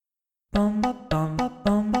Welcome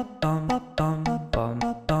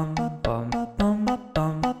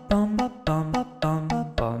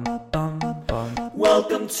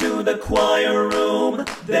to the choir room.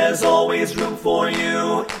 There's always room for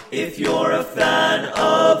you. If you're a fan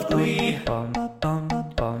of Glee,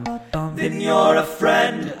 then you're a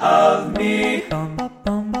friend of me.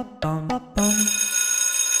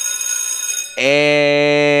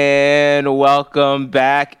 And welcome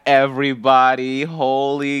back, everybody.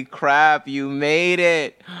 Holy crap, you made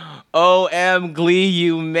it. OM Glee,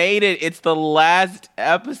 you made it. It's the last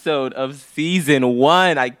episode of season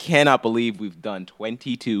 1. I cannot believe we've done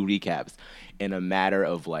 22 recaps in a matter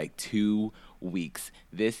of like 2 weeks.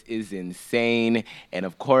 This is insane. And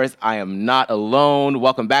of course, I am not alone.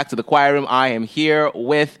 Welcome back to the choir room. I am here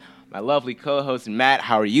with my lovely co-host, Matt.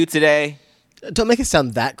 How are you today? Don't make it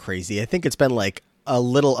sound that crazy. I think it's been like a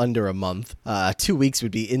little under a month. 2 weeks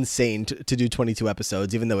would be insane to do 22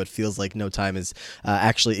 episodes, even though it feels like no time has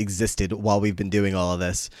actually existed while we've been doing all of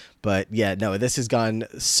this. But yeah, no, it has gone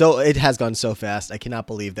so fast. I cannot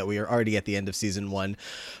believe that we are already at the end of season 1.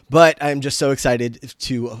 But I'm just so excited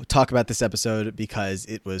to talk about this episode because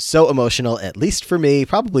it was so emotional, at least for me,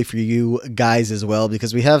 probably for you guys as well,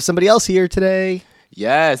 because we have somebody else here today.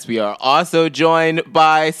 Yes, we are also joined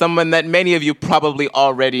by someone that many of you probably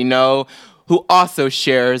already know, who also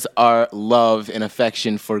shares our love and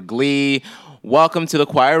affection for Glee. Welcome to the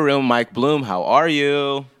choir room, Mike Bloom. How are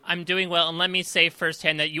you? I'm doing well, and let me say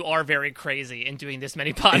firsthand that you are very crazy in doing this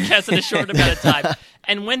many podcasts in a short amount of time.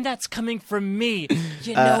 And when that's coming from me,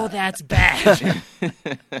 you know that's bad.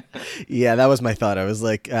 Yeah, that was my thought. I was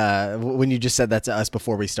like, when you just said that to us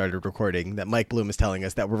before we started recording, that Mike Bloom is telling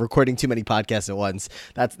us that we're recording too many podcasts at once.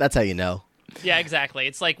 That's how you know. Yeah, exactly.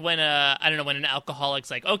 It's like when when an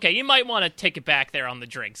alcoholic's like, okay, you might want to take it back there on the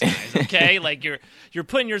drinks, guys. Okay, like you're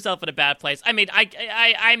putting yourself in a bad place. I mean,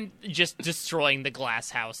 I'm just destroying the glass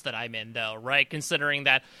house that I'm in, though, right? Considering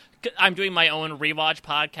that I'm doing my own rewatch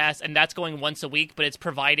podcast, and that's going once a week, but it's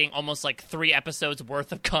providing almost like 3 episodes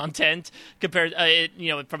worth of content compared,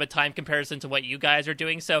 from a time comparison to what you guys are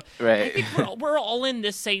doing. So right. I think we're all in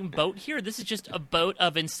this same boat here. This is just a boat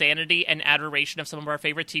of insanity and adoration of some of our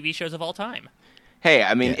favorite TV shows of all time. Hey,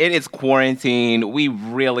 I mean, It is quarantine. We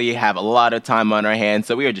really have a lot of time on our hands,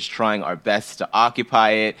 so we are just trying our best to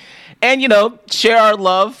occupy it and, share our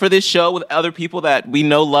love for this show with other people that we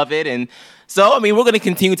know love it. And so, I mean, we're going to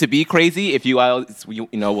continue to be crazy if you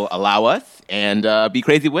will allow us and be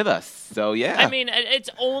crazy with us. So, yeah. I mean, it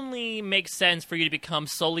only makes sense for you to become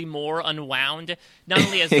slowly more unwound, not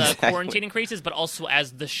only as the Exactly. quarantine increases, but also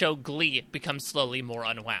as the show Glee becomes slowly more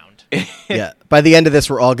unwound. Yeah. By the end of this,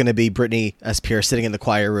 we're all going to be Brittany Spears sitting in the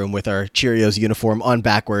choir room with our Cheerios uniform on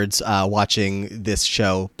backwards, watching this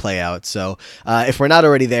show play out. So if we're not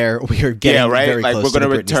already there, we are getting very like close we're to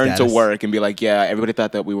gonna the return Britney to status. work and be like, yeah, everybody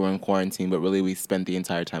thought that we were in quarantine, but really we spent the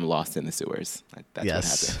entire time lost in the sewers. That's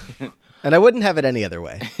Yes. what happened. And I wouldn't have it any other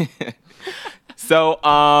way. So,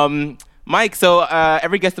 Mike,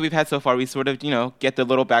 every guest that we've had so far, we sort of, get their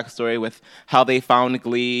little backstory with how they found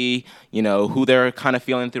Glee, who they're kind of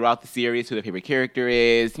feeling throughout the series, who their favorite character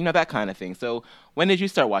is, that kind of thing. So when did you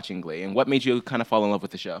start watching Glee, and what made you kind of fall in love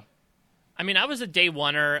with the show? I mean, I was a day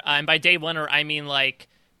oneer, and by day oneer, I mean like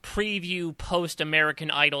preview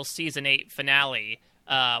post-American Idol Season 8 finale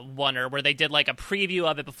oneer, where they did like a preview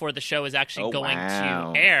of it before the show is actually going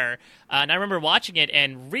to air. And I remember watching it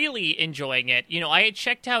and really enjoying it. I had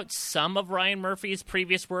checked out some of Ryan Murphy's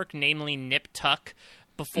previous work, namely Nip Tuck,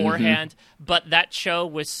 beforehand, but that show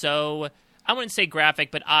was so, I wouldn't say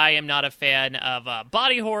graphic, but I am not a fan of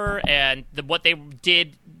body horror, and what they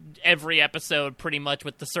did every episode pretty much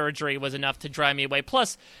with the surgery was enough to drive me away.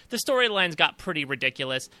 Plus, the storylines got pretty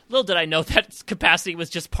ridiculous. Little did I know that capacity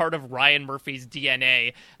was just part of Ryan Murphy's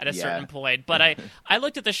DNA at a certain point. But I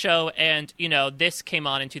looked at the show, and, this came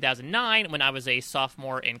on in 2009 when I was a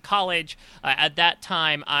sophomore in college. At that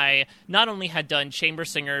time, I not only had done chamber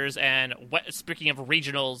singers and, speaking of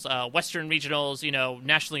regionals, Western regionals,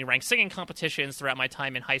 nationally ranked singing competitions throughout my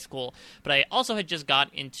time in high school, but I also had just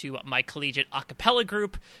got into my collegiate a cappella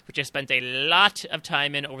group, which I spent a lot of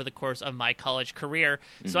time in over the course of my college career.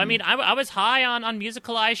 So, I mean, I was high on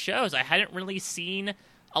musicalized shows. I hadn't really seen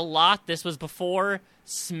a lot. This was before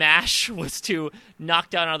Smash was to knock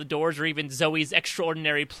down out of the doors, or even Zoe's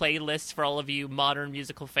Extraordinary Playlist for all of you modern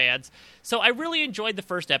musical fans. So I really enjoyed the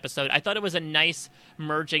first episode. I thought it was a nice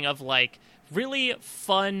merging of, like, really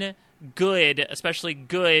fun good, especially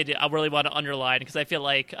good, I really want to underline, because I feel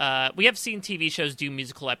like we have seen TV shows do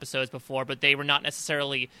musical episodes before, but they were not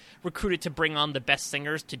necessarily recruited to bring on the best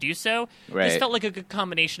singers to do so. Right. This felt like a good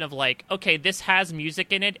combination of like, okay, this has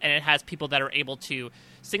music in it, and it has people that are able to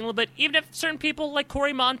sing a little bit, even if certain people like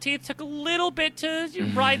Corey Monteith took a little bit to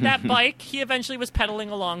ride that bike. He eventually was pedaling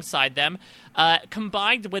alongside them,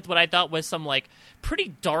 combined with what I thought was some like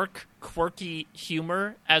pretty dark, quirky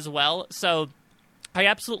humor as well. So I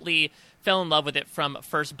absolutely fell in love with it from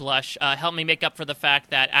first blush. Helped me make up for the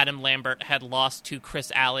fact that Adam Lambert had lost to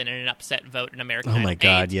Chris Allen in an upset vote in American Idol 8.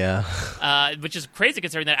 God, yeah. Which is crazy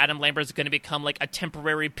considering that Adam Lambert is going to become like a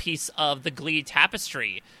temporary piece of the Glee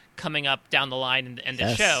tapestry coming up down the line in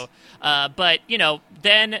the show. But,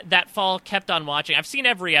 then that fall kept on watching. I've seen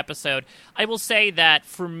every episode. I will say that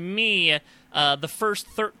for me, the first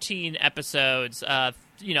 13 episodes,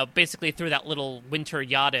 basically through that little winter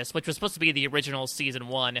hiatus, which was supposed to be the original season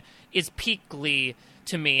 1, is peak Glee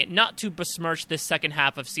to me. Not to besmirch this second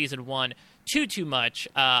half of season 1 too much,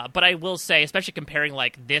 but I will say, especially comparing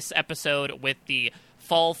like this episode with the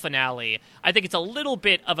fall finale, I think it's a little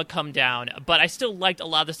bit of a come down, but I still liked a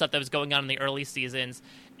lot of the stuff that was going on in the early seasons.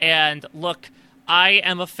 And look, I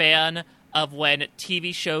am a fan of when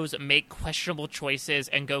TV shows make questionable choices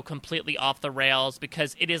and go completely off the rails,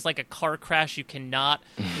 because it is like a car crash you cannot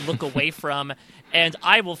look away from. And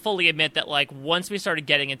I will fully admit that like once we started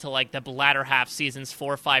getting into like the latter half, seasons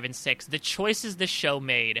 4, 5, and 6, the choices this show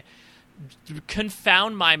made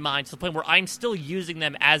confound my mind to the point where I'm still using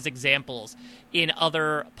them as examples in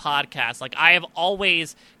other podcasts. Like I have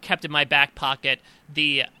always kept in my back pocket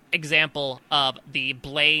the example of the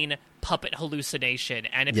Blaine puppet hallucination.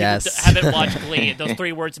 And if you haven't watched Glee, those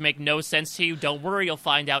 3 words make no sense to you, don't worry, you'll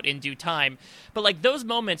find out in due time. But like those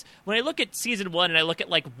moments, when I look at season 1 and I look at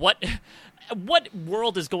like what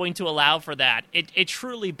world is going to allow for that, it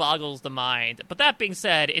truly boggles the mind. But that being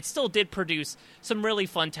said, it still did produce some really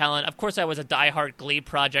fun talent. Of course, I was a diehard Glee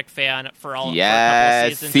Project fan for a couple of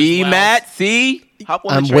seasons. See, as well. Matt, see?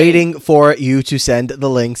 I'm waiting for you to send the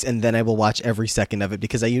links, and then I will watch every second of it,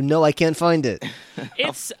 because I can't find it.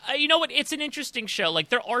 It's you know what? It's an interesting show. Like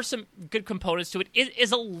there are some good components to it. It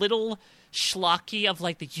is a little schlocky of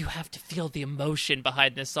like you have to feel the emotion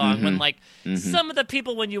behind this song, when like some of the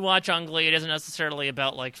people when you watch on Glee, it isn't necessarily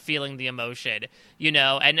about like feeling the emotion,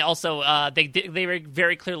 and also they were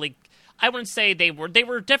very clearly, I wouldn't say they were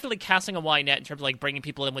definitely casting a wide net in terms of like bringing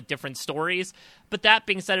people in with different stories. But that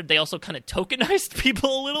being said, they also kind of tokenized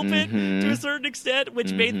people a little bit to a certain extent,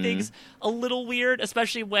 which made things a little weird,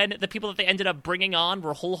 especially when the people that they ended up bringing on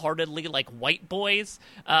were wholeheartedly like white boys,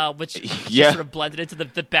 which just sort of blended into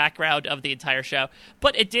the background of the entire show.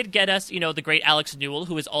 But it did get us, the great Alex Newell,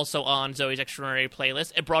 who is also on Zoe's Extraordinary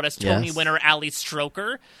Playlist. It brought us Tony winner Ali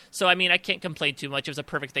Stroker. So, I mean, I can't complain too much. It was a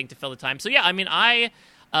perfect thing to fill the time. So, yeah, I mean,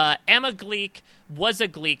 am a Gleek, was a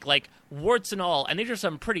Gleek, like warts and all, and these are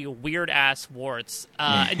some pretty weird-ass warts.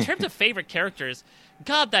 In terms of favorite characters,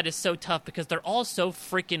 God, that is so tough because they're all so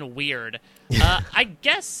freaking weird. I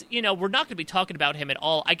guess, we're not going to be talking about him at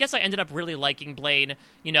all. I guess I ended up really liking Blaine.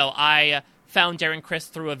 I found Darren Criss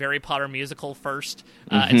through a Harry Potter musical first,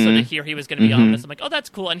 and so to hear he was going to be on this, I'm like, oh, that's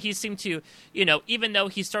cool. And he seemed to, even though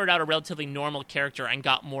he started out a relatively normal character and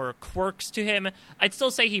got more quirks to him, I'd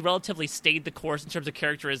still say he relatively stayed the course in terms of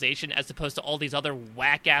characterization as opposed to all these other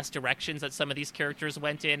whack-ass directions that some of these characters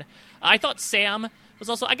went in. I thought Sam was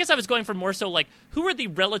also, I guess I was going for more so like, who are the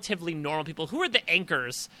relatively normal people? Who are the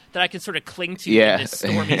anchors that I can sort of cling to in this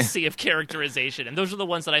stormy sea of characterization? And those are the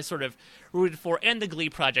ones that I sort of rooted for, and the Glee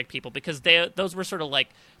Project people, because those were sort of like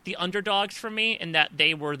the underdogs for me in that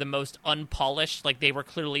they were the most unpolished. Like they were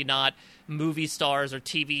clearly not movie stars or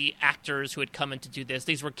TV actors who had come in to do this.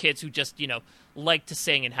 These were kids who just, liked to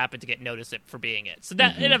sing and happened to get noticed for being it. So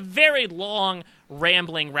that, in a very long,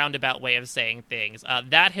 rambling, roundabout way of saying things,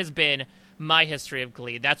 that has been my history of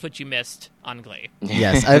Glee. That's what you missed on Glee.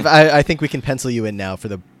 Yes, I think we can pencil you in now for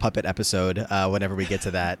the puppet episode whenever we get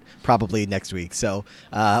to that, probably next week. So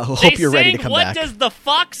hope you're ready to come back. What does the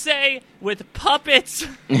fox say with puppets?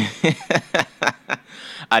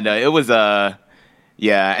 I know, it was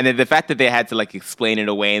yeah, and then the fact that they had to like explain it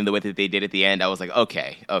away in the way that they did at the end, I was like,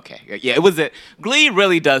 okay. Yeah, it was Glee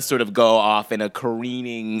really does sort of go off in a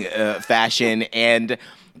careening fashion, and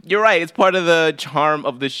you're right, it's part of the charm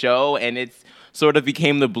of the show, and it's sort of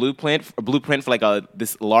became the blueprint for like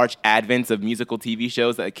this large advent of musical TV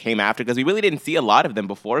shows that came after, because we really didn't see a lot of them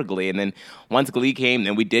before Glee. And then once Glee came,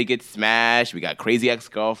 then we did get Smash, we got Crazy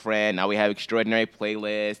Ex-Girlfriend, now we have Extraordinary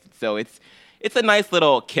Playlist. So it's a nice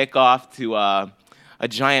little kickoff to a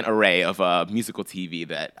giant array of musical TV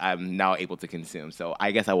that I'm now able to consume. So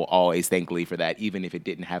I guess I will always thank Glee for that, even if it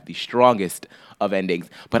didn't have the strongest of endings.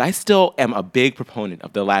 But I still am a big proponent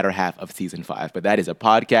of the latter half of season 5. But that is a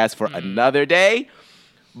podcast for another day.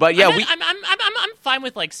 But yeah, I'm fine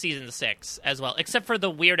with like season 6 as well, except for the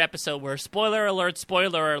weird episode where spoiler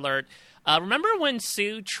alert. Remember when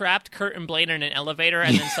Sue trapped Kurt and Blaine in an elevator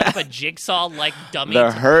and then set up a jigsaw like dummy The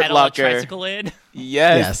to Hurt pedal Locker. a tricycle in?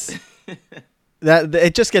 yes. That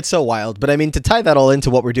it just gets so wild. But I mean, to tie that all into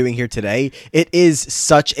what we're doing here today, it is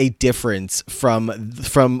such a difference from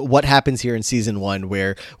what happens here in season 1,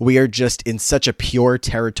 where we are just in such a pure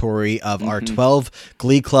territory of our 12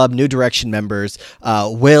 Glee Club New Direction members,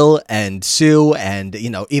 Will and Sue, and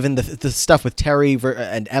even the stuff with Terry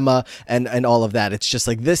and Emma and all of that. It's just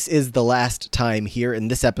like, this is the last time here in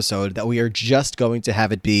this episode that we are just going to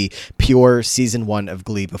have it be pure season 1 of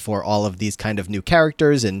Glee before all of these kind of new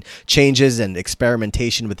characters and changes and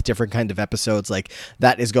experimentation with different kind of episodes like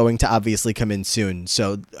that is going to obviously come in soon.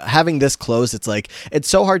 So having this close, it's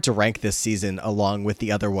so hard to rank this season along with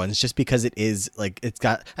the other ones, just because it is like,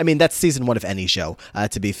 that's season 1 of any show,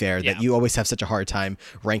 to be fair, that you always have such a hard time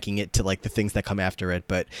ranking it to like the things that come after it.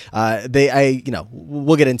 But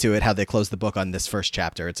we'll get into it, how they close the book on this first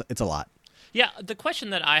chapter. It's a lot. Yeah, the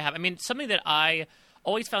question that I have, something that I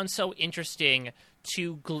always found so interesting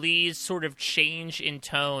to Glee's sort of change in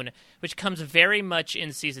tone, which comes very much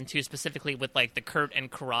in season 2, specifically with like the Kurt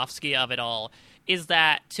and Karofsky of it all, is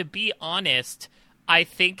that, to be honest, I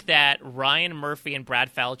think that Ryan Murphy and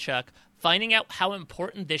Brad Falchuk finding out how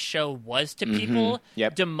important this show was to people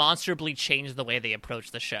demonstrably changed the way they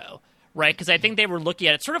approach the show. Right, because I think they were looking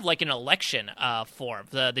at it sort of like an election form,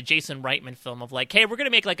 the Jason Reitman film of like, hey, we're going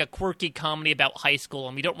to make like a quirky comedy about high school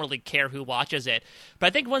and we don't really care who watches it. But I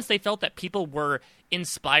think once they felt that people were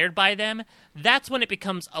inspired by them, that's when it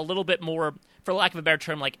becomes a little bit more, for lack of a better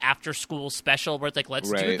term, like after school special, where it's like,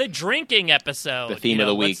 let's do the drinking episode. The theme of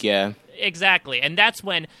the week, Exactly. And that's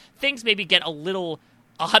when things maybe get a little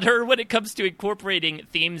odder when it comes to incorporating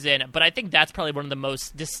themes in. But I think that's probably one of the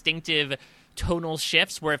most distinctive tonal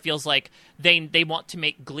shifts, where it feels like they want to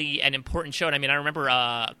make Glee an important show. And I remember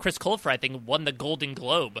Chris Colfer, I think, won the Golden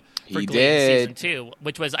Globe for Glee in season 2,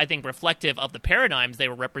 which was, I think, reflective of the paradigms they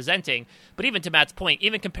were representing. But even to Matt's point,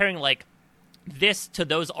 even comparing like this to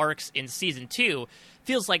those arcs in season 2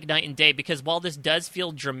 feels like night and day, because while this does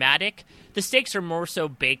feel dramatic, the stakes are more so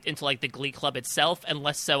baked into like the Glee Club itself and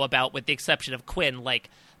less so about, with the exception of Quinn, like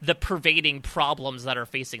the pervading problems that are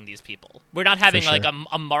facing these people. We're not having like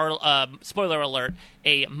a spoiler alert,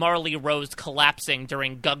 a Marley Rose collapsing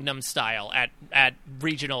during Gangnam Style at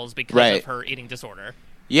regionals because of her eating disorder.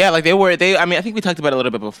 Yeah, like I think we talked about it a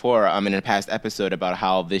little bit before in a past episode about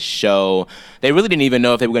how this show, they really didn't even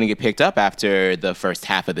know if they were going to get picked up after the first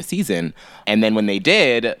half of the season. And then when they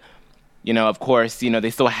did, of course, they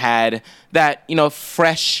still had that,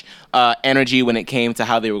 fresh energy when it came to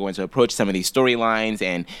how they were going to approach some of these storylines.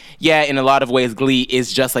 And yeah, in a lot of ways, Glee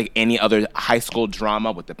is just like any other high school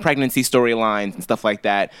drama with the pregnancy storylines and stuff like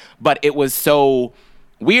that. But it was so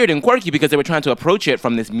weird and quirky because they were trying to approach it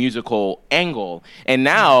from this musical angle. And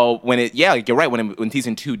now you're right, when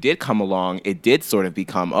season 2 did come along, it did sort of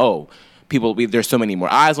become, there's so many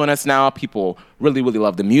more eyes on us now. People really, really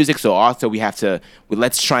love the music. So also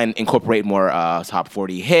let's try and incorporate more top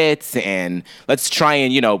 40 hits, and let's try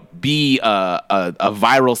and, be a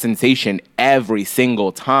viral sensation every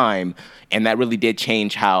single time. And that really did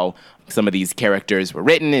change how some of these characters were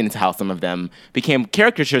written and how some of them became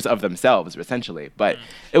caricatures of themselves, essentially. But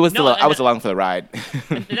it was I was along for the ride.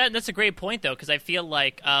 That's a great point, though, because I feel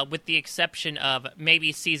like, with the exception of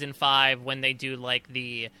maybe season 5, when they do like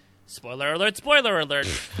the spoiler alert, when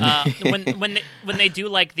they do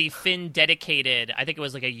like the Finn dedicated, I think it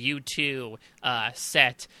was like a U2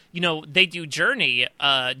 set, they do Journey,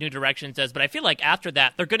 New Directions does, but I feel like after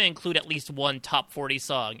that they're going to include at least one top 40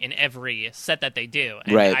 song in every set that they do.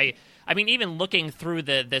 And right. Even looking through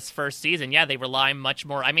this first season, they rely much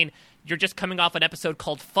more. You're just coming off an episode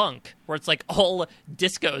called Funk, where it's like all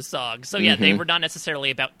disco songs. So they were not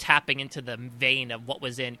necessarily about tapping into the vein of what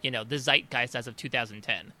was in, the zeitgeist as of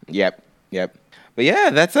 2010. Yep. But yeah,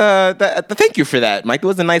 that's thank you for that, Mike. It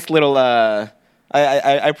was a nice little. I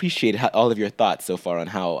appreciate all of your thoughts so far on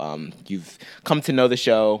how you've come to know the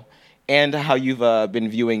show and how you've been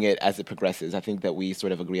viewing it as it progresses. I think that we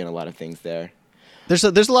sort of agree on a lot of things there. There's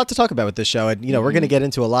a lot to talk about with this show, and we're going to get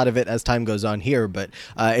into a lot of it as time goes on here. But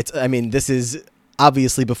this is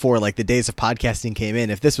obviously before like the days of podcasting came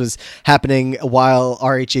in. If this was happening while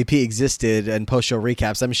RHAP existed and post-show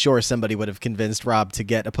recaps, I'm sure somebody would have convinced Rob to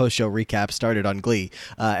get a post-show recap started on Glee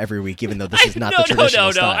every week, even though this is not the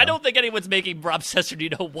traditional style. I don't think anyone's making Rob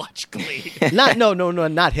Cesternino watch Glee.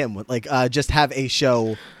 Not him. Like, just have a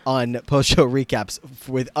show on post-show recaps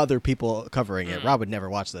with other people covering it. Rob would never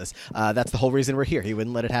watch this. That's the whole reason we're here. He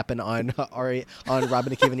wouldn't let it happen on Rob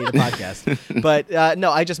and Akiva Need a podcast. But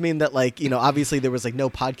no, I just mean that, like, you know, obviously there was like no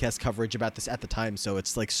podcast coverage about this at the time, so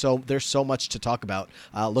it's like there's so much to talk about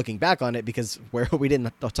looking back on it, because we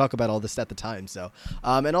didn't talk about all this at the time. So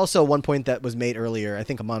and also one point that was made earlier, I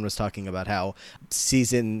think Aman was talking about how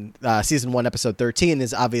season 1 episode 13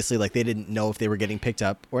 is obviously like they didn't know if they were getting picked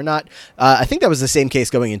up or not. I think that was the same case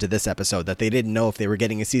going into this episode, that they didn't know if they were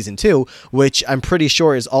getting a season 2, which I'm pretty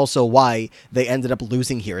sure is also why they ended up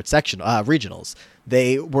losing here at regionals.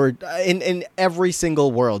 They were in every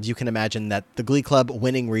single world you can imagine that the Glee Club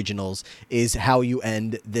winning regionals is how you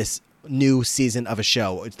end this new season of a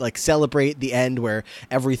show. It's like celebrate the end where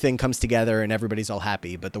everything comes together and everybody's all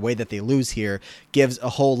happy. But the way that they lose here gives a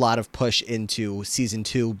whole lot of push into season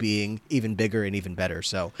 2 being even bigger and even better.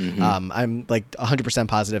 So I'm like 100%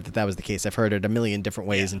 positive that was the case. I've heard it a million different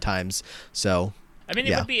ways and times. So I mean,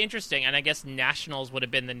 it would be interesting, and I guess nationals would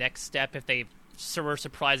have been the next step if they were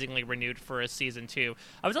surprisingly renewed for a season 2.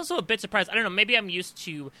 I was also a bit surprised. I don't know, maybe I'm used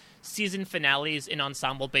to season finales in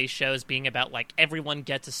ensemble-based shows being about, like, everyone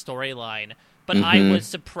gets a storyline. But I was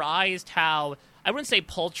surprised how, I wouldn't say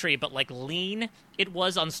paltry, but, like, lean it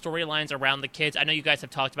was on storylines around the kids. I know you guys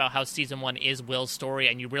have talked about how season 1 is Will's story,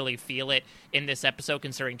 and you really feel it in this episode,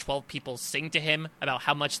 considering 12 people sing to him about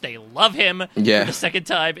how much they love him for the second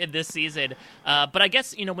time in this season. But I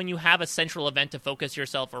guess, you know, when you have a central event to focus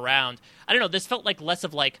yourself around, I don't know, this felt like less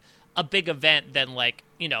of, like, a big event than, like,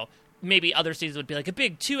 you know, maybe other seasons would be like a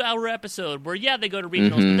big 2-hour episode where, they go to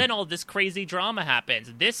regionals, but then all this crazy drama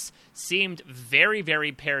happens. This seemed very,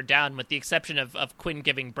 very pared down, with the exception of Quinn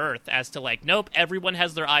giving birth, as to like, nope, everyone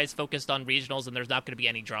has their eyes focused on regionals and there's not going to be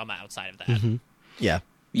any drama outside of that.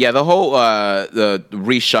 Yeah, the whole the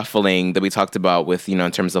reshuffling that we talked about with, you know,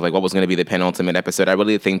 in terms of like what was going to be the penultimate episode, I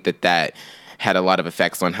really think that had a lot of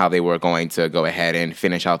effects on how they were going to go ahead and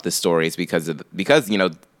finish out the stories, because you know,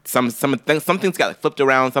 some things got flipped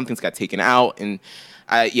around, some things got taken out, and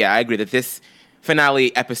I agree that this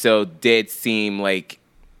finale episode did seem like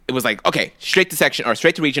it was like, okay, straight to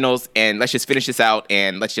regionals, and let's just finish this out,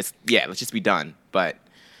 and let's just be done. But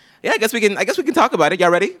yeah, I guess we can talk about it. Y'all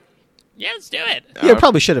ready? Yeah, let's do it. Yeah,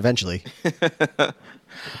 probably should eventually.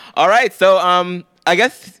 All right, so I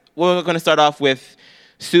guess we're going to start off with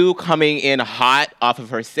Sue coming in hot off of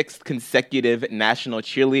her 6th consecutive national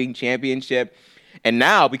cheerleading championship. And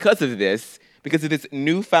now, because of this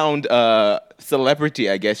newfound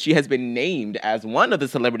celebrity, I guess, she has been named as one of the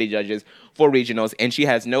celebrity judges for regionals, and she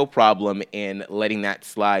has no problem in letting that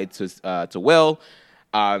slide to Will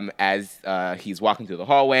as he's walking through the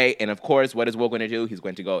hallway. And, of course, what is Will going to do? He's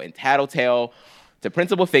going to go and tattletale to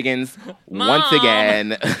Principal Figgins once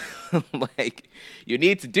again. Like, you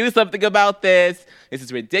need to do something about this. This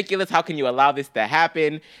is ridiculous. How can you allow this to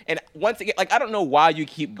happen? And once again, like, I don't know why you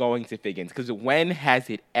keep going to Figgins, because when has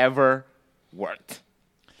it ever worked?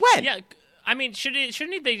 When? Yeah, I mean,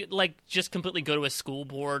 shouldn't they like just completely go to a school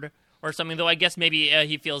board or something? Though I guess maybe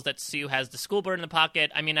he feels that Sue has the school board in the pocket.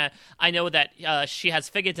 I mean, I know that she has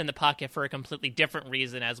Figgins in the pocket for a completely different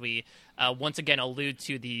reason, as we once again allude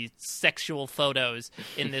to the sexual photos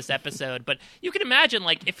in this episode. But you can imagine,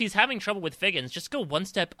 like, if he's having trouble with Figgins, just go one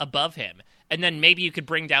step above him, and then maybe you could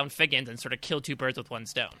bring down Figgins and sort of kill 2 birds with one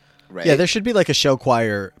stone. Right. Yeah, there should be like a show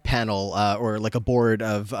choir panel or like a board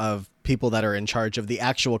of people that are in charge of the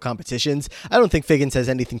actual competitions. I don't think Figgins has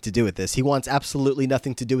anything to do with this. He wants absolutely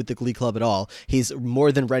nothing to do with the Glee Club at all. He's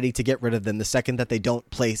more than ready to get rid of them the second that they don't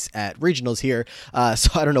place at regionals here. So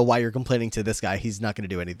I don't know why you're complaining to this guy. He's not going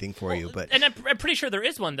to do anything for you. But and I'm pretty sure there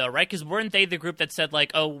is one, though, right? Because weren't they the group that said,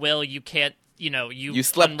 like, oh, Will, you can't, you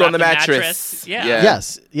slept on the mattress. Yeah.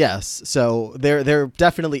 Yes. So there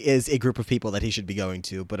definitely is a group of people that he should be going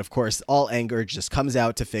to. But of course, all anger just comes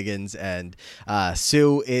out to Figgins, and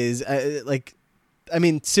Sue is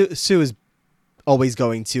Sue is always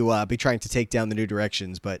going to be trying to take down the New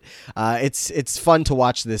Directions, but it's fun to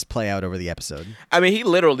watch this play out over the episode. I mean, he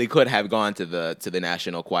literally could have gone to the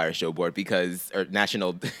National Choir Show Board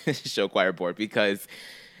national show choir board, because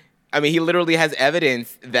I mean, he literally has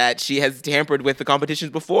evidence that she has tampered with the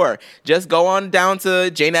competitions before. Just go on down to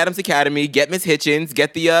Jane Addams Academy, get Miss Hitchens,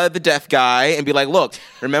 get the deaf guy, and be like, look,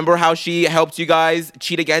 remember how she helped you guys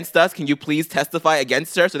cheat against us? Can you please testify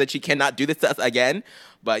against her so that she cannot do this to us again?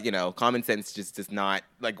 But, you know, common sense just does not,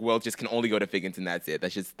 like, Will just can only go to Figgins and that's it.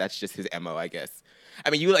 That's just his MO, I guess.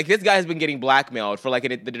 I mean, this guy has been getting blackmailed for, like,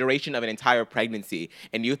 the duration of an entire pregnancy,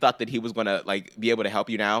 and you thought that he was going to, like, be able to help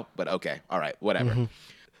you now? But okay, all right, whatever. Mm-hmm.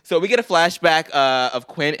 So we get a flashback of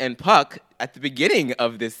Quinn and Puck at the beginning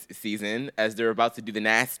of this season as they're about to do the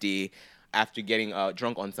nasty after getting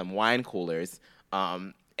drunk on some wine coolers.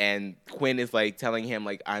 And Quinn is like telling him,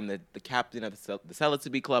 like, I'm the captain of the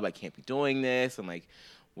Celibacy Club. I can't be doing this. And like,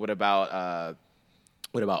 what about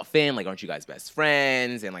Finn? Like, aren't you guys best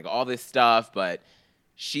friends? And like all this stuff. But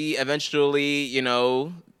she eventually, you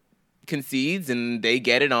know, concedes and they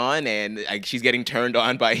get it on. And like, she's getting turned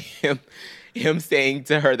on by him saying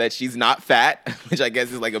to her that she's not fat, which I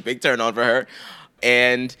guess is like a big turn on for her.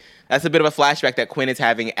 And that's a bit of a flashback that Quinn is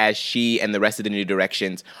having as she and the rest of the New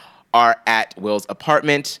Directions are at Will's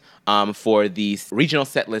apartment for the regional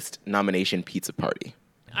setlist nomination pizza party.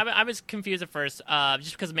 I was confused at first,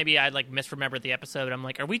 just because maybe I like misremembered the episode. I'm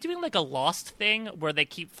like, are we doing like a Lost thing where they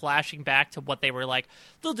keep flashing back to what they were like?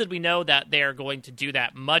 Little did we know that they are going to do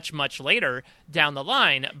that much, much later down the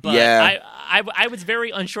line. But yeah. I was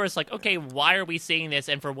very unsure. It's like, okay, why are we seeing this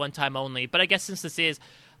and for one time only? But I guess since this is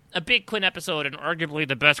a big Quinn episode and arguably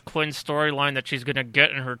the best Quinn storyline that she's going to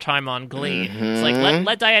get in her time on Glee. Mm-hmm. It's like,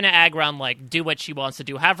 let Diana Agron, like, do what she wants to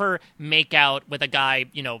do. Have her make out with a guy,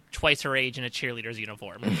 you know, twice her age in a cheerleader's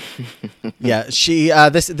uniform. Yeah, she,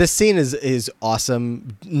 this scene is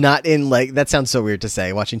awesome. Not in, like, that sounds so weird to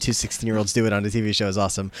say. Watching two 16-year-olds do it on a TV show is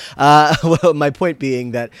awesome. Well, my point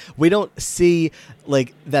being that we don't see,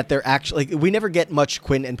 like, that they're actually, like, we never get much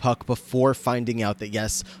Quinn and Puck before finding out that,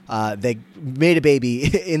 yes, they made a baby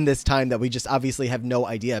in this time that we just obviously have no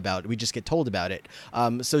idea about. We just get told about it.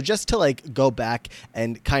 So just to like go back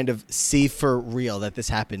and kind of see for real that this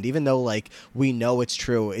happened, even though like we know it's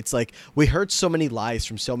true, it's like we heard so many lies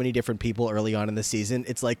from so many different people early on in the season.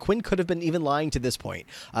 It's like Quinn could have been even lying to this point.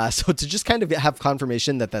 So to just kind of have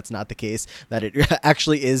confirmation that that's not the case, that it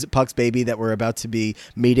actually is Puck's baby that we're about to be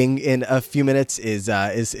meeting in a few minutes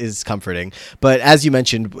is comforting. But as you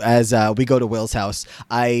mentioned, as we go to Will's house,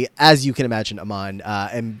 as you can imagine, Aman,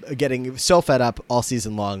 am getting so fed up all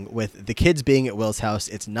season long with the kids being at Will's house.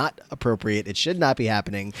 It's not appropriate. It should not be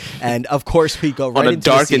happening. And of course, we go right into on a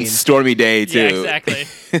dark the scene, and stormy day too. Yeah, exactly.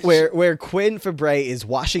 where Quinn Fabray is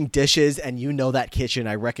washing dishes, and you know that kitchen.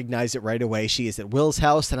 I recognize it right away. She is at Will's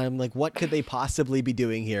house, and I'm like, what could they possibly be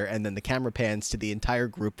doing here? And then the camera pans to the entire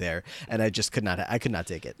group there, and I just could not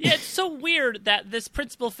take it. Yeah, it's so weird that this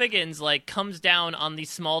Principal Figgins like comes down on these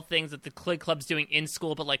small things that the Glee Club's doing in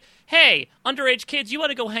school, but like, hey, underage kids, you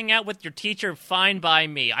want to go hang out with your teacher? Fine by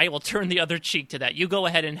me. I will turn the other cheek to that. You go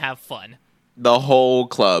ahead and have fun. The whole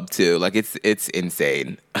club too, like it's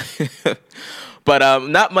insane. But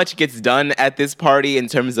not much gets done at this party in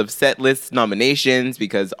terms of set list nominations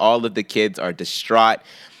because all of the kids are distraught.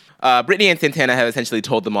 Brittany and Santana have essentially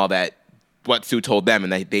told them all that what Sue told them,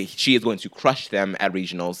 and that she is going to crush them at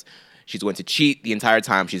regionals. She's going to cheat the entire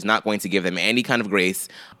time. She's not going to give them any kind of grace,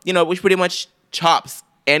 you know, which pretty much chops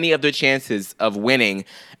any of their chances of winning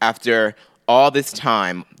after all this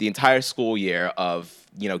time, the entire school year of,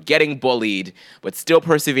 you know, getting bullied, but still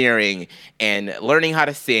persevering and learning how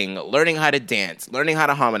to sing, learning how to dance, learning how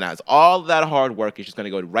to harmonize. All of that hard work is just going to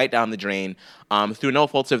go right down the drain through no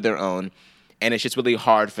faults of their own. And it's just really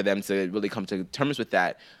hard for them to really come to terms with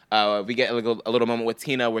that. We get a little moment with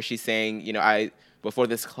Tina where she's saying, you know, before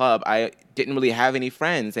this club, I didn't really have any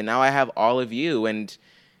friends, and now I have all of you, and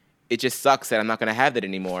it just sucks that I'm not going to have that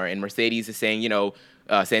anymore. And Mercedes is saying, you know,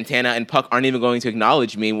 Santana and Puck aren't even going to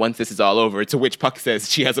acknowledge me once this is all over, to which Puck says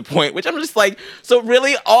she has a point, which I'm just like, so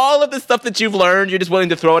really all of the stuff that you've learned, you're just willing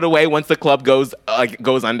to throw it away once the club goes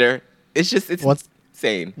under? It's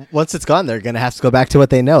insane. Once it's gone, they're going to have to go back to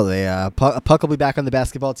what they know. Puck will be back on the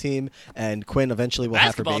basketball team, and Quinn eventually will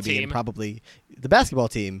have her baby, and probably the basketball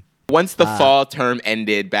team. Once the fall term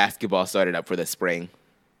ended, basketball started up for the spring.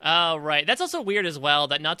 Oh, right. That's also weird as well,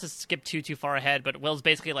 that not to skip too far ahead, but Will's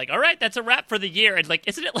basically like, all right, that's a wrap for the year. And like,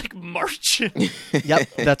 isn't it like March? Yep,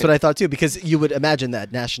 that's what I thought too, because you would imagine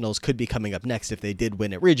that Nationals could be coming up next if they did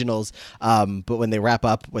win at Regionals. But when they wrap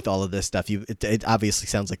up with all of this stuff, it obviously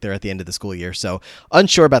sounds like they're at the end of the school year. So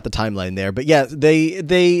unsure about the timeline there. But yeah,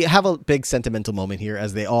 they have a big sentimental moment here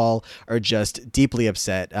as they all are just deeply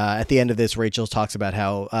upset. At the end of this, Rachel talks about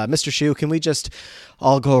how, Mr. Shu, can we just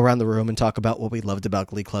all go around the room and talk about what we loved about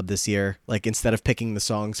Glee Club Club this year, like instead of picking the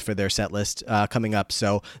songs for their set list coming up.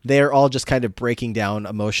 So they're all just kind of breaking down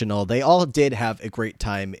emotional. They all did have a great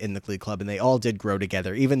time in the Glee Club, and they all did grow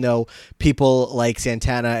together. Even though people like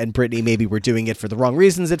Santana and Brittany maybe were doing it for the wrong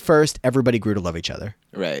reasons at first, everybody grew to love each other.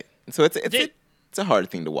 Right. So it's a hard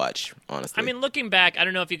thing to watch, honestly. I mean, looking back, I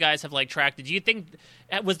don't know if you guys have like tracked it. Do you think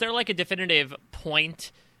was there like a definitive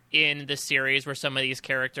point in the series where some of these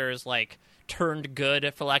characters like turned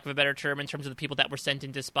good, for lack of a better term, in terms of the people that were sent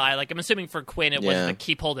in to spy? Like, I'm assuming for Quinn, it was the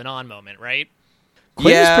keep holding on moment, right?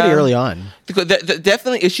 Quinn was pretty early on.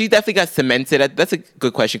 Definitely, she definitely got cemented. That's a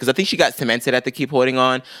good question, because I think she got cemented at the keep holding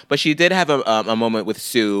on. But she did have a moment with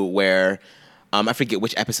Sue where I forget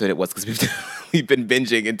which episode it was, because we've been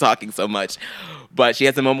binging and talking so much. But she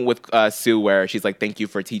has a moment with Sue where she's like, "Thank you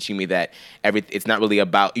for teaching me that it's not really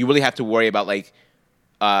about, you really have to worry about like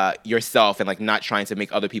yourself and like not trying to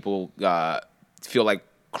make other people feel like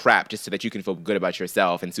crap just so that you can feel good about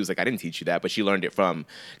yourself." And Sue's like, "I didn't teach you that," but she learned it from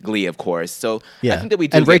Glee, of course. So I think that we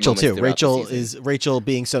do. And Rachel too. Rachel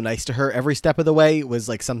being so nice to her every step of the way was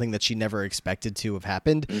like something that she never expected to have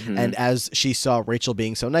happened. Mm-hmm. And as she saw Rachel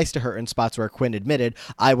being so nice to her in spots where Quinn admitted,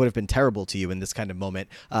 "I would have been terrible to you in this kind of moment,"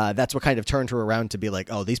 that's what kind of turned her around to be like,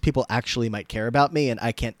 "Oh, these people actually might care about me, and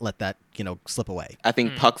I can't let that slip away." I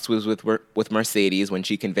think Pucks was with Mercedes when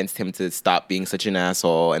she convinced him to stop being such an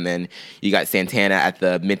asshole, and then you got Santana at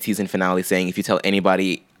the mid-season finale saying, "If you tell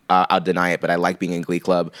anybody, I'll deny it, but I like being in Glee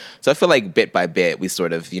Club." So I feel like bit by bit, we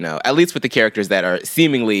sort of, at least with the characters that are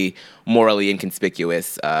seemingly morally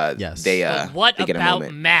inconspicuous, they what they get about a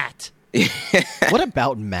moment. Matt? What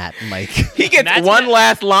about Matt, Mike? He gets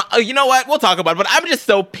last line. Oh, you know what? We'll talk about it. But I'm just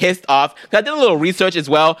so pissed off. I did a little research as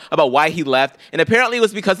well about why he left. And apparently it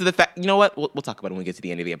was because of the fact, you know what? We'll talk about it when we get to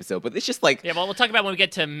the end of the episode. But it's just like... Yeah, well, we'll talk about it when we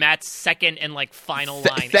get to Matt's second and final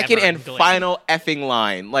line. Second and final effing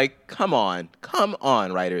line. Like, come on. Come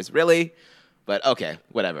on, writers. Really? But okay,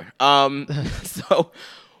 whatever. So...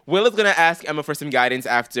 Will is going to ask Emma for some guidance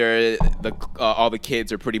after all the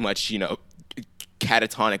kids are pretty much,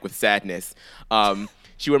 catatonic with sadness.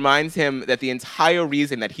 She reminds him that the entire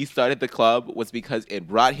reason that he started the club was because it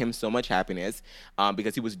brought him so much happiness,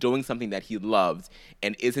 because he was doing something that he loved.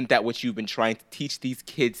 And isn't that what you've been trying to teach these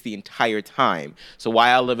kids the entire time? So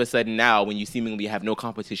why all of a sudden now, when you seemingly have no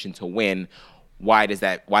competition to win, why does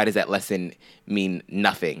that lesson mean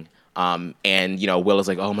nothing? And Will is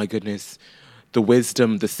like, "Oh my goodness,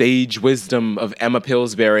 the sage wisdom of Emma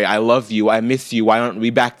Pillsbury. I love you. I miss you. Why aren't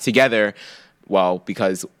we back together?" Well,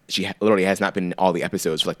 because she literally has not been in all the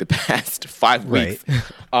episodes for like the past 5 weeks.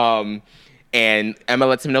 Right. And Emma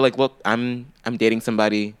lets him know, like, "Look, I'm dating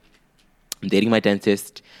somebody. I'm dating my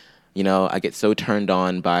dentist. I get so turned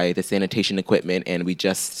on by the sanitation equipment, and we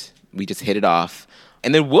just hit it off."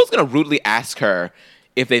 And then Will's gonna rudely ask her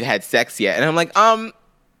if they've had sex yet, and I'm like,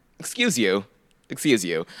 excuse you.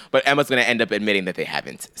 But Emma's gonna end up admitting that they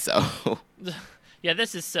haven't. So. Yeah,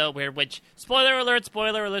 this is so weird, which, spoiler alert,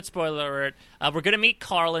 we're going to meet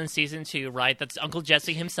Carl in season 2, right? That's Uncle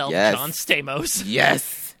Jesse himself, yes. John Stamos.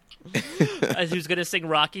 Yes. Who's going to sing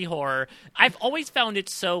Rocky Horror. I've always found it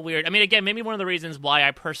so weird. I mean, again, maybe one of the reasons why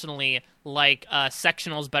I personally like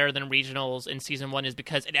sectionals better than regionals in season 1 is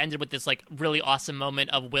because it ended with this like really awesome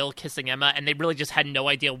moment of Will kissing Emma, and they really just had no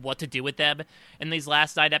idea what to do with them in these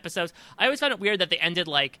last 9 episodes. I always found it weird that they ended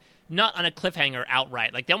like not on a cliffhanger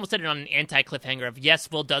outright. Like they almost ended on an anti-cliffhanger of, yes,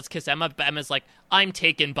 Will does kiss Emma, but Emma's like, "I'm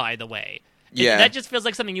taken, by the way." Yeah, that just feels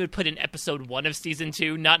like something you would put in episode 1 of season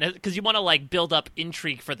 2, not because you want to like build up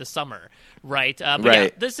intrigue for the summer, right? But right. Yeah,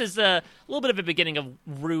 this is a little bit of a beginning of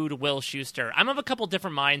rude Will Schuester. I'm of a couple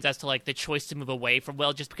different minds as to like the choice to move away from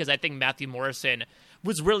Will, just because I think Matthew Morrison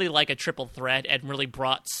was really like a triple threat and really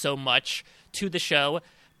brought so much to the show.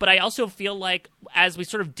 But I also feel like as we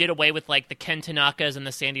sort of did away with like the Ken Tanakas and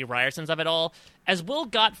the Sandy Ryersons of it all, as Will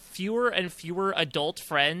got fewer and fewer adult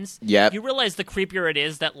friends, you realize the creepier it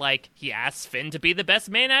is that like he asks Finn to be the best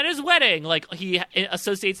man at his wedding. Like he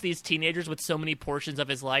associates these teenagers with so many portions of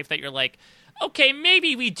his life that you're like, okay,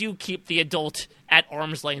 maybe we do keep the adult at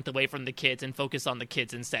arm's length away from the kids and focus on the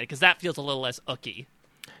kids instead, because that feels a little less ooky.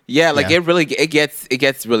 Yeah, like it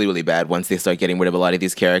gets really, really bad once they start getting rid of a lot of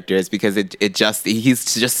these characters, because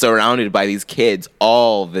he's just surrounded by these kids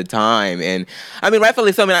all the time. And I mean,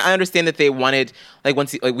 rightfully so. I mean, I understand that they wanted, like,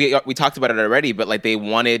 once we talked about it already, but like they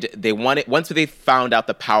wanted once they found out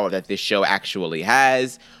the power that this show actually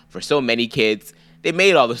has for so many kids, they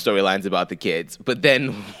made all the storylines about the kids, but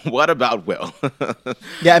then what about Will?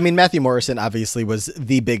 Yeah, I mean, Matthew Morrison obviously was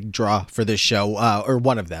the big draw for this show, or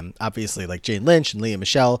one of them. Obviously, like Jane Lynch and Leah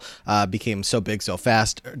Michelle became so big so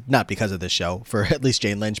fast, not because of this show, for at least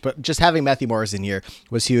Jane Lynch, but just having Matthew Morrison here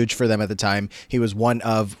was huge for them at the time. He was one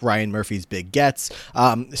of Ryan Murphy's big gets,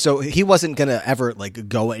 so he wasn't going to ever like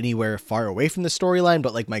go anywhere far away from the storyline,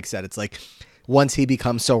 but like Mike said, it's like, once he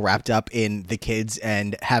becomes so wrapped up in the kids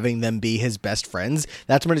and having them be his best friends,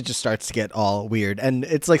 that's when it just starts to get all weird. And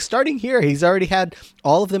it's like starting here, he's already had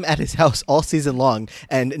all of them at his house all season long.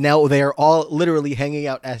 And now they are all literally hanging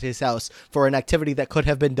out at his house for an activity that could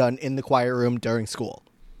have been done in the choir room during school.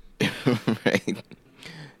 Right.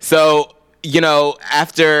 So, you know,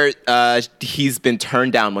 after he's been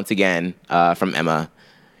turned down once again from Emma,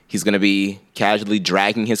 he's going to be casually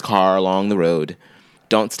dragging his car along the road.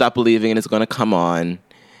 Don't Stop Believing is going to come on.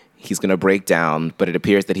 He's going to break down, but it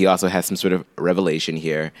appears that he also has some sort of revelation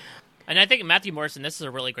here. And I think Matthew Morrison, this is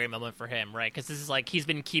a really great moment for him, right? Because this is like he's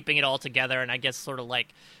been keeping it all together, and I guess sort of like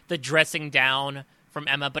the dressing down from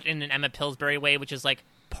Emma, but in an Emma Pillsbury way, which is like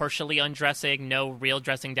partially undressing, no real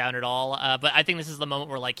dressing down at all. But I think this is the moment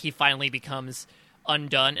where like he finally becomes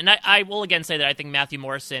undone. And I will again say that I think Matthew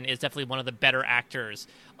Morrison is definitely one of the better actors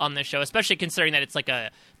on this show, especially considering that it's like a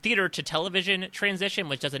theater to television transition,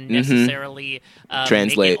 which doesn't necessarily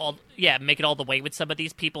translate. Make it all the way with some of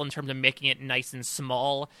these people in terms of making it nice and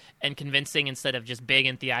small and convincing instead of just big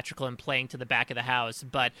and theatrical and playing to the back of the house.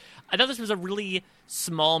 But I thought this was a really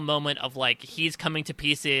small moment of like he's coming to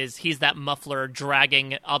pieces, he's that muffler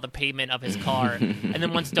dragging on the pavement of his car, and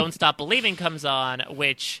then once Don't Stop Believing comes on,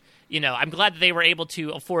 which, you know, I'm glad that they were able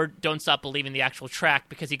to afford Don't Stop Believing, the actual track,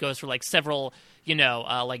 because he goes for like several, you know,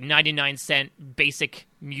 like 99-cent basic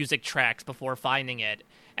music tracks before finding it.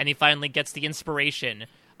 And he finally gets the inspiration,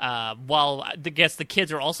 while I guess the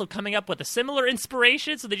kids are also coming up with a similar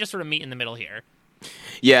inspiration, so they just sort of meet in the middle here.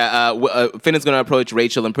 Yeah, Finn is going to approach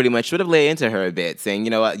Rachel and pretty much sort of lay into her a bit, saying,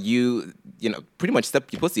 you know what, you know, pretty much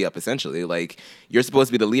step your pussy up, essentially. Like, you're supposed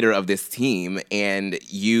to be the leader of this team, and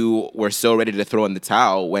you were so ready to throw in the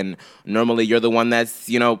towel when normally you're the one that's,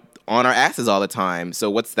 you know, on our asses all the time.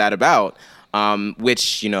 So what's that about?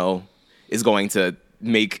 Which, you know, is going to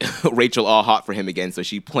make Rachel all hot for him again, so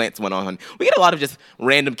she plants one on. We get a lot of just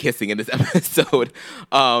random kissing in this episode.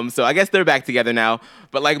 So I guess they're back together now.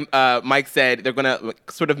 But like Mike said, they're going to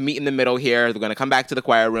sort of meet in the middle here. They're going to come back to the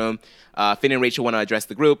choir room. Finn and Rachel want to address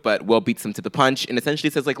the group, but Will beats them to the punch and essentially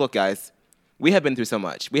says, like, look, guys, we have been through so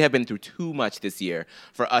much. We have been through too much this year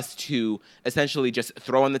for us to essentially just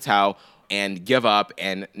throw in the towel and give up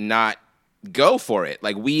and not go for it.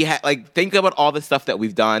 Like, think about all the stuff that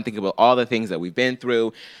we've done. Think about all the things that we've been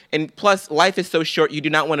through. And plus, life is so short. You do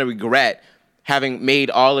not want to regret having made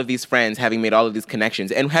all of these friends, having made all of these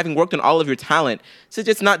connections, and having worked on all of your talent to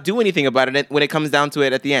just not do anything about it when it comes down to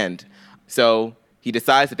it at the end. So he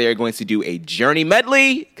decides that they are going to do a Journey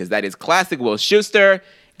medley, because that is classic Will Schuester,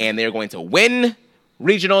 and they're going to win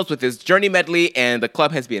regionals with this Journey medley, and the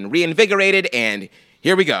club has been reinvigorated, and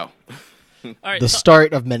here we go. The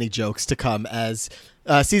start of many jokes to come, as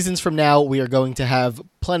seasons from now we are going to have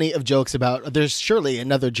plenty of jokes about there's surely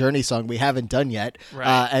another Journey song we haven't done yet,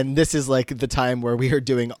 right. And this is like the time where we are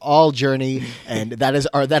doing all Journey, and that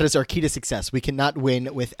is our key to success. We cannot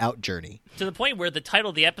win without Journey. To the point where the title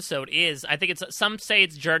of the episode is, I think it's, some say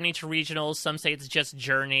it's Journey to Regionals, some say it's just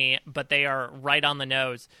Journey, but they are right on the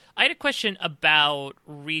nose. I had a question about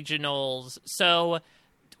regionals. So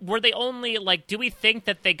were they only, like, do we think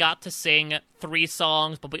that they got to sing 3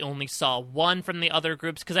 songs, but we only saw 1 from the other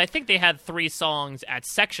groups? Because I think they had 3 songs at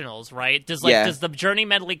sectionals, right? Does the Journey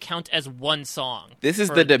medley count as 1 song? This is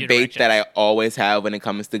the debate that I always have when it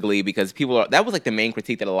comes to Glee, because that was like the main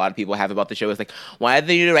critique that a lot of people have about the show. Is like, why do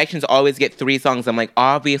the New Directions always get 3 songs? I'm like,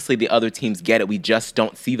 obviously the other teams get it. We just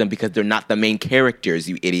don't see them because they're not the main characters,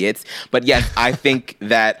 you idiots. But yes, I think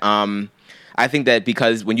that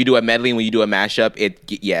because when you do a medley and when you do a mashup,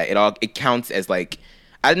 it counts as like,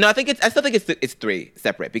 I still think it's 3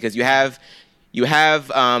 separate, because you have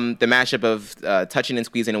the mashup of Touching and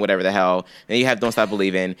Squeezing and whatever the hell, then you have Don't Stop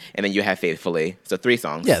Believing, and then you have Faithfully. So 3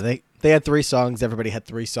 songs. Yeah, they had 3 songs. Everybody had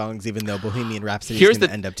 3 songs, even though Bohemian Rhapsody is going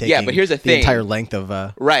to end up taking but here's the entire length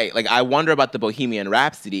of. Right. Like, I wonder about the Bohemian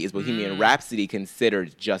Rhapsody. Is Bohemian Rhapsody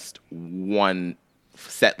considered just one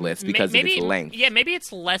set list because of its length? Yeah, maybe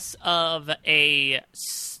it's less of a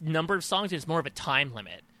number of songs. It's more of a time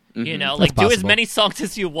limit. Mm-hmm. You know, like, do as many songs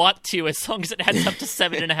as you want to, as long as it adds up to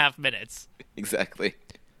 7.5 minutes. Exactly.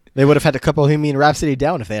 They would have had to cut Bohemian Rhapsody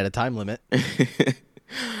down if they had a time limit.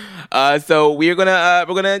 So we're at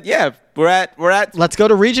Let's go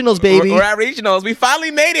to regionals, baby. We're at regionals. We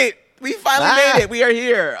finally made it. We finally made it. We are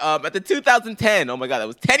here at the 2010. Oh my God, that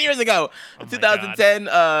was 10 years ago. Oh 2010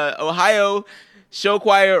 Ohio Show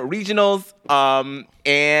Choir Regionals.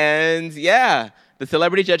 And yeah, the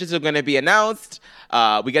celebrity judges are going to be announced.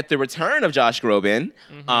 We get the return of Josh Groban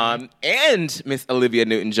and Miss Olivia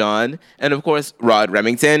Newton-John, and of course Rod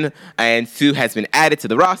Remington. And Sue has been added to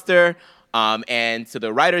the roster. And so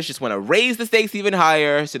the writers just want to raise the stakes even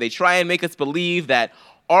higher. So they try and make us believe that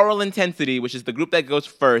Oral Intensity, which is the group that goes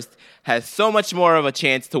first, has so much more of a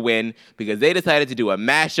chance to win because they decided to do a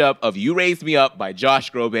mashup of You Raised Me Up by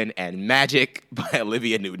Josh Groban and Magic by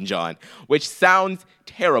Olivia Newton-John, which sounds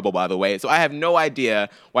terrible, by the way. So I have no idea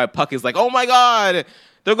why Puck is like, oh my God,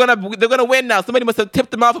 they're gonna win now. Somebody must have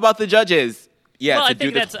tipped them off about the judges. Yeah, well, to I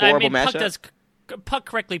think do this that's. horrible I mean, mashup. Puck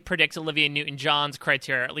correctly predicts Olivia Newton-John's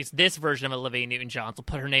criteria, or at least this version of Olivia Newton-John's. We'll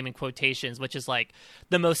put her name in quotations, which is like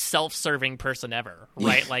the most self-serving person ever,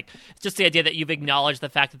 right? Like, just the idea that you've acknowledged the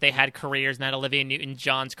fact that they had careers and that Olivia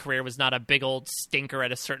Newton-John's career was not a big old stinker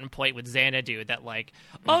at a certain point with Xanadu that like,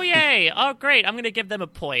 oh, yay, oh, great, I'm going to give them a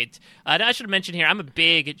point. And I should mention here, I'm a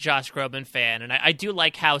big Josh Groban fan, and I do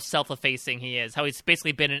like how self-effacing he is, how he's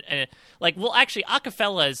basically been actually,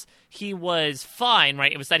 Acapellas, he was fine,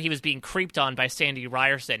 right? It was that he was being creeped on by Sandy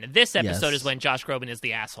Ryerson. This episode is when Josh Groban is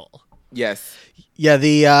the asshole. Yes. Yeah,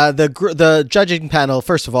 the judging panel,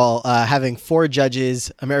 first of all, having 4 judges,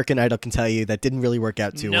 American Idol can tell you that didn't really work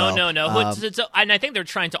out too well. No. And I think they're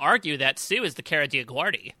trying to argue that Sue is the Cara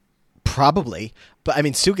Diaguardi. Probably. But I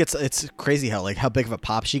mean, Sue it's crazy how big of a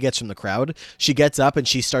pop she gets from the crowd. She gets up and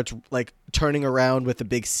she starts like turning around with a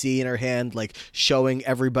big C in her hand, like showing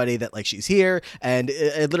everybody that like she's here. And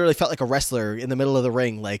it literally felt like a wrestler in the middle of the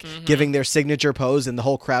ring, like giving their signature pose, and the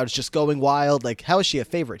whole crowd's just going wild. Like, how is she a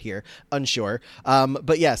favorite here? Unsure.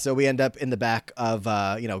 But yeah, so we end up in the back of,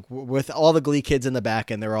 with all the Glee kids in the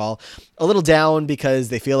back, and they're all a little down because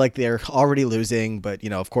they feel like they're already losing. But,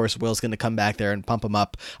 of course, Will's going to come back there and pump them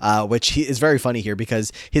up, which is very funny here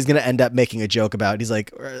because he's going to end up making a joke about, he's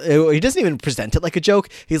like, he doesn't even present it like a joke.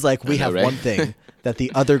 He's like, we have one thing that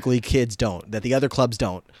the other Glee kids don't, that the other clubs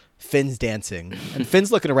don't. Finn's dancing. And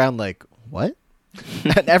Finn's looking around like, what?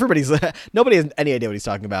 And nobody has any idea what he's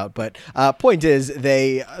talking about. But point is,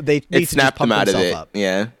 they need to snapped them out of it. Up.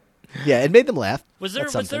 Yeah. Yeah, it made them laugh. Was there a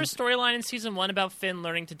storyline in season 1 about Finn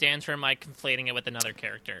learning to dance, or am I conflating it with another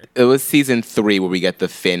character? It was season 3 where we get the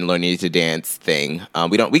Finn learning to dance thing.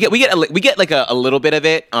 We get like a little bit of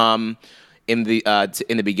it in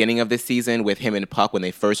the beginning of this season with him and Puck when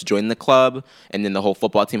they first join the club, and then the whole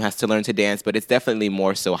football team has to learn to dance. But it's definitely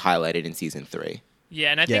more so highlighted in season 3.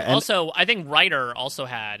 Yeah, and I think Ryder also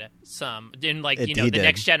had some in the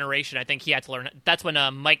Next Generation. I think he had to learn. That's when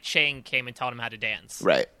Mike Chang came and taught him how to dance.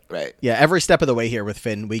 Right. Yeah, every step of the way here with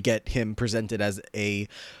Finn, we get him presented as a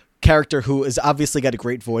character who has obviously got a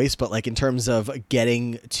great voice, but like in terms of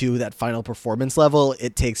getting to that final performance level,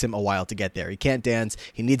 it takes him a while to get there. He can't dance.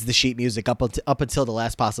 He needs the sheet music up until the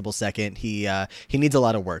last possible second. He needs a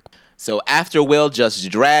lot of work. So after Will just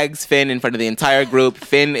drags Finn in front of the entire group,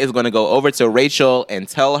 Finn is going to go over to Rachel and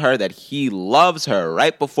tell her that he loves her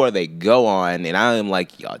right before they go on. And I am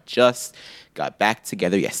like, y'all just got back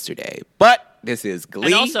together yesterday. But this is Glee.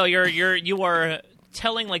 And also, you are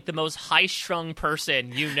telling like the most high-strung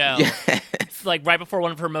person you know. Yes. Like right before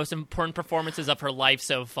one of her most important performances of her life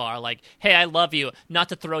so far. Like, hey, I love you, not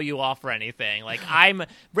to throw you off or anything. Like,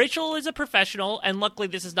 Rachel is a professional, and luckily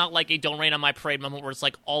this is not like a don't rain on my parade moment where it's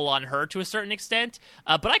like all on her to a certain extent.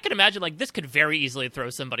 But I can imagine like this could very easily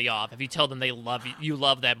throw somebody off if you tell them you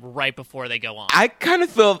love them right before they go on. I kind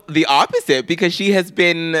of feel the opposite because she has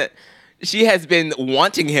been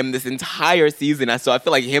wanting him this entire season. So I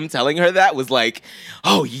feel like him telling her that was like,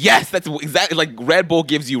 oh, yes, that's exactly like Red Bull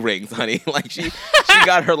gives you rings, honey. Like she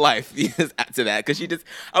got her life to that. Because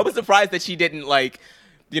I was surprised that she didn't like,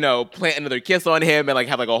 plant another kiss on him and like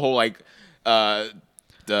have like a whole like,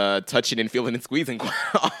 touching and feeling and squeezing.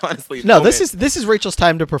 Honestly, no. This is Rachel's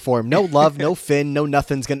time to perform. No love, no Finn, no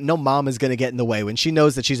nothing's gonna. No mom is gonna get in the way when she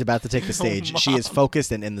knows that she's about to take the stage. She is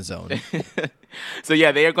focused and in the zone. So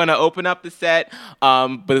yeah, they are going to open up the set,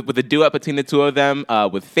 but with a duet between the two of them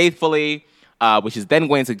with "Faithfully," which is then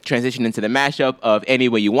going to transition into the mashup of "Any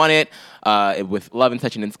Way You Want It" with "Love and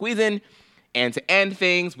Touching and Squeezing," and to end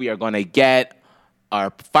things, we are going to get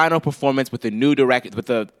our final performance with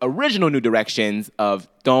the original new directions of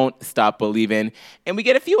 "Don't Stop Believin'," and we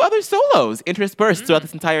get a few other solos interspersed throughout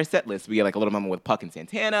this entire set list. We get like a little moment with Puck and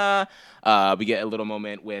Santana. We get a little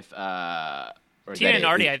moment with Tina and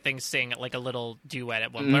Artie, I think, sing like a little duet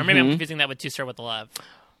at one point. Or maybe I'm confusing that with "To Serve with Love."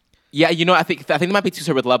 Yeah, I think it might be too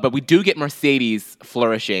short with love, but we do get Mercedes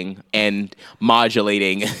flourishing and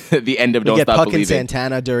modulating the end of We Don't get Stop Puck Believing. and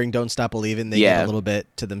Santana during Don't Stop Believing. They get a little bit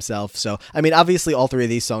to themselves. So, I mean, obviously all three of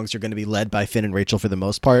these songs are going to be led by Finn and Rachel for the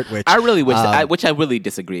most part, which I really wish, which I really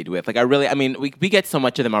disagreed with. Like, we get so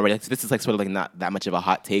much of them already. Like, this is like sort of like not that much of a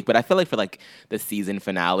hot take, but I feel like for like the season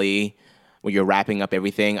finale, when you're wrapping up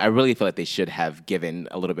everything, I really feel like they should have given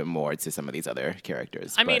a little bit more to some of these other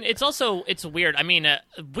characters. I mean, it's weird. I mean,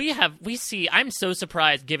 I'm so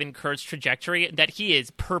surprised given Kurt's trajectory that he is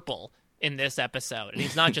purple in this episode, and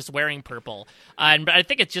he's not just wearing purple. But I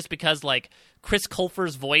think it's just because like Chris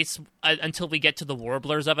Colfer's voice, until we get to the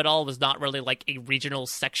warblers of it all, was not really like a regional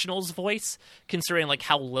sectional's voice, considering like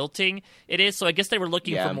how lilting it is. So I guess they were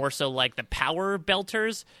looking for more so like the power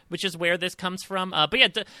belters, which is where this comes from. But yeah,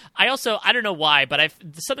 I don't know why, but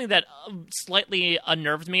something that slightly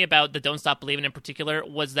unnerved me about the Don't Stop Believing in particular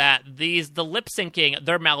was that the lip syncing,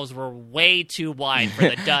 their mouths were way too wide for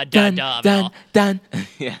the da da da. Done.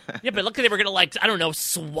 Yeah. Yeah, but look, they were gonna like, I don't know,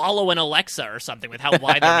 swallow an Alexa or something with how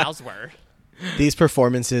wide their mouths were. These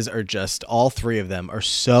performances are just, all three of them are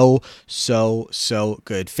so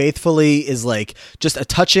good. Faithfully is like just a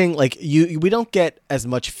touching, like we don't get as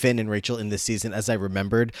much Finn and Rachel in this season as I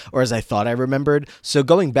remembered, or as I thought I remembered. So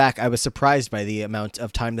going back, I was surprised by the amount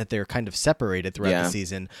of time that they're kind of separated throughout the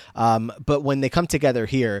season. But when they come together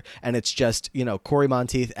here, and it's just, Corey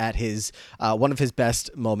Monteith at his, one of his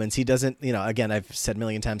best moments. He doesn't, again, I've said a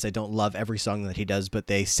million times, I don't love every song that he does, but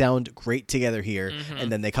they sound great together here. Mm-hmm.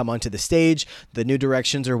 And then they come onto the stage. The New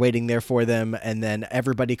Directions are waiting there for them, and then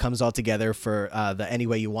everybody comes all together for the Any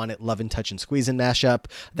Way You Want It, Love and Touch and Squeezin' mashup.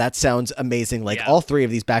 That sounds amazing. Like all three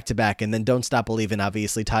of these back to back, and then Don't Stop Believin'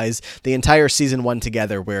 obviously ties the entire season one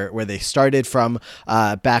together, where they started from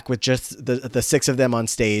back with just the six of them on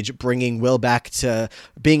stage, bringing Will back to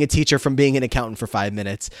being a teacher from being an accountant for 5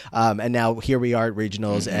 minutes, and now here we are at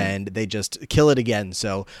regionals, and they just kill it again.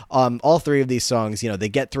 So all three of these songs, they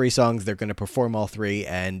get 3 songs, they're going to perform all 3,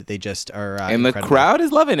 and they just are and the crowd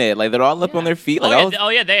is loving it. Like, they're all up on their feet. Like,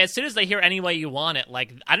 as soon as they hear Any Way You Want It,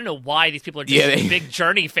 like, I don't know why these people are just big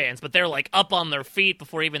Journey fans, but they're like up on their feet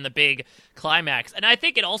before even the big climax. And I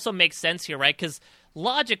think it also makes sense here, right? Because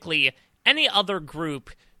logically, any other group,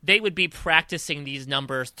 they would be practicing these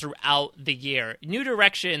numbers throughout the year. New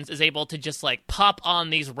Directions is able to just like pop on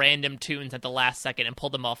these random tunes at the last second and pull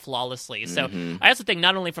them off flawlessly. So I also think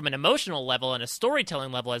not only from an emotional level and a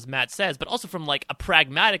storytelling level, as Matt says, but also from like a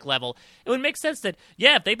pragmatic level, it would make sense that,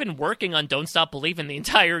 if they've been working on Don't Stop Believing the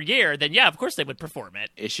entire year, then of course they would perform it.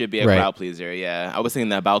 It should be a crowd pleaser, I was thinking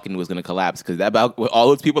that balcony was going to collapse because that with all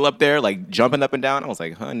those people up there like jumping up and down, I was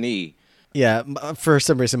like, honey. Yeah, for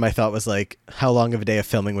some reason my thought was like, how long of a day of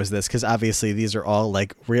filming was this? Because obviously these are all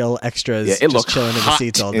like real extras, just chilling in the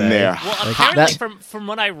seats all day. There. Well, apparently, from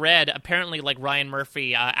what I read, apparently like Ryan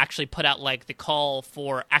Murphy actually put out like the call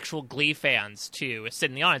for actual Glee fans to sit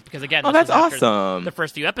in the audience because again, that's awesome. The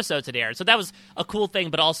first few episodes had aired, so that was a cool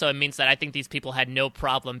thing. But also, it means that I think these people had no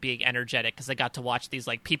problem being energetic because they got to watch these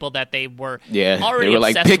like people that they were already they were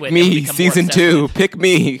like, obsessed pick with me, season 2, pick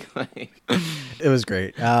me. It was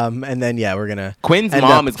great. And then we're gonna Quinn's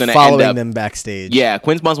mom is gonna following end up them backstage. Yeah,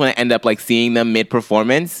 Quinn's mom's gonna end up like seeing them mid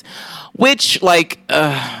performance, which like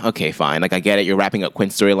okay, fine. Like I get it, you're wrapping up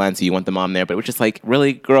Quinn's storyline, so you want the mom there, but we're just like,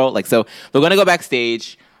 really, girl? Like so they're gonna go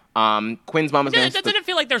backstage. Quinn's mom is gonna. Doesn't it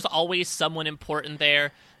feel like there's always someone important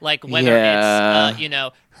there? Like whether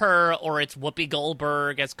it's her or it's Whoopi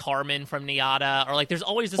Goldberg as Carmen from Niata, or like there's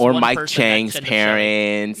always this or one Mike person Chang's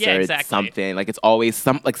parents, or something. Like it's always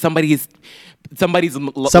somebody's somebody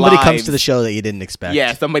comes to the show that you didn't expect.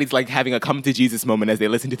 Yeah, somebody's like having a come to Jesus moment as they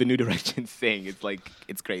listen to the New Directions sing. It's like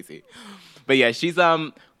it's crazy. But yeah, she's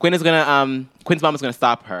Quinn's mom is gonna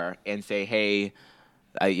stop her and say, hey.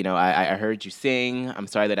 I heard you sing. I'm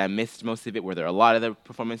sorry that I missed most of it. Were there a lot of the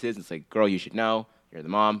performances? It's like, girl, you should know. You're the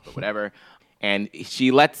mom, but whatever. And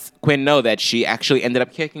she lets Quinn know that she actually ended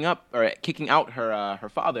up kicking out her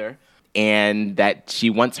father, and that she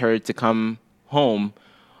wants her to come home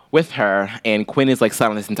with her. And Quinn is like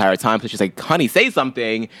silent this entire time, so she's like, "Honey, say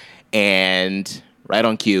something." And right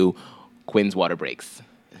on cue, Quinn's water breaks.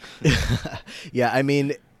 Yeah, I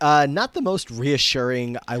mean. Not the most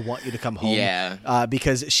reassuring, I want you to come home. Yeah.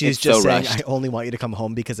 Because she's it's just so saying, rushed. I only want you to come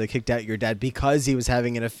home because I kicked out your dad because he was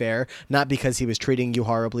having an affair, not because he was treating you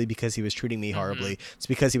horribly, because he was treating me horribly. It's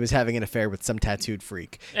because he was having an affair with some tattooed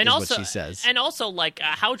freak, is what she says. And also, like,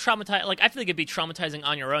 how traumatizing, like, I feel like it'd be traumatizing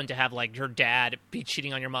on your own to have, like, your dad be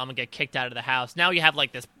cheating on your mom and get kicked out of the house. Now you have,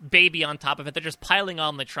 like, this baby on top of it. They're just piling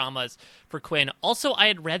on the traumas for Quinn. Also, I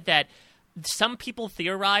had read that some people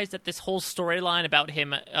theorize that this whole storyline about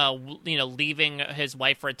him, leaving his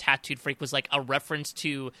wife for a tattooed freak was like a reference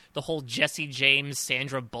to the whole Jesse James,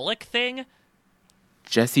 Sandra Bullock thing.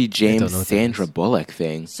 Jesse James, Sandra Bullock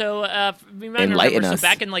thing. So, Enlighten us. So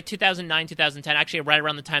back in like 2009, 2010, actually right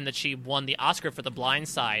around the time that she won the Oscar for The Blind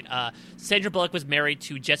Side, Sandra Bullock was married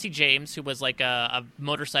to Jesse James, who was like a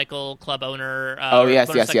motorcycle club owner.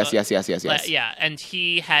 Yes. Yeah, and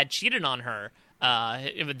he had cheated on her.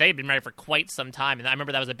 They'd been married for quite some time, and I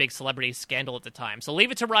remember that was a big celebrity scandal at the time. So leave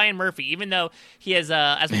it to Ryan Murphy, even though he has,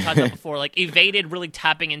 as we talked about before, like evaded really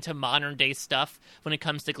tapping into modern day stuff when it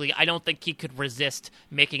comes to Glee. I don't think he could resist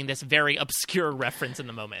making this very obscure reference in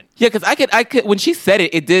the moment. Yeah, because I could when she said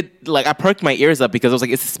it did, like, I perked my ears up because I was like,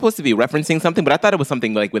 is this supposed to be referencing something? But I thought it was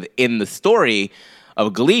something like within the story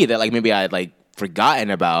of Glee that like maybe I had like forgotten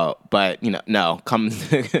about. But no,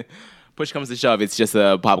 push comes to shove, it's just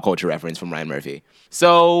a pop culture reference from Ryan Murphy.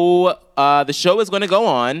 So the show is going to go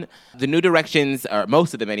on. The New Directions, or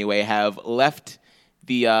most of them anyway, have left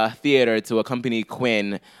the theater to accompany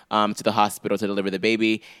Quinn to the hospital to deliver the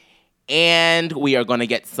baby. And we are going to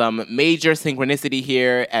get some major synchronicity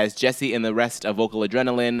here as Jesse and the rest of Vocal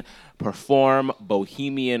Adrenaline perform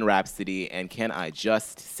Bohemian Rhapsody. And can I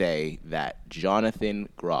just say that Jonathan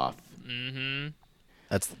Groff... Mm-hmm.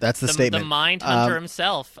 That's the statement. The mind hunter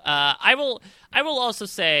himself. I will also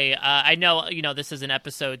say, I know this is an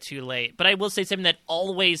episode too late, but I will say something that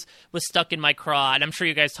always was stuck in my craw, and I'm sure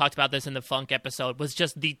you guys talked about this in the Funk episode, was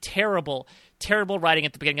just the terrible writing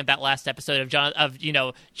at the beginning of that last episode of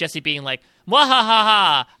Jesse being like,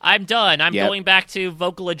 "Wahahaha, I'm done. I'm going back to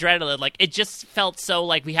Vocal Adrenaline." Like, it just felt so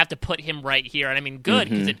like we have to put him right here, and I mean, good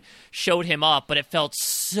because it showed him up, but it felt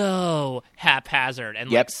so haphazard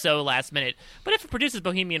and like so last minute. But if it produces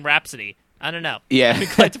Bohemian Rhapsody, I don't know. Yeah, I'd be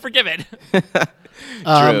glad to forgive it.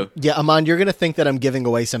 True. Yeah, Aman, you're gonna think that I'm giving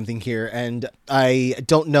away something here, and I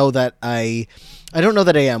don't know that I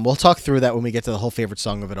am. We'll talk through that when we get to the whole favorite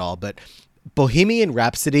song of it all, but Bohemian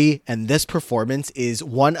Rhapsody and this performance is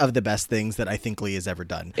one of the best things that I think Glee has ever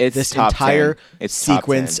done. It's this top entire 10.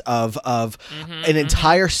 sequence of an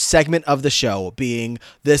entire segment of the show being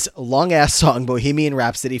this long ass song, Bohemian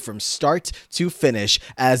Rhapsody, from start to finish,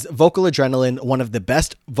 as Vocal Adrenaline, one of the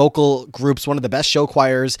best vocal groups, one of the best show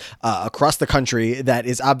choirs across the country, that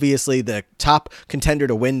is obviously the top contender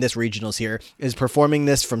to win this regionals here, is performing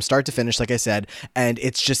this from start to finish, like I said, and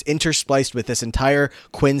it's just interspliced with this entire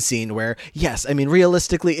Quinn scene where, yes, I mean,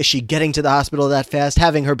 realistically, is she getting to the hospital that fast,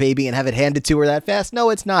 having her baby and have it handed to her that fast? No,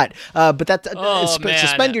 it's not. But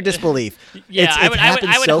suspend your disbelief. Yeah,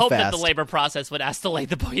 I would so hope fast that the labor process would escalate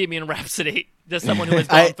the Bohemian Rhapsody to someone who has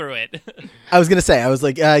gone through it. I was going to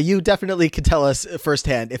say, you definitely could tell us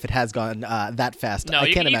firsthand if it has gone that fast. No,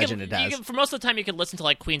 I can't imagine it has. For most of the time, you can listen to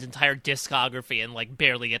like Queen's entire discography and like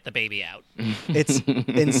barely get the baby out. It's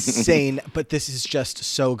insane, but this is just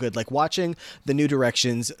so good. Like watching the New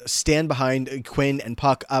Directions stand behind Quinn and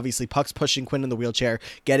Puck. Obviously, Puck's pushing Quinn in the wheelchair,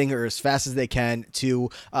 getting her as fast as they can to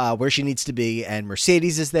where she needs to be, and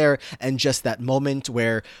Mercedes is there, and just that moment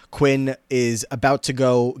where Quinn is about to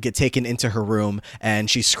go get taken into her room, and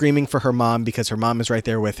she's screaming for her mom because her mom is right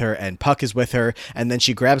there with her, and Puck is with her, and then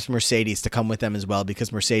she grabs Mercedes to come with them as well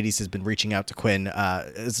because Mercedes has been reaching out to Quinn.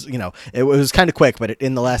 It was kind of quick, but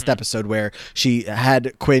in the last episode where she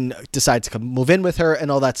had Quinn decide to come move in with her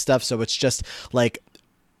and all that stuff, so it's just like.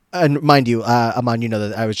 And mind you, Aman, you know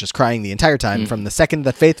that I was just crying the entire time from the second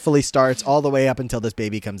that Faithfully starts all the way up until this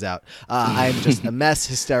baby comes out. I'm just a mess,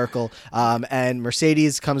 hysterical. And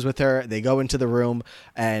Mercedes comes with her. They go into the room,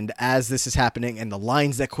 and as this is happening, and the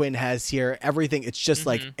lines that Quinn has here, everything, it's just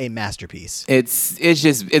like a masterpiece.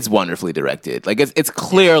 It's wonderfully directed. Like it's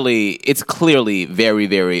clearly very,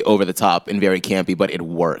 very over the top and very campy, but it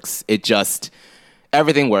works.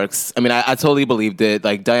 Everything works. I mean, I totally believed it.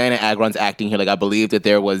 Like, Diana Agron's acting here, like, I believed that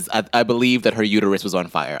I believed that her uterus was on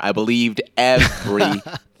fire. I believed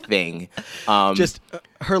everything. Just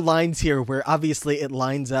her lines here, where obviously it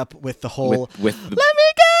lines up with the whole, with let me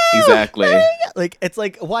go! Exactly. Like, it's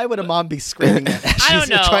like, why would a mom be screaming that as I don't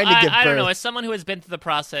know. trying to give birth? I don't know. As someone who has been through the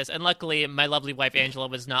process, and luckily my lovely wife Angela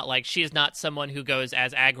was not like, she is not someone who goes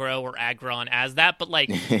as aggro or agron as that, but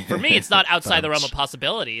like, for me, it's not outside the realm of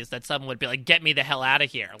possibilities that someone would be like, get me the hell out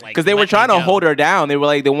of here. Like, because they were trying to hold her down. They were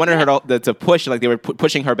like, they wanted her to push, like they were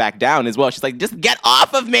pushing her back down as well. She's like, just get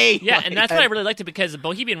off of me. Yeah, and that's why I really liked it, because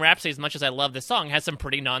Bohemian Rhapsody, as much as I love this song, has some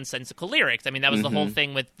pretty nonsensical lyrics. I mean, that was the whole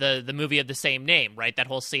thing with the movie of the same name, right? That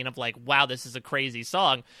whole scene brain of like, wow, this is a crazy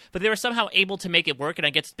song. But they were somehow able to make it work, and I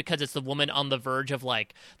guess it's because it's the woman on the verge of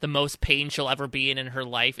like the most pain she'll ever be in her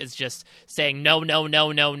life is just saying no, no,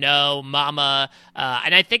 no, no, no, mama.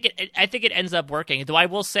 And I think it ends up working. Though I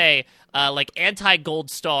will say, like anti-gold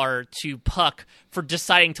star to Puck for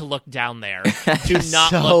deciding to look down there. Do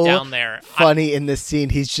not look down there. Funny in this scene,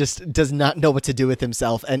 he's just does not know what to do with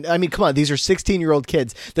himself. And I mean, come on, these are 16-year-old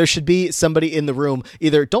kids. There should be somebody in the room.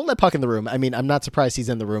 Either don't let Puck in the room. I mean, I'm not surprised he's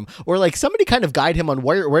in the room, or like somebody kind of guide him on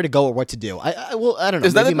where to go or what to do. I don't know.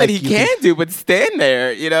 There's nothing that he can do but stand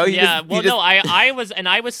there. You know? I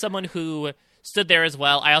was someone who stood there as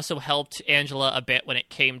well. I also helped Angela a bit when it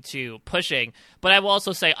came to pushing, but I will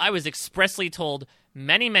also say I was expressly told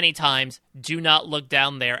many, many times, do not look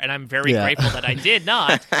down there, and I'm very grateful that I did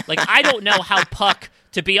not. Like, I don't know how Puck,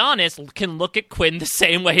 to be honest, can look at Quinn the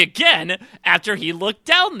same way again after he looked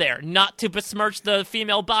down there. Not to besmirch the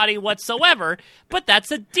female body whatsoever, but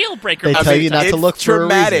that's a deal breaker. They tell you not to look for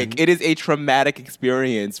traumatic. a reason. It is a traumatic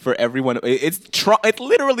experience for everyone. It's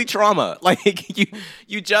literally trauma. Like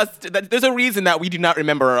there's a reason that we do not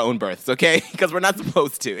remember our own births, okay? Because we're not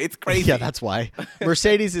supposed to. It's crazy. Yeah, that's why.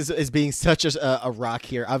 Mercedes is being such a rock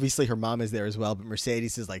here. Obviously, her mom is there as well, but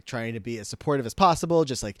Mercedes is like trying to be as supportive as possible,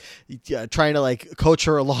 just like trying to like coach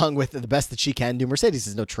her along with the best that she can do. Mercedes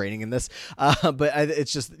has no training in this, but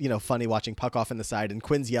it's just funny watching Puck off in the side and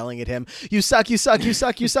Quinn's yelling at him, "You suck, you suck, you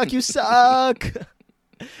suck, you suck, you suck."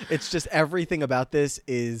 It's just everything about this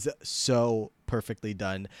is so perfectly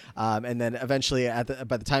done. And then eventually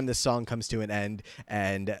by the time this song comes to an end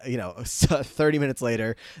and 30 minutes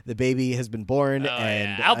later the baby has been born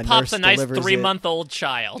and out pops a nice 3-month-old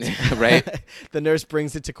child. Right. The nurse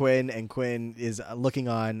brings it to Quinn and Quinn is looking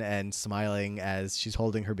on and smiling as she's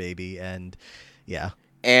holding her baby, and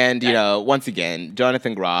And, once again,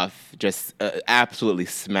 Jonathan Groff just absolutely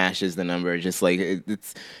smashes the number. Just like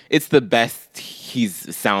it's the best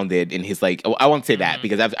he's sounded in his like. I won't say that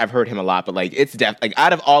because I've heard him a lot, but like it's like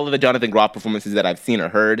out of all of the Jonathan Groff performances that I've seen or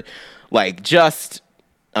heard, like just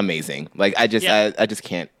amazing. Like I just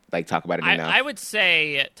can't like talk about it enough. I would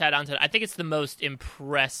say Ted onto I think it's the most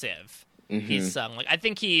impressive. He's sung. Like I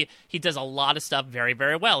think he does a lot of stuff very,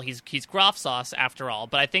 very well. He's Groff sauce after all,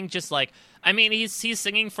 but I think just like he's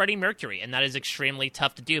singing Freddie Mercury, and that is extremely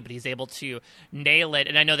tough to do, but he's able to nail it.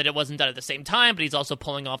 And I know that it wasn't done at the same time, but he's also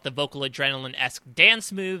pulling off the vocal adrenaline-esque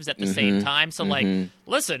dance moves at the same time. So like,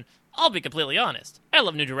 listen, I'll be completely honest. I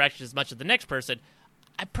love New Direction as much as the next person.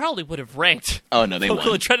 I probably would have ranked. Oh no, they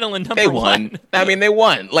vocal won. Adrenaline number they won. 1. I mean, they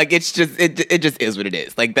won. Like it's just it just is what it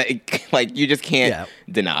is. Like that. Like you just can't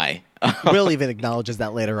deny. Will even acknowledges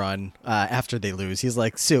that later on after they lose. He's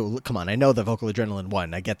like, Sue, come on. I know the vocal adrenaline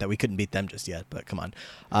won. I get that we couldn't beat them just yet, but come on.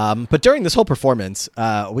 But during this whole performance,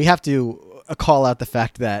 we have to call out the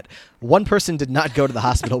fact that one person did not go to the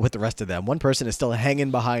hospital with the rest of them. One person is still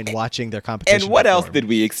hanging behind watching their competition. And what else did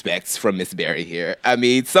we expect from Miss Berry here? I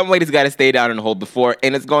mean, some lady's got to stay down and hold the fort,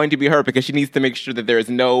 and it's going to be her because she needs to make sure that there is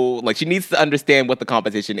no, like, she needs to understand what the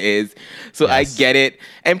competition is. So yes. I get it.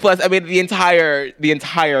 And plus, I mean, the entire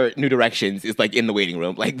New Directions is like in the waiting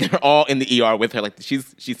room. Like they're all in the ER with her. Like she's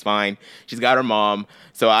fine. She's got her mom.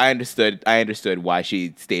 So I understood why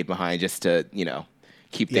she stayed behind just to,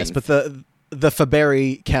 keep things. Yes, but the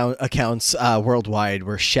Faberry accounts worldwide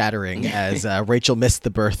were shattering as Rachel missed the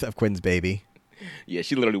birth of Quinn's baby. Yeah,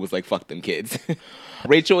 she literally was like, fuck them kids.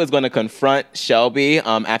 Rachel is going to confront Shelby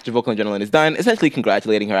after Vocal Adrenaline is done, essentially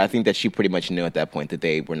congratulating her. I think that she pretty much knew at that point that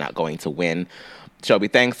they were not going to win. Shelby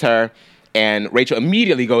thanks her, and Rachel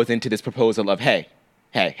immediately goes into this proposal of, hey.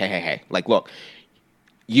 Like, look,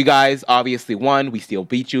 you guys obviously won. We still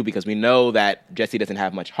beat you because we know that Jesse doesn't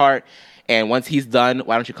have much heart. And once he's done,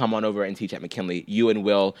 why don't you come on over and teach at McKinley? You and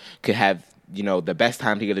Will could have, the best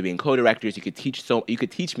time together being co-directors. You could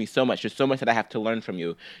teach me so much. There's so much that I have to learn from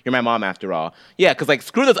you. You're my mom after all. Yeah, because like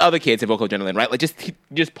screw those other kids in Vocal Adrenaline, right? Like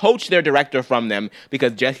just poach their director from them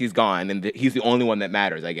because Jesse's gone and he's the only one that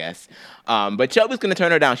matters, I guess. But Shelby's going to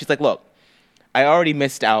turn her down. She's like, look, I already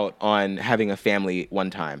missed out on having a family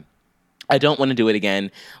one time. I don't want to do it again.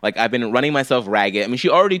 Like, I've been running myself ragged. I mean, she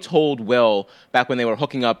already told Will back when they were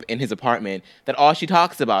hooking up in his apartment that all she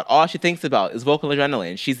talks about, all she thinks about is Vocal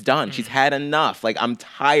Adrenaline. She's done. She's had enough. Like, I'm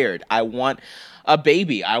tired. I want a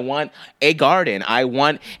baby. I want a garden. I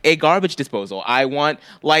want a garbage disposal. I want,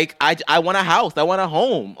 I want a house. I want a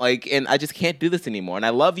home. Like, and I just can't do this anymore. And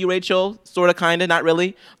I love you, Rachel, sort of, kind of, not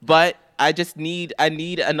really. But I just need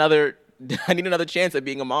another chance at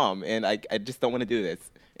being a mom. And I just don't want to do this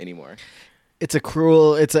anymore. It's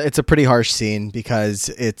a pretty harsh scene because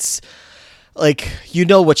it's like, you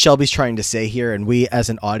know what Shelby's trying to say here, and we as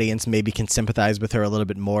an audience maybe can sympathize with her a little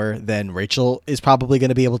bit more than Rachel is probably going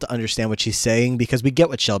to be able to understand what she's saying, because we get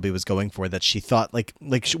what Shelby was going for, that she thought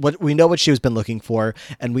what we know what she was been looking for,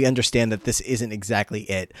 and we understand that this isn't exactly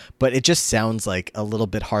it, but it just sounds like a little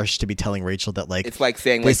bit harsh to be telling Rachel that it's like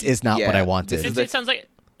saying this is not what I wanted.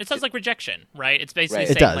 It sounds like rejection, right? It's basically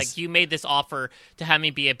Right. saying, like, you made this offer to have me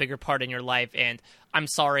be a bigger part in your life, and I'm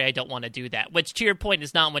sorry, I don't want to do that. Which, to your point,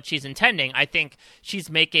 is not what she's intending. I think she's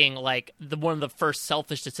making, like, one of the first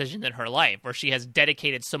selfish decisions in her life, where she has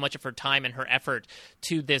dedicated so much of her time and her effort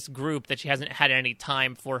to this group that she hasn't had any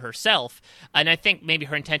time for herself. And I think maybe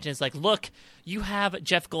her intention is like, look, you have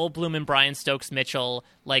Jeff Goldblum and Brian Stokes Mitchell.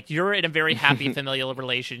 Like, you're in a very happy familial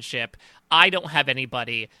relationship. I don't have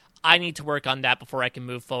anybody. I need to work on that before I can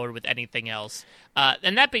move forward with anything else.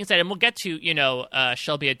 And that being said, and we'll get to,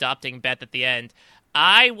 Shelby adopting Beth at the end,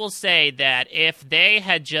 I will say that if they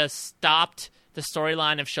had just stopped the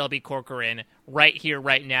storyline of Shelby Corcoran right here,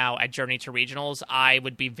 right now at Journey to Regionals, I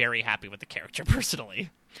would be very happy with the character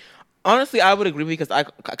personally. Honestly, I would agree, because I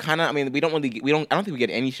don't think we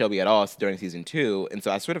get any Shelby at all during season 2, and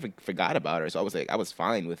so I sort of forgot about her. So I was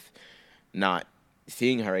fine with not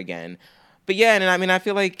seeing her again. But yeah, and I mean, I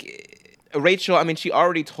feel like Rachel, I mean, she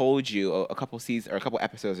already told you a couple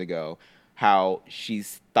episodes ago how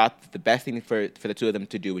she's thought the best thing for the two of them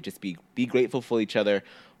to do would just be grateful for each other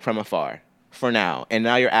from afar for now. And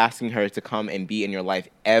now you're asking her to come and be in your life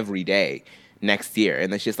every day next year.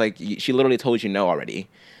 And it's just like, she literally told you no already.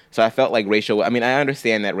 So I felt like Rachel, I mean, I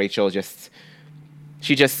understand that Rachel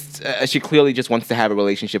she clearly just wants to have a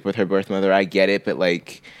relationship with her birth mother. I get it, but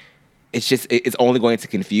like, it's only going to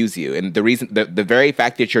confuse you. And the reason, the very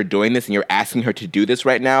fact that you're doing this and you're asking her to do this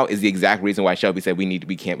right now is the exact reason why Shelby said we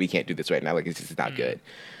can't do this right now. Like, it's just not good.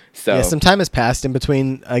 So yeah, some time has passed in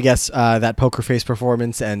between, I guess, that Poker Face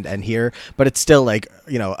performance and here, but it's still like, a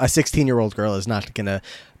 16-year-old girl is not gonna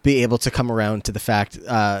be able to come around to the fact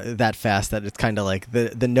that fast, that it's kind of like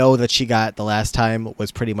the no that she got the last time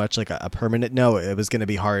was pretty much like a permanent no. It was going to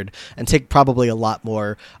be hard and take probably a lot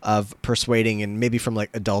more of persuading, and maybe from like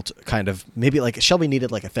adult kind of, maybe like Shelby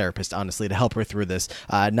needed like a therapist, honestly, to help her through this,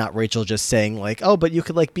 not Rachel just saying like, oh, but you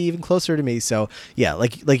could like be even closer to me. So yeah,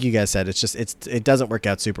 like you guys said, it doesn't work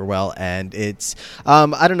out super well, and it's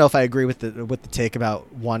I don't know if I agree with the take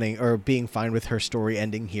about wanting or being fine with her story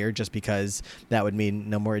ending here, just because that would mean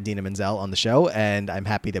no more Idina Menzel on the show, and I'm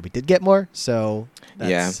happy that we did get more. So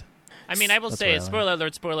yeah, I mean, I will say, spoiler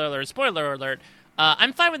alert.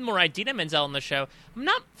 I'm fine with more Idina Menzel on the show. I'm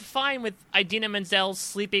not fine with Idina Menzel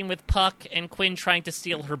sleeping with Puck and Quinn trying to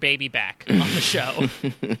steal her baby back on the show.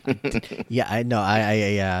 Yeah, I know.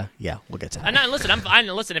 Yeah, we'll get to that. And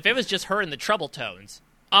listen, if it was just her in the Trouble Tones,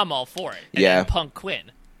 I'm all for it. And yeah, then Punk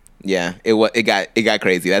Quinn. Yeah, it got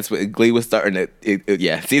crazy. That's what Glee was starting to.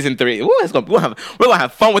 Yeah, season 3. Ooh, we're gonna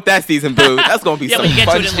have fun with that season, boo. That's gonna be some fun shit. Yeah,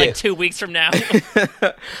 we get to it in like 2 weeks from now.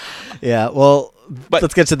 Yeah, well,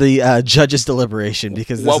 let's get to the judges' deliberation,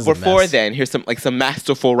 because this is a before mess. Then, here's some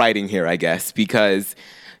masterful writing here, I guess, because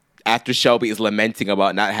after Shelby is lamenting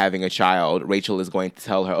about not having a child, Rachel is going to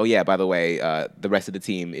tell her, "Oh yeah, by the way, the rest of the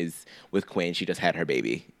team is with Quinn. She just had her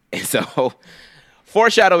baby," and so.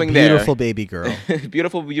 Foreshadowing there. Beautiful baby girl.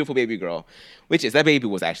 beautiful baby girl. That baby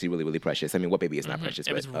was actually really, really precious. I mean, what baby is not precious?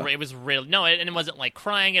 It was real. No, and it wasn't like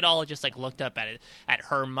crying at all. It just like looked up at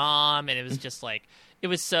her mom, and it was just like, it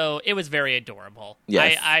was very adorable.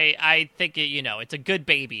 Yes. I think it's a good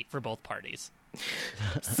baby for both parties.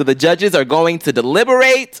 So the judges are going to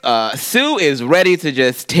deliberate. Sue is ready to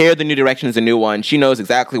just tear the New Directions a new one. She knows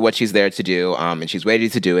exactly what she's there to do, and she's ready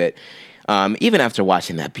to do it. Even after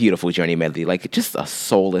watching that beautiful Journey medley, like just a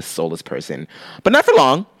soulless person. But not for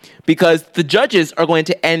long, because the judges are going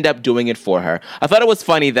to end up doing it for her. I thought it was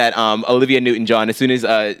funny that Olivia Newton-John, as soon as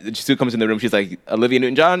Sue comes in the room, she's like, Olivia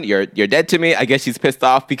Newton-John, you're dead to me. I guess she's pissed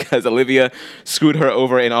off because Olivia screwed her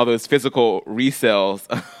over in all those physical resales.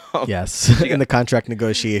 Yes, in the contract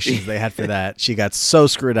negotiations they had for that. She got so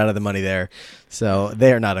screwed out of the money there. So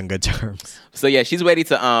they are not on good terms. So yeah, she's ready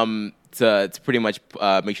to pretty much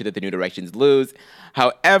make sure that the New Directions lose.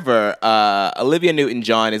 However, Olivia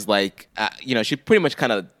Newton-John is like, she pretty much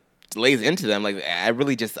kind of lays into them. Like, I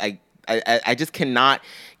really just, I just cannot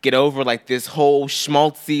get over like this whole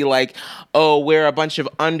schmaltzy, like, oh, we're a bunch of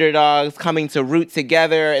underdogs coming to root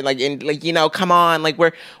together, and come on, like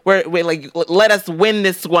we're like, let us win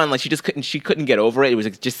this one. Like, she couldn't get over it. It was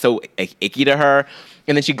like, just so icky to her.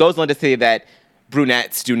 And then she goes on to say that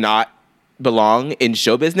brunettes do not belong in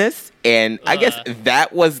show business, and I guess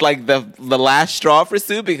that was like the last straw for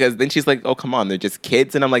Sue, because then she's like, oh, come on, they're just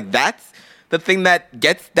kids. And I'm like, that's the thing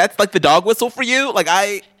that's like the dog whistle for you. Like,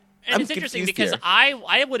 And it's interesting because here.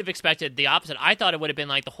 I would have expected the opposite. I thought it would have been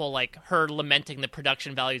like the whole like her lamenting the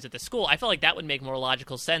production values at the school. I felt like that would make more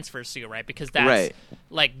logical sense for Sue, right? Because that's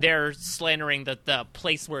like they're slandering the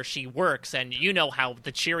place where she works, and you know how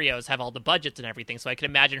the Cheerios have all the budgets and everything. So I can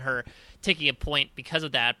imagine her taking a point because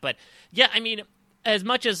of that. But yeah, I mean, as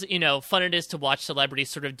much as, you know, fun it is to watch celebrities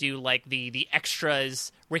sort of do like the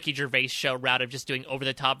extras Ricky Gervais show route of just doing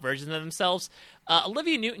over-the-top versions of themselves,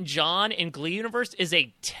 Olivia Newton-John in Glee Universe is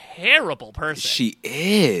a terrible person. She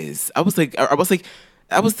is. I was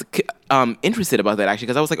interested about that, actually,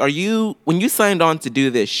 because I was like, when you signed on to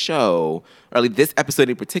do this show, or like this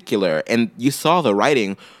episode in particular, and you saw the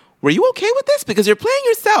writing, were you okay with this? Because you're playing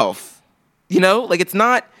yourself, you know? Like, it's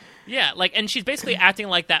not... Yeah, like, and she's basically acting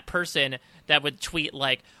like that person that would tweet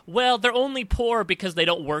like, well, they're only poor because they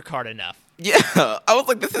don't work hard enough. Yeah, I was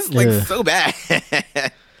like, this is like so bad.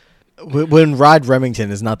 When Rod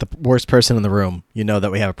Remington is not the worst person in the room, you know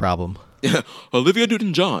that we have a problem. Olivia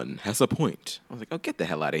Newton-John has a point. I was like, oh, get the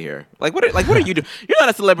hell out of here. Like, what are you doing? You're not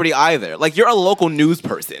a celebrity either. Like, you're a local news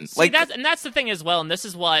person. See, like, that's the thing as well, and this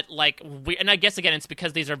is what, like, and I guess, again, it's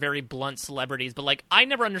because these are very blunt celebrities, but, like, I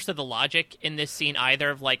never understood the logic in this scene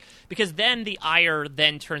either, of, like, because then the ire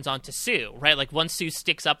then turns on to Sue, right? Like, once Sue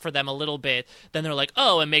sticks up for them a little bit, then they're like,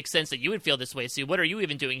 oh, it makes sense that you would feel this way, Sue. What are you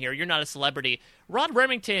even doing here? You're not a celebrity. Rod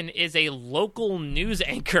Remington is a local news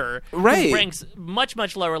anchor who ranks much,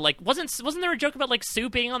 much lower. Like, wasn't there a joke about, like, Sue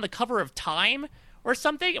being on the cover of Time or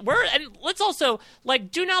something? And let's also,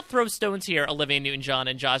 like, do not throw stones here, Olivia Newton-John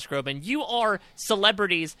and Josh Groban. You are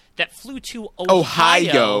celebrities that flew to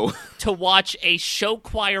Ohio to watch a show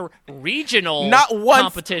choir regional not once,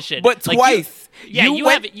 competition. But like, twice.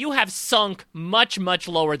 You have sunk much, much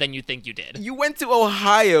lower than you think you did. You went to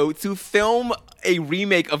Ohio to film a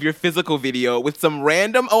remake of your physical video with some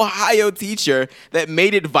random Ohio teacher that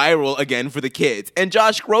made it viral again for the kids. And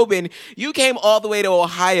Josh Groban, you came all the way to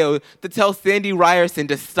Ohio to tell Sandy Ryerson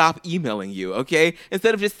to stop emailing you, okay?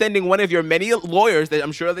 Instead of just sending one of your many lawyers that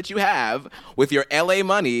I'm sure that you have with your LA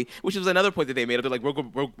money, which was another point that they made. They're like, we're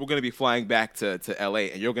going to be flying back to LA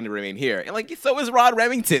and you're going to remain here. And like, so is Rod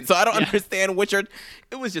Remington. So I don't understand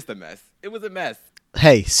it was just a mess. It was a mess.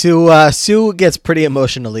 Hey, Sue gets pretty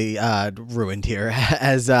emotionally ruined here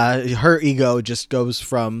as her ego just goes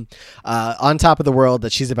from on top of the world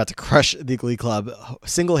that she's about to crush the Glee Club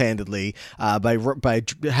single-handedly by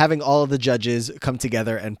having all of the judges come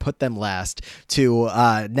together and put them last to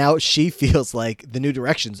now she feels like the New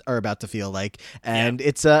Directions are about to feel like, and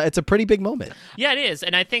it's a pretty big moment. Yeah, it is,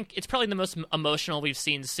 and I think it's probably the most emotional we've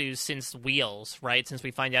seen Sue since Wheels, right? Since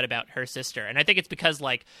we find out about her sister, and I think it's because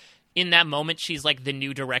like, in that moment, she's like the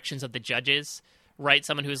New Directions of the judges, right?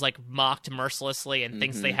 Someone who's like mocked mercilessly and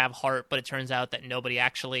thinks they have heart, but it turns out that nobody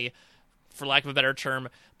actually, for lack of a better term,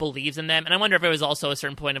 believes in them. And I wonder if it was also a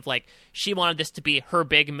certain point of like, she wanted this to be her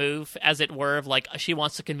big move, as it were, of like, she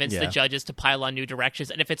wants to convince the judges to pile on New Directions.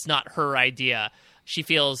 And if it's not her idea, she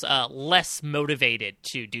feels less motivated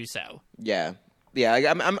to do so. Yeah.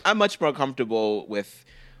 Yeah. I'm much more comfortable with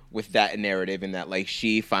that narrative, in that like,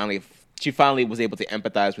 she finally was able to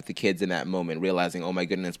empathize with the kids in that moment, realizing, oh my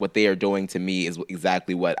goodness, what they are doing to me is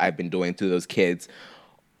exactly what I've been doing to those kids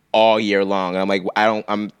all year long. And I'm like,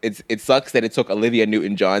 it sucks that it took Olivia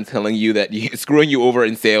Newton-John telling you that screwing you over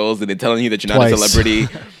in sales and then telling you that you're not a celebrity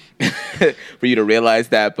for you to realize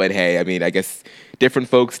that. But hey, I mean, I guess different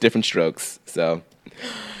folks, different strokes. So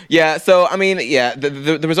yeah, so I mean, yeah,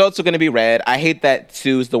 the results are going to be read. I hate that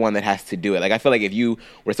Sue's the one that has to do it. Like, I feel like if you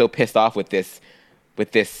were so pissed off with this,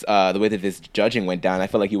 the way that this judging went down, I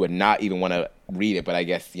feel like you would not even want to read it. But I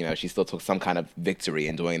guess, you know, she still took some kind of victory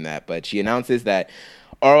in doing that. But she announces that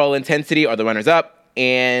Oral Intensity are the runners-up,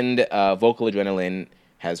 and Vocal Adrenaline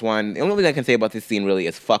has won. The only thing I can say about this scene really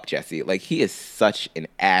is fuck Jesse. Like, he is such an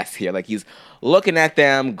ass here. Like, he's looking at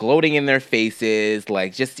them, gloating in their faces.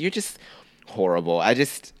 Like, you're just horrible.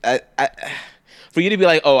 For you to be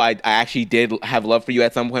like, oh, I actually did have love for you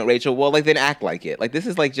at some point, Rachel. Well, like, then act like it. Like, this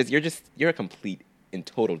is like you're a complete and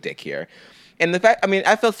total dick here. And the fact, I mean,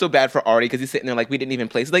 I felt so bad for Artie because he's sitting there like, we didn't even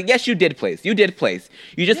place. Like, yes, you did place. You did place.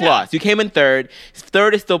 You just lost. You came in third.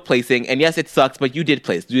 Third is still placing. And yes, it sucks, but you did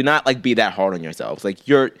place. Do not like be that hard on yourselves. Like,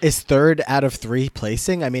 is third out of 3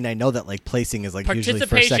 placing? I mean, I know that like placing is like usually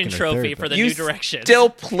for second or third. Participation trophy for the New Directions. You still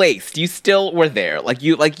placed. You still were there. Like,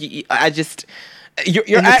 I just... You're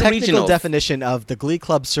in at the technical regionals. definition of the Glee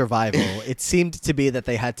Club survival, it seemed to be that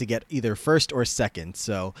they had to get either first or second.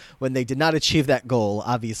 So when they did not achieve that goal,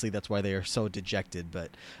 obviously that's why they are so dejected.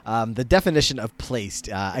 But the definition of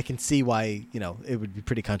placed, I can see why, you know, it would be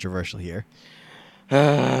pretty controversial here.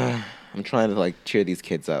 I'm trying to like cheer these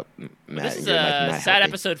kids up. Matt, This is you're, a like, not sad helping.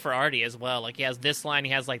 episode for Artie as well. Like he has this line,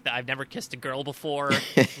 he has like the "I've never kissed a girl before"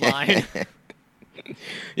 line.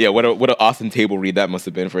 Yeah, what an awesome table read that must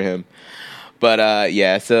have been for him. But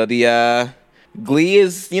yeah, so the Glee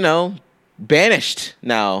is, banished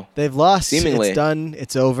now. They've lost. Seemingly. It's done.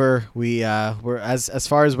 It's over. We're as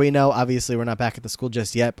far as we know. Obviously, we're not back at the school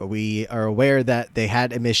just yet, but we are aware that they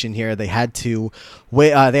had a mission here. They had to they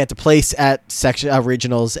had to place at section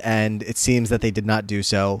regionals, and it seems that they did not do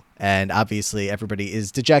so. And obviously, everybody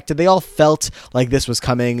is dejected. They all felt like this was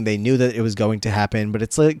coming. They knew that it was going to happen, but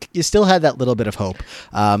it's like you still had that little bit of hope.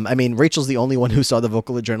 I mean, Rachel's the only one who saw the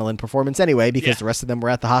vocal adrenaline performance anyway, because the rest of them were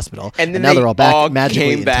at the hospital, and then now they're all back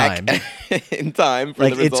magically came back in time. in time for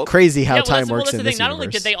like the results. it's crazy how time that's works the in thing. this Not universe.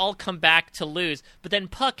 only did they all come back to lose, but then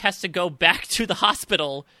Puck has to go back to the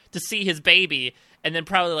hospital to see his baby, and then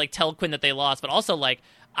probably like tell Quinn that they lost. But also like,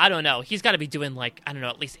 I don't know, he's got to be doing like, I don't know,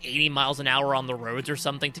 at least 80 miles an hour on the roads or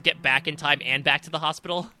something to get back in time and back to the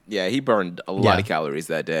hospital. Yeah, he burned a lot of calories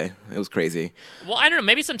that day. It was crazy. Well, I don't know,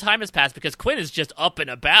 maybe some time has passed because Quinn is just up and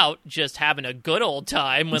about, just having a good old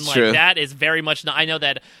time when It's like true. that is very much not. I know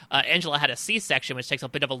that Angela had a C-section, which takes a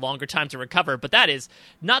bit of a longer time to recover, but that is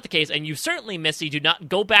not the case. And you certainly, Missy, do not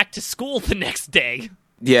go back to school the next day.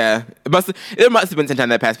 Yeah, there must have been some time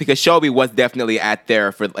that passed because Shelby was definitely at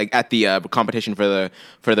the competition for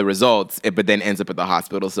the results, but then ends up at the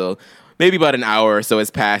hospital. So maybe about an hour or so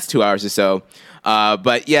has passed, 2 hours or so.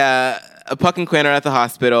 But yeah, Puck and Quinn are at the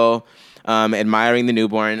hospital, admiring the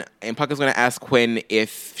newborn, and Puck is going to ask Quinn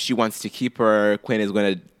if she wants to keep her. Quinn is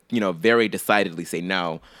going to, very decidedly say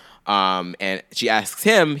no, and she asks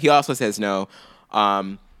him. He also says no.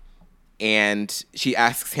 And she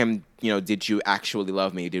asks him, did you actually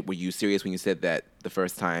love me? Were you serious when you said that the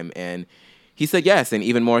first time? And he said yes, and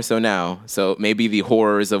even more so now. So maybe the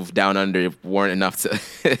horrors of Down Under weren't enough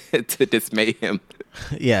to to dismay him.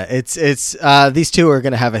 Yeah, it's these two are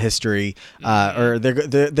going to have a history, or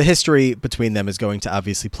the history between them is going to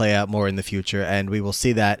obviously play out more in the future, and we will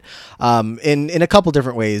see that in a couple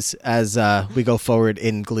different ways as we go forward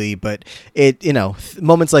in Glee. But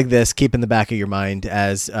moments like this keep in the back of your mind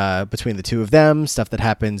as between the two of them, stuff that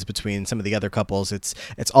happens between some of the other couples.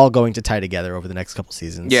 It's all going to tie together over the next couple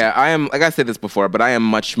seasons. Yeah, I am. Like I said this before, but I am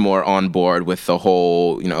much more on board with the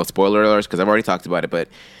whole, spoiler alerts because I've already talked about it, but.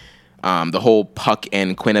 The whole Puck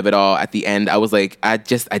and Quinn of it all at the end, I was like, I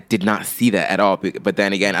did not see that at all. But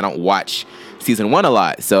then again, I don't watch season 1 a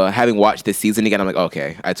lot. So having watched this season again, I'm like,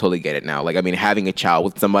 okay, I totally get it now. Like, I mean, having a child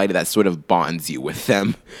with somebody that sort of bonds you with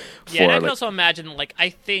them. Yeah, and I can also imagine, like, I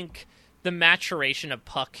think the maturation of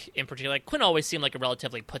Puck in particular, like, Quinn always seemed like a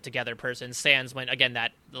relatively put together person. Sans when, again,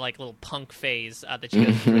 that, like, little punk phase that she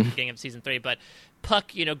goes through at the beginning of season 3. But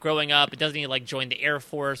Puck, growing up, it doesn't he like join the Air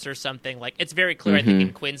Force or something. Like, it's very clear, I think,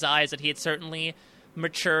 in Quinn's eyes that he had certainly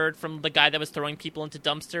matured from the guy that was throwing people into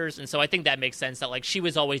dumpsters. And so I think that makes sense that, like, she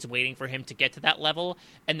was always waiting for him to get to that level,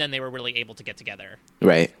 and then they were really able to get together.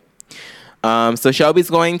 Right. So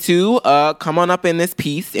Shelby's going to come on up in this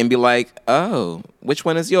piece and be like, oh, which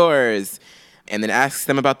one is yours? And then asks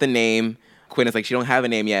them about the name. Quinn is like, she don't have a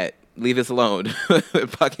name yet. Leave this alone.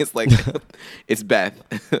 Puck is like, it's Beth.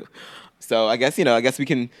 So I guess we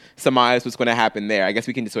can surmise what's going to happen there. I guess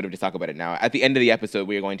we can just sort of just talk about it now. At the end of the episode,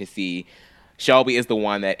 we are going to see Shelby is the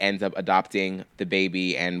one that ends up adopting the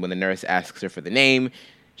baby. And when the nurse asks her for the name,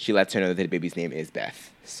 she lets her know that the baby's name is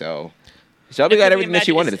Beth. So Shelby got everything that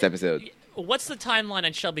she wanted this episode. What's the timeline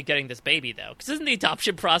on Shelby getting this baby, though? Because isn't the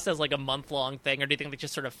adoption process like a month-long thing? Or do you think they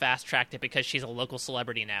just sort of fast-tracked it because she's a local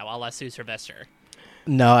celebrity now, a la Sue Sylvester?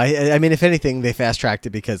 No, I mean, if anything, they fast-tracked it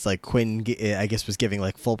because, like, Quinn, I guess, was giving,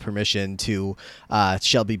 like, full permission to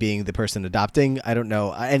Shelby being the person adopting. I don't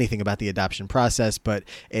know anything about the adoption process, but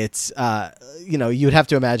it's, you'd have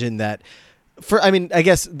to imagine that I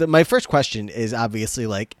guess my first question is obviously,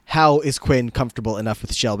 like, how is Quinn comfortable enough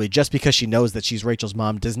with Shelby? Just because she knows that she's Rachel's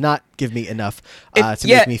mom does not give me enough to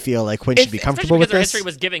make me feel like Quinn should be comfortable with because her this. history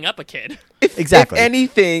was giving up a kid. Exactly. If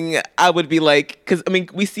anything, I would be like, because, I mean,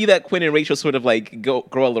 we see that Quinn and Rachel sort of, like, grow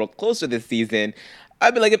a little closer this season.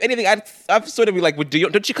 I'd be like, if anything, I'd sort of be like, well,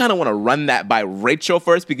 don't you kind of want to run that by Rachel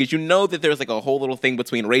first? Because you know that there's like a whole little thing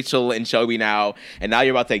between Rachel and Shelby now, and now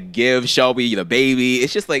you're about to give Shelby the baby.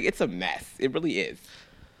 It's just like, it's a mess. It really is.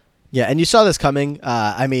 Yeah, and you saw this coming.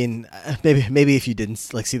 I mean, maybe if you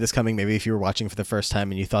didn't like see this coming, maybe if you were watching for the first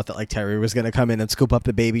time and you thought that like Terry was going to come in and scoop up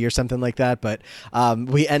the baby or something like that. But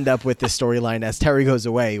we end up with this storyline as Terry goes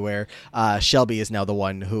away, where Shelby is now the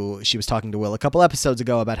one who she was talking to Will a couple episodes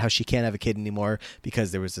ago about how she can't have a kid anymore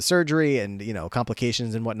because there was the surgery and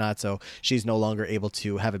complications and whatnot. So she's no longer able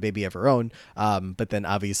to have a baby of her own. But then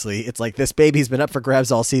obviously it's like this baby's been up for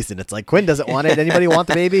grabs all season. It's like Quinn doesn't want it. Anybody want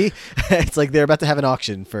the baby? It's like they're about to have an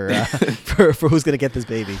auction for who's going to get this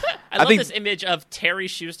baby. I love this image of Terry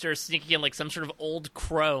Schuster sneaking in like some sort of old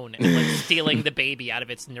crone and like stealing the baby out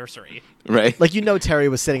of its nursery. Right. Like, Terry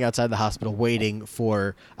was sitting outside the hospital waiting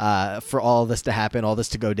for all this to happen, all this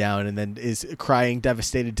to go down, and then is crying,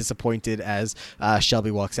 devastated, disappointed as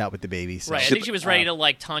Shelby walks out with the baby. So. Right. I think she was ready to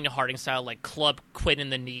like Tanya Harding style, like club Quinn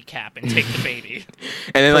in the kneecap and take the baby.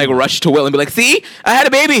 And then like rush to Will and be like, "See, I had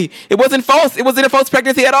a baby. It wasn't false. It wasn't a false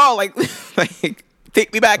pregnancy at all. Like,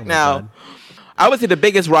 take me back now." God. I would say the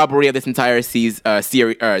biggest robbery of this entire scene is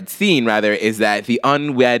that the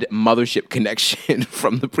unwed mothership connection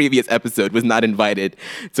from the previous episode was not invited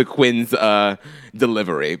to Quinn's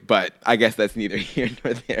delivery. But I guess that's neither here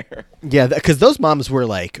nor there. Yeah, because those moms were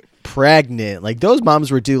like pregnant. Like those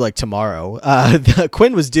moms were due like tomorrow.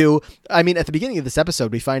 Quinn was due. I mean, at the beginning of this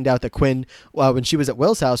episode, we find out that Quinn, when she was at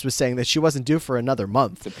Will's house, was saying that she wasn't due for another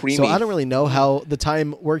month. So I don't really know how the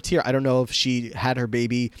time worked here. I don't know if she had her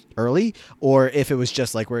baby early or if it was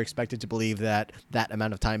just like we're expected to believe that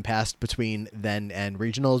amount of time passed between then and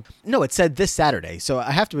regionals. No, it said this Saturday. So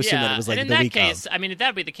I have to assume that it was like the week of. And in that case, I mean, if that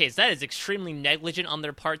would be the case, that is extremely negligent on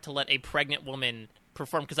their part to let a pregnant woman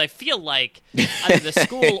perform, because I feel like either the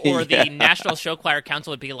school or the National Show Choir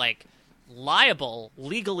Council would be like liable,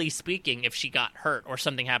 legally speaking, if she got hurt or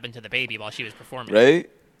something happened to the baby while she was performing. Right?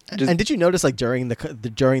 And did you notice like during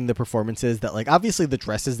the performances that like obviously the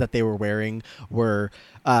dresses that they were wearing were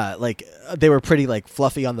like they were pretty like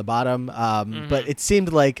fluffy on the bottom, but it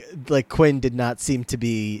seemed like Quinn did not seem to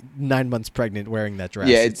be 9 months pregnant wearing that dress.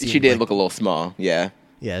 Yeah, she did look a little small. Yeah.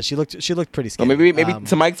 Yeah, she looked pretty skinny. Well, maybe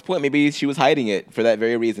to Mike's point, maybe she was hiding it for that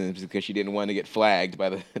very reason, because she didn't want to get flagged by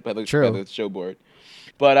the show board.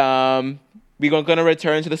 But we're going to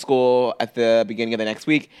return to the school at the beginning of the next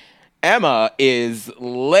week. Emma is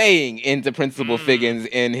laying into Principal Figgins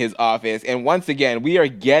in his office, and once again, we are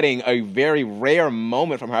getting a very rare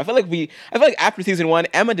moment from her. I feel like after season 1,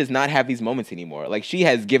 Emma does not have these moments anymore. Like, she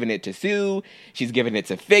has given it to Sue, she's given it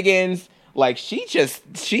to Figgins. Like, she'll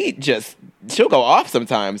go off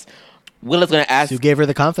sometimes. Will is going to ask. Sue gave her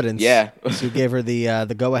the confidence. Yeah. Sue gave her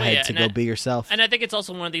the go-ahead to go be yourself. And I think it's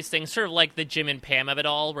also one of these things, sort of like the Jim and Pam of it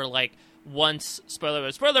all, where, like, once, spoiler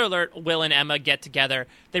alert, Will and Emma get together,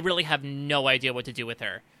 they really have no idea what to do with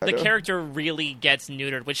her. The character really gets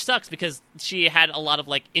neutered, which sucks because she had a lot of,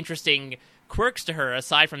 like, interesting quirks to her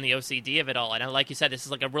aside from the OCD of it all. And like you said, this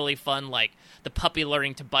is, like, a really fun, like, the puppy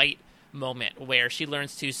learning to bite moment where she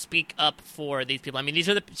learns to speak up for these people. I mean,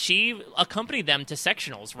 she accompanied them to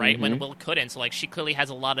sectionals, right? When Will couldn't. So, like, she clearly has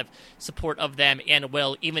a lot of support of them and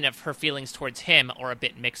Will, even if her feelings towards him are a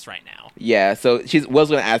bit mixed right now. Yeah, so Will's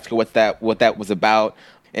going to ask her what that was about.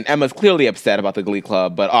 And Emma's clearly upset about the Glee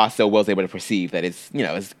Club, but also Will's able to perceive that it's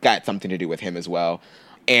got something to do with him as well.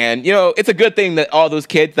 And, it's a good thing that all those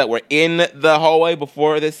kids that were in the hallway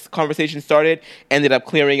before this conversation started ended up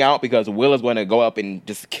clearing out, because Will is going to go up and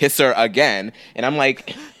just kiss her again. And I'm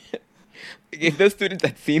like, if those students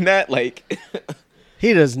had seen that, like...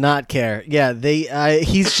 He does not care. Yeah,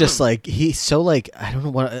 he's just like, he's so like, I don't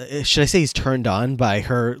know what, should I say he's turned on by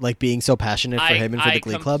her, like, being so passionate for him and for the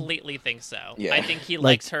Glee Club? I completely think so. Yeah. I think he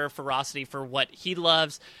likes her ferocity for what he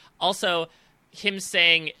loves. Also, him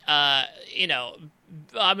saying, I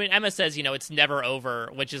mean, Emma says, it's never over,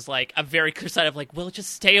 which is like a very clear sign of like, Will,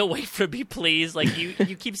 just stay away from me, please. Like,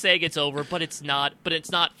 you keep saying it's over, but it's not. But it's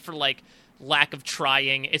not for like lack of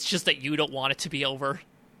trying. It's just that you don't want it to be over.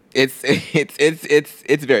 It's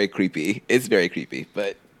very creepy. It's very creepy,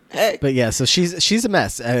 but hey. But yeah, so she's a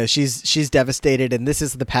mess. She's devastated, and this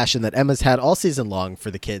is the passion that Emma's had all season long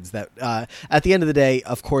for the kids. That at the end of the day,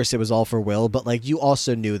 of course, it was all for Will, but like you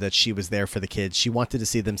also knew that she was there for the kids. She wanted to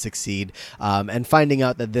see them succeed, and finding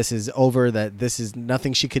out that this is over, that this is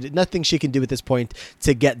nothing she can do at this point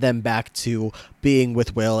to get them back to being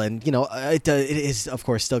with Will, and it is of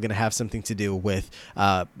course still going to have something to do with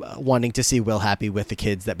wanting to see Will happy with the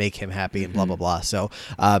kids that make him happy, and blah blah blah. So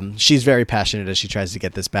she's very passionate as she tries to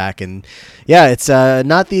get this back. And yeah, it's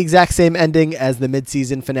not the exact same ending as the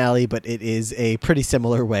mid-season finale, but it is a pretty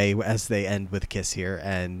similar way as they end with a kiss here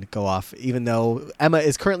and go off, even though Emma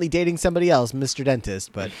is currently dating somebody else, Mr.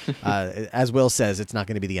 Dentist. But as Will says, it's not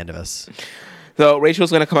going to be the end of us. So Rachel's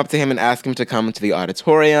going to come up to him and ask him to come to the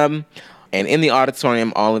auditorium. And in the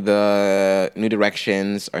auditorium, all of the New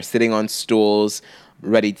Directions are sitting on stools,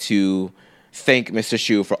 ready to thank Mr.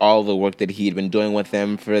 Shu for all the work that he had been doing with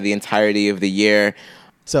them for the entirety of the year.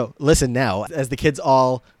 So listen now, as the kids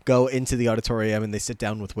all go into the auditorium and they sit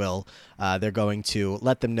down with Will, they're going to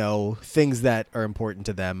let them know things that are important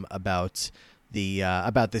to them about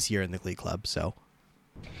this year in the Glee Club.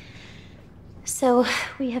 So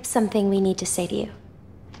we have something we need to say to you.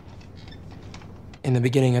 In the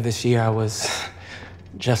beginning of this year, I was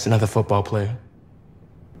just another football player.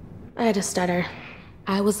 I had a stutter.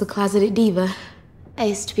 I was the closeted diva. I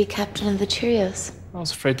used to be captain of the Cheerios. I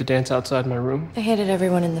was afraid to dance outside my room. I hated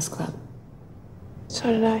everyone in this club. So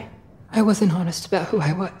did I. I wasn't honest about who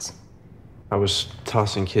I was. I was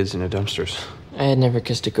tossing kids into dumpsters. I had never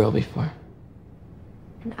kissed a girl before.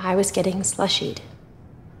 And I was getting slushied.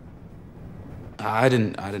 I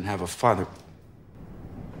didn't have a father.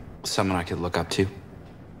 Someone I could look up to.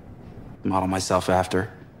 Model myself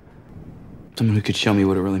after. Someone who could show me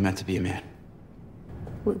what it really meant to be a man.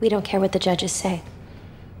 We don't care what the judges say.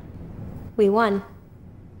 We won.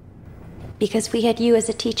 Because we had you as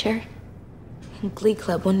a teacher. Glee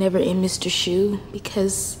Club will never end, Mr. Shu,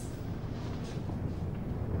 because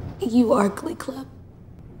you are Glee Club.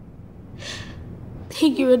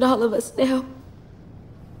 You're in all of us now.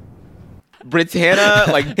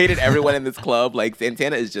 Brittana, hated everyone in this club.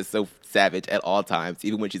 Santana is just so savage at all times,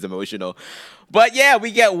 even when she's emotional. But yeah, we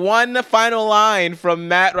get one final line from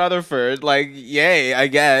Matt Rutherford. Yay, I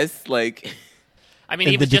guess. I mean,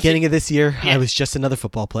 in the beginning of this year, yeah. I was just another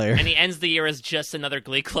football player. And he ends the year as just another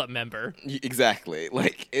Glee Club member. Exactly.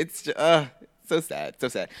 It's so sad, so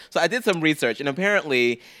sad. So I did some research, and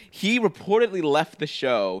apparently he reportedly left the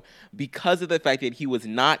show because of the fact that he was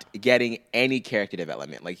not getting any character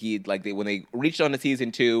development. When they reached on to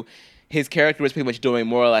season 2, his character was pretty much doing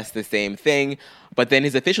more or less the same thing. But then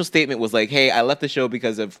his official statement was hey, I left the show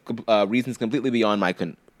because of reasons completely beyond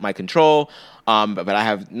my control. But I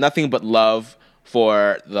have nothing but love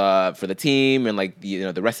for the team and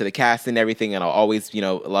the rest of the cast and everything, and I'll always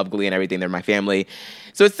love Glee and everything. They're my family.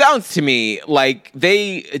 So it sounds to me like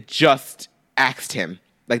they just axed him.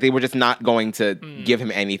 They were just not going to give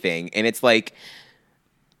him anything. And it's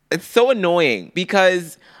so annoying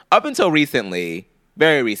because up until recently,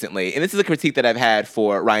 very recently, and this is a critique that I've had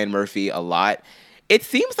for Ryan Murphy a lot, it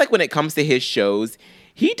seems like when it comes to his shows,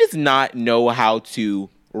 he does not know how to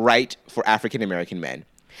write for African American men.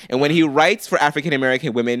 And when he writes for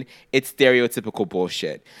African-American women, it's stereotypical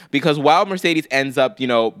bullshit. Because while Mercedes ends up, being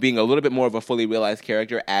a little bit more of a fully realized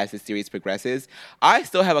character as the series progresses, I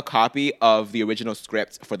still have a copy of the original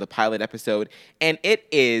script for the pilot episode, and it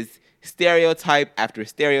is stereotype after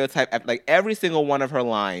stereotype. Every single one of her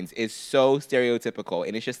lines is so stereotypical,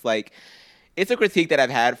 and it's just it's a critique that I've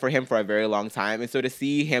had for him for a very long time. And so to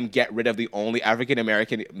see him get rid of the only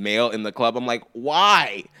African-American male in the club, I'm like,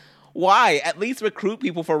 why? Why? At least recruit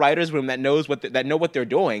people for writers' room that know what they're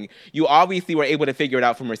doing. You obviously were able to figure it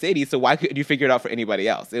out for Mercedes, so why couldn't you figure it out for anybody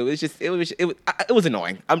else? It was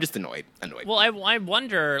annoying. I'm just annoyed. Well, I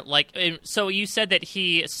wonder, so you said that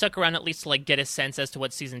he stuck around at least to get a sense as to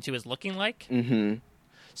what season 2 is looking like. Mm-hmm.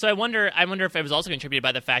 So I wonder if it was also contributed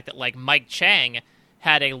by the fact that Mike Chang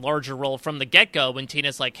had a larger role from the get-go when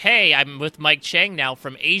Tina's hey, I'm with Mike Chang now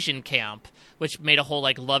from Asian Camp, which made a whole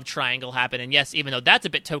love triangle happen. And yes, even though that's a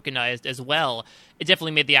bit tokenized as well, it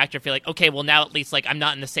definitely made the actor feel okay, well now at least I'm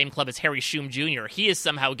not in the same club as Harry Shum Jr. He is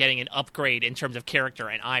somehow getting an upgrade in terms of character,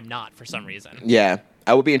 and I'm not for some reason. Yeah,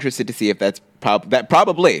 I would be interested to see if that's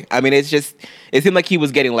probably. I mean, it seemed like he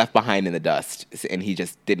was getting left behind in the dust, and he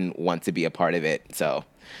just didn't want to be a part of it. So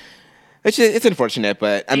it's unfortunate,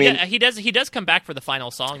 but he does come back for the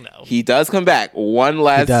final song though. He does come back one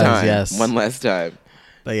last time. Yes. One last time.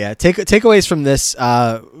 But yeah, takeaways from this,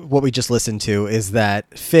 what we just listened to is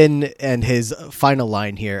that Finn and his final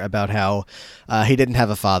line here about how he didn't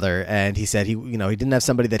have a father, and he said he didn't have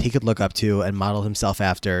somebody that he could look up to and model himself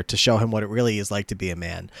after to show him what it really is like to be a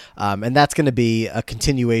man. And that's going to be a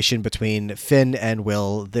continuation between Finn and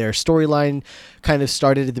Will. Their storyline kind of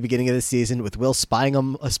started at the beginning of the season with Will spying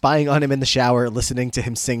on him in the shower, listening to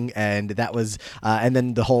him sing, and that was and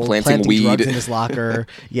then the whole planting drugs in his locker.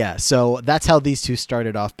 Yeah, so that's how these two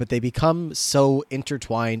started off, but they become so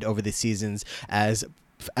intertwined over the seasons as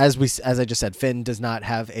I just said, Finn does not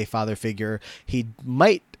have a father figure. He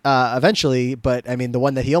might eventually, but I mean, the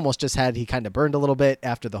one that he almost just had, he kind of burned a little bit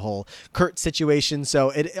after the whole Kurt situation.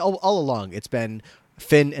 So all along, it's been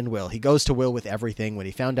Finn and Will. He goes to Will with everything when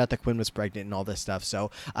he found out that Quinn was pregnant and all this stuff.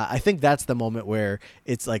 So I think that's the moment where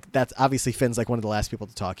it's like, that's obviously Finn's like one of the last people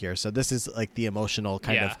to talk here. So this is like the emotional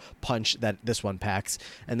kind of punch that this one packs.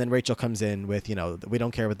 And then Rachel comes in with, we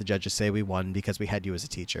don't care what the judges say, we won because we had you as a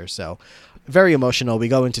teacher. So very emotional. We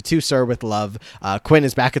go into To Sir with Love. Quinn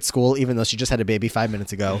is back at school, even though she just had a baby 5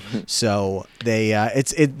 minutes ago. So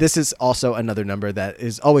this is also another number that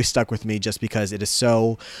is always stuck with me just because it's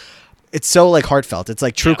so like heartfelt. It's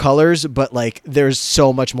like True Colors, but like there's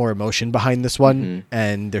so much more emotion behind this one,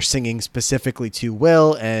 and they're singing specifically to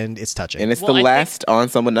Will, and it's touching. And it's the last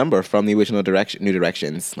ensemble number from the original New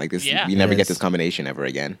Directions. Like this, you never get this combination ever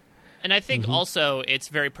again. And I think also it's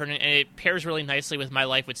very pertinent, and it pairs really nicely with My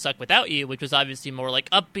Life Would Suck Without You, which was obviously more like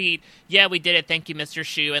upbeat. Yeah, we did it. Thank you, Mr.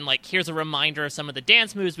 Shu. And like, here's a reminder of some of the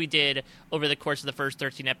dance moves we did over the course of the first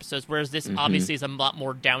 13 episodes. Whereas this obviously is a lot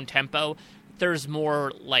more down tempo. There's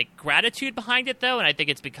more like gratitude behind it, though, and I think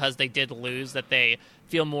it's because they did lose that they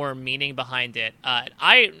feel more meaning behind it.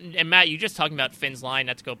 And Matt, you just talking about Finn's line,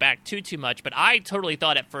 not to go back too much, but I totally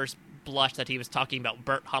thought at first blush that he was talking about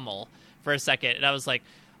Burt Hummel for a second, and I was like,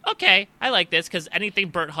 okay, I like this, because anything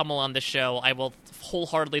Burt Hummel on the show, I will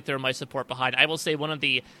wholeheartedly throw my support behind. I will say one of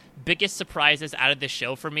the biggest surprises out of this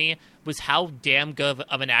show for me was how damn good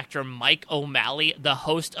of an actor Mike O'Malley, the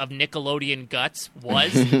host of Nickelodeon Guts,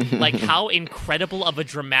 was. Like, how incredible of a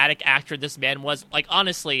dramatic actor this man was. Like,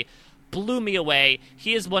 honestly, blew me away.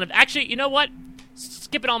 He is one of... Actually, you know what?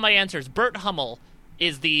 Skipping all my answers. Burt Hummel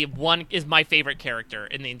is my favorite character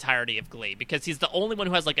in the entirety of Glee, because he's the only one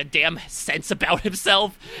who has like a damn sense about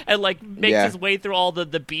himself and like makes his way through all the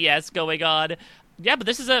BS going on. Yeah, but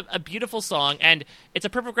this is a beautiful song, and it's a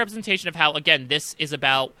perfect representation of how, again, this is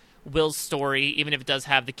about Will's story, even if it does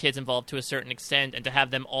have the kids involved to a certain extent, and to have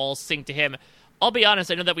them all sing to him. I'll be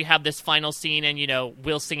honest, I know that we have this final scene and,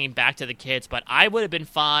 Will singing back to the kids, but I would have been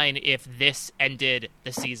fine if this ended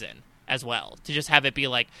the season as well, to just have it be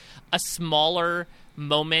like a smaller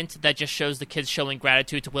moment that just shows the kids showing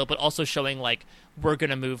gratitude to Will, but also showing like, we're going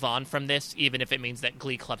to move on from this, even if it means that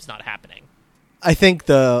Glee Club's not happening. I think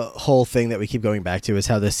the whole thing that we keep going back to is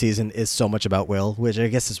how this season is so much about Will, which I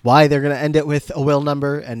guess is why they're going to end it with a Will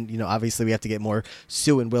number. And, obviously we have to get more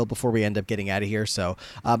Sue and Will before we end up getting out of here. So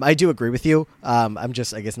I do agree with you. I'm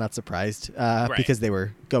just, I guess, not surprised because they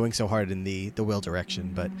were going so hard in the Will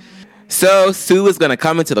direction. But so Sue is going to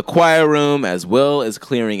come into the choir room as Will is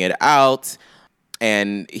clearing it out.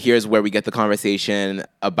 And here's where we get the conversation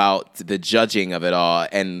about the judging of it all.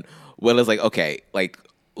 And Will is like, okay, like,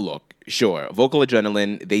 look, sure, Vocal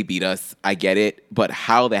Adrenaline, they beat us. I get it. But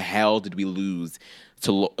how the hell did we lose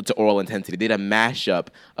to Oral Intensity? They did a mashup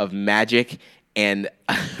of Magic and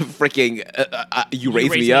freaking You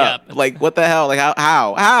Raise Me Up. Like, what the hell? Like,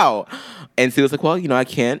 how? And Sue was like, well, I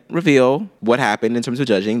can't reveal what happened in terms of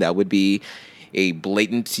judging. That would be a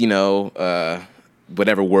blatant,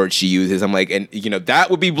 whatever word she uses. I'm like, and that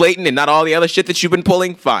would be blatant and not all the other shit that you've been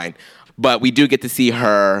pulling. Fine. But we do get to see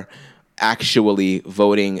her actually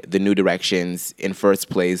voting the New Directions in first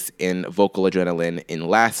place, in Vocal Adrenaline in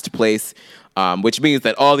last place, which means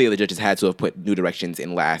that all the other judges had to have put New Directions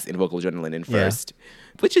in last and Vocal Adrenaline in first,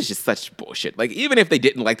 which is just such bullshit. Like, even if they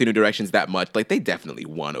didn't like the New Directions that much, like, they definitely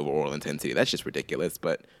won over Oral Intensity. That's just ridiculous,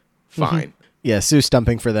 but fine. Yeah, Sue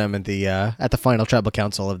stumping for them at the final tribal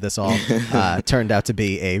council of this all turned out to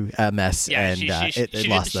be a mess, and it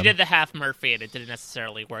lost them. She did the half Murphy, and it didn't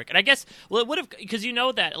necessarily work. And I guess, well, it would have, because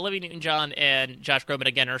that Olivia Newton-John and Josh Groban,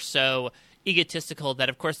 again, are so egotistical that,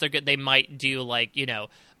 of course, they might do, like,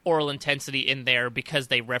 Oral Intensity in there because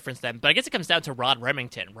they reference them. But I guess it comes down to Rod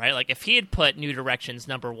Remington, right? Like, if he had put New Directions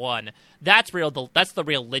number one, that's the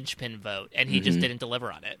real linchpin vote, and he just didn't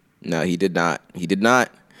deliver on it. No, he did not.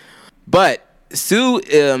 But Sue,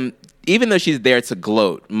 even though she's there to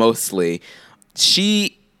gloat mostly,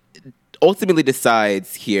 she ultimately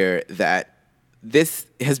decides here that this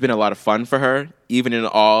has been a lot of fun for her, even in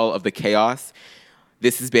all of the chaos.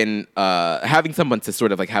 This has been having someone to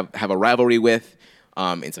sort of like have a rivalry with,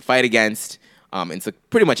 and to fight against, and to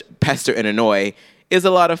pretty much pester and annoy is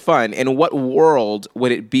a lot of fun. And what world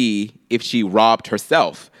would it be if she robbed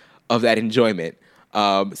herself of that enjoyment?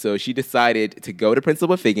 So she decided to go to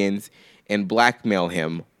Principal Figgins and blackmail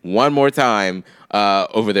him one more time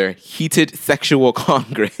over their heated sexual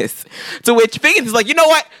congress. To which Figgins is like, you know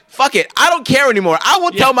what? Fuck it. I don't care anymore. I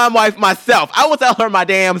will tell my wife myself. I will tell her my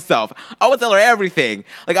damn self. I will tell her everything.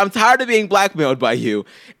 Like, I'm tired of being blackmailed by you.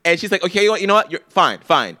 And she's like, okay, you know what? You're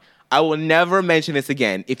fine. I will never mention this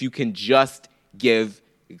again if you can just give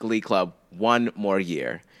Glee Club one more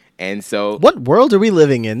year. And so, what world are we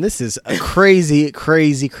living in? This is a crazy,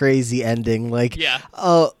 crazy, crazy ending. Like,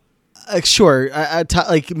 Sure,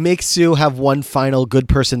 like make Sue have one final good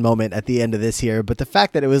person moment at the end of this here, but the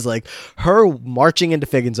fact that it was like her marching into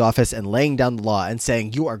Figgins' office and laying down the law and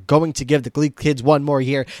saying, you are going to give the Glee kids one more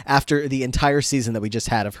year after the entire season that we just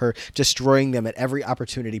had of her destroying them at every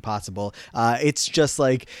opportunity possible. It's just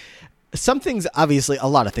like... Some things, obviously, a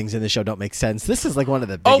lot of things in the show don't make sense. This is like one of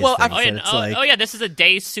the biggest things. This is a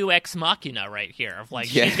Deus Ex Machina right here. Of like,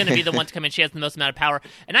 she's going to be the one to come in. She has the most amount of power.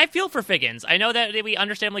 And I feel for Figgins. I know that we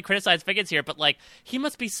understandably criticize Figgins here, but like, he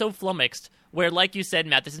must be so flummoxed where, like you said,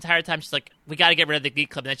 Matt, this entire time she's like, we got to get rid of the Glee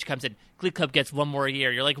Club. And then she comes in, Glee Club gets one more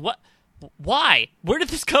year. You're like, what? Why? Where did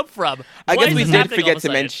this come from? I guess we did forget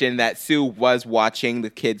to mention that Sue was watching the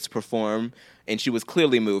kids perform, and she was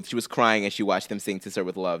clearly moved. She was crying as she watched them sing "To Serve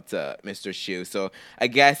with Love" to Mr. Shu. So I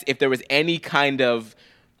guess if there was any kind of,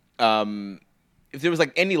 if there was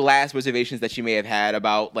like any last reservations that she may have had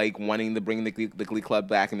about like wanting to bring the Glee Club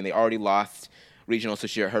back, I mean, they already lost regional,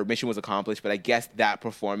 so her mission was accomplished. But I guess that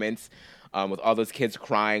performance, with all those kids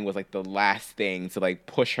crying, was like the last thing to like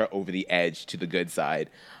push her over the edge to the good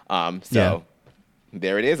side.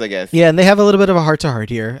 There it is, I guess. Yeah, and they have a little bit of a heart-to-heart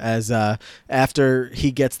here as after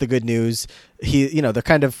he gets the good news, they're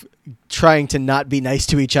kind of trying to not be nice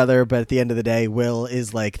to each other, but at the end of the day, Will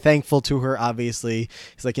is like thankful to her, obviously.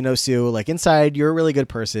 He's like, Sue, like inside, you're a really good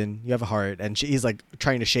person. You have a heart. And he's like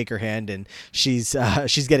trying to shake her hand, and she's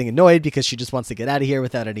getting annoyed because she just wants to get out of here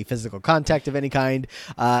without any physical contact of any kind.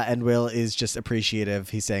 And Will is just appreciative.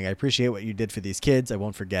 He's saying, I appreciate what you did for these kids. I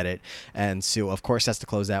won't forget it. And Sue, of course, has to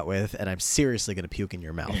close out with, and I'm seriously going to puke in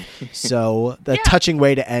your mouth. So the touching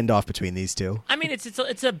way to end off between these two. I mean,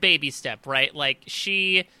 it's a baby step, right? Like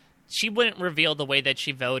she wouldn't reveal the way that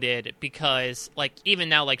she voted because, like, even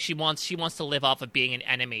now, like she wants to live off of being an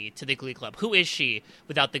enemy to the Glee Club. Who is she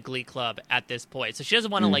without the Glee Club at this point? So she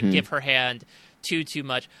doesn't want to like give her hand too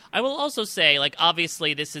much. I will also say, like,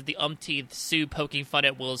 obviously this is the umpteenth Sue poking fun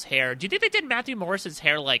at Will's hair. Do you think they did Matthew Morris's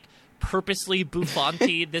hair like purposely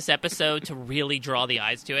bouffanty this episode to really draw the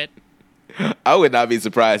eyes to it? I would not be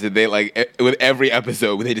surprised if they, like, with every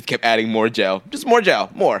episode, they just kept adding more gel. Just more gel.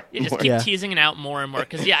 More. Yeah, just keep teasing it out more and more.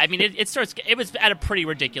 Because, I mean, it was at a pretty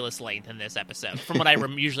ridiculous length in this episode, from what I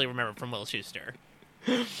usually remember from Will Schuester.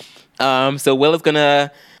 So Will is going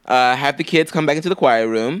to have the kids come back into the choir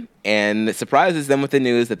room and surprises them with the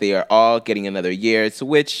news that they are all getting another year, to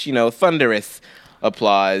which, thunderous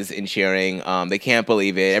applause and cheering. They can't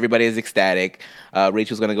believe it. Everybody is ecstatic.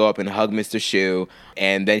 Rachel's going to go up and hug Mr. Shu,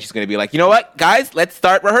 and then she's going to be like, you know what, guys, let's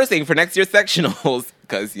start rehearsing for next year's sectionals.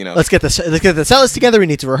 Because, let's get the cellists together. We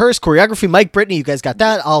need to rehearse choreography. Mike, Brittany, you guys got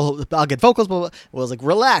that. I'll get vocals. But Will's like,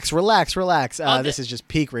 relax. This is just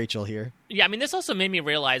peak Rachel here. Yeah, I mean, this also made me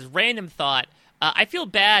realize, random thought, I feel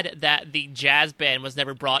bad that the jazz band was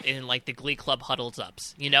never brought in like the Glee Club huddles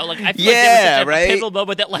ups. I feel like there was such a pivotal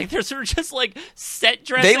moment that like they're sort of just like set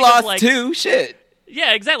dressing. They lost too. Shit.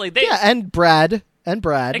 Yeah, exactly. And Brad.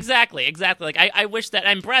 Exactly. Like I wish that,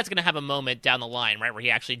 and Brad's gonna have a moment down the line, right, where he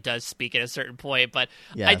actually does speak at a certain point. But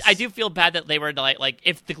yes. I do feel bad that they were like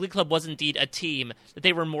if the Glee Club was indeed a team, that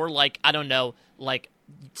they were more like, I don't know, like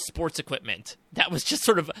sports equipment that was just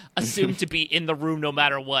sort of assumed to be in the room no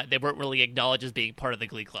matter what. They weren't really acknowledged as being part of the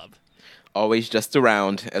Glee Club. Always just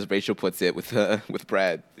around, as Rachel puts it, with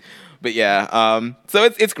Brad. But yeah, so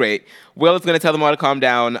it's great. Will is going to tell them all to calm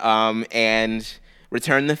down and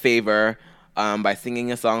return the favor by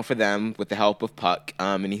singing a song for them with the help of Puck.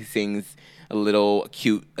 And he sings a little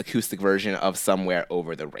cute acoustic version of Somewhere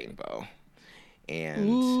Over the Rainbow. And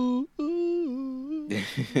ooh, ooh.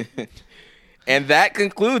 And that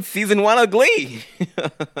concludes season 1 of Glee. And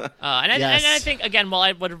I think, again, while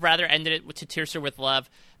I would have rather ended it to Tears Her with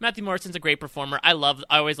Love, Matthew Morrison's a great performer. I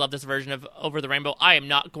always love this version of Over the Rainbow. I am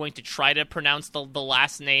not going to try to pronounce the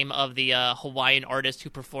last name of the Hawaiian artist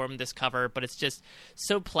who performed this cover, but it's just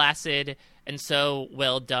so placid and so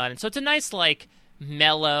well done. So it's a nice, like,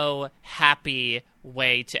 mellow, happy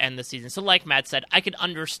way to end the season. So like Matt said, I could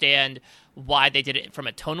understand why they did it from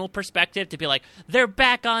a tonal perspective, to be like, they're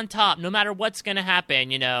back on top no matter what's going to happen.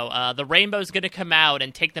 The rainbow's going to come out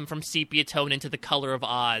and take them from sepia tone into the color of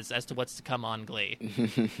Oz as to what's to come on Glee.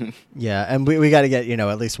 Yeah, and we got to get,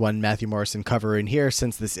 at least one Matthew Morrison cover in here,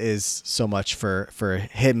 since this is so much for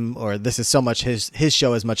him, or this is so much his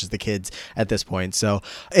show as much as the kids at this point. So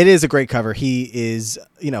it is a great cover. He is,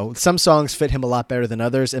 some songs fit him a lot better than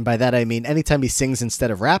others, and by that I mean anytime he sings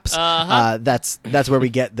instead of raps, that's where we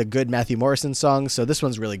get the good Matthew Morrison songs. So this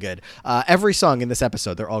one's really good. Every song in this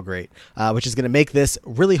episode, they're all great, which is going to make this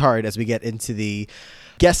really hard as we get into the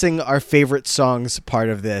guessing our favorite songs part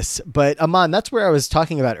of this. But Aman, that's where I was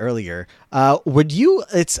talking about earlier. I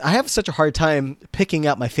have such a hard time picking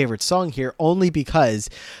out my favorite song here, only because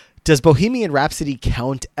does Bohemian Rhapsody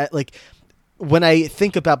count at like, when I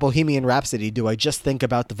think about Bohemian Rhapsody, do I just think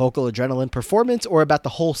about the vocal adrenaline performance or about the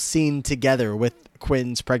whole scene together with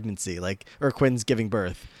Quinn's pregnancy, or Quinn's giving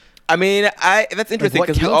birth? I mean, that's interesting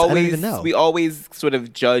because we always sort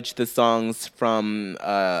of judge the songs from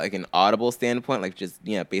like an audible standpoint, like just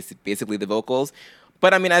basically the vocals.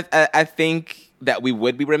 But I mean, I think that we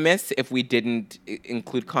would be remiss if we didn't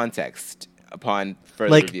include context upon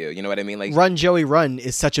further review. You know what I mean? Like, Run Joey Run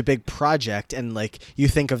is such a big project, and like you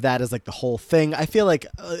think of that as like the whole thing. I feel like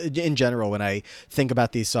in general, when I think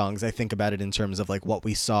about these songs, I think about it in terms of like what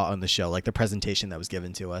we saw on the show, like the presentation that was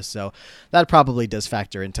given to us. So that probably does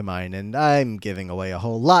factor into mine, and I'm giving away a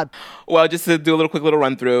whole lot. Well, just to do a quick little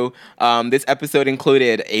run through, this episode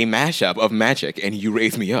included a mashup of Magic and You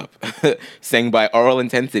Raise Me Up, sang by Oral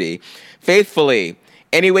Intensity, Faithfully,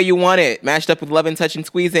 Any Way You Want It, mashed up with Love and Touch and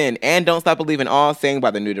Squeeze In, and Don't Stop Believin' All, sang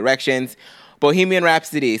by The New Directions, Bohemian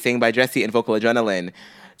Rhapsody, sang by Jesse and Vocal Adrenaline,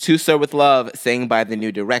 To Sir With Love, sang by The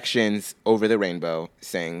New Directions, Over the Rainbow,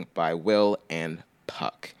 sang by Will and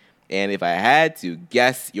Puck. And if I had to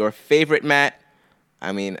guess your favorite, Matt,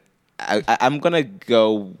 I mean, I'm going to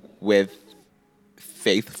go with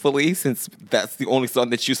Faithfully, since that's the only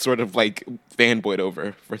song that you sort of like fanboyed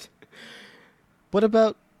over. What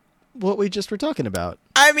about what we just were talking about?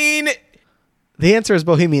 I mean, the answer is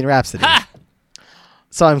Bohemian Rhapsody.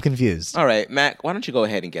 So I'm confused. All right, Mac, why don't you go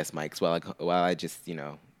ahead and guess Mike's while I just,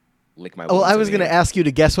 lick my. Well, I was going to ask you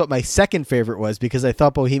to guess what my second favorite was because I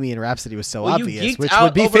thought Bohemian Rhapsody was so obvious, which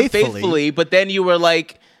would be Faithfully. But then you were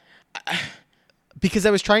like, because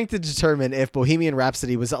I was trying to determine if Bohemian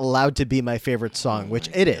Rhapsody was allowed to be my favorite song, which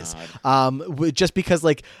it is. Just because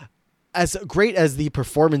like, as great as the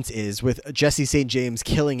performance is with Jesse St. James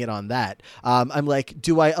killing it on that, I'm like,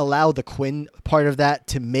 do I allow the Quinn part of that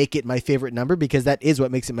to make it my favorite number? Because that is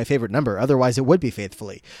what makes it my favorite number. Otherwise, it would be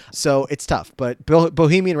Faithfully. So it's tough. But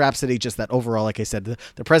Bohemian Rhapsody, just that overall, like I said,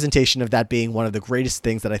 the presentation of that being one of the greatest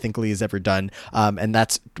things that I think Lee has ever done. And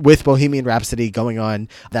that's with Bohemian Rhapsody going on,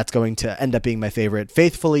 that's going to end up being my favorite.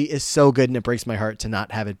 Faithfully is so good, and it breaks my heart to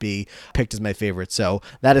not have it be picked as my favorite. So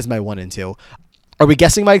that is my 1 and 2. Are we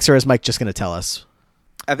guessing Mike's, or is Mike just going to tell us?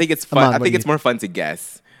 I think it's fun. I think it's more fun to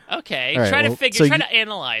guess. Okay, right, try to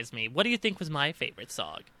analyze me. What do you think was my favorite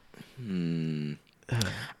song?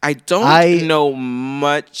 I don't know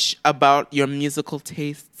much about your musical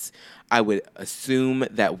tastes. I would assume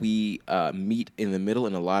that we meet in the middle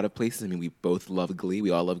in a lot of places. I mean, we both love Glee.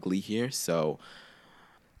 We all love Glee here, so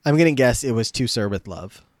I'm going to guess it was To Sir With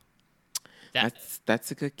Love.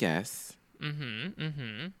 That's a good guess. What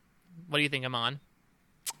do you think, Amon?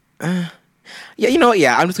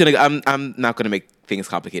 Yeah, I'm not gonna make things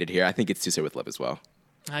complicated here. I think it's To Sir With Love as well.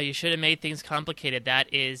 You should have made things complicated.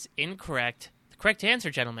 That is incorrect. The correct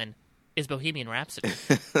answer, gentlemen, is Bohemian Rhapsody.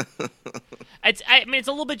 It's a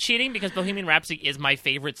little bit cheating because Bohemian Rhapsody is my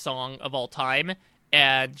favorite song of all time,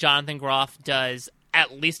 and Jonathan Groff does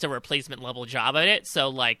at least a replacement level job at it. So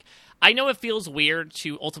like, I know it feels weird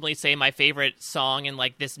to ultimately say my favorite song in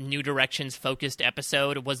like this New Directions focused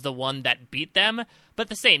episode was the one that beat them, but at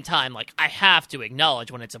the same time, like, I have to acknowledge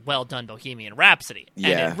when it's a well done Bohemian Rhapsody,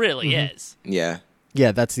 and it really is. Yeah,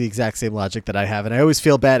 that's the exact same logic that I have, and I always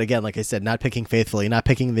feel bad again, like I said, not picking Faithfully, not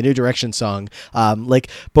picking the New Directions song. Like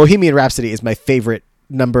Bohemian Rhapsody is my favorite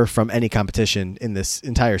number from any competition in this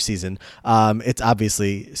entire season. It's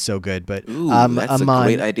obviously so good, but that's a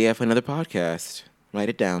great idea for another podcast. Write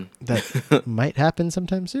it down. That might happen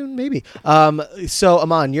sometime soon, maybe. So,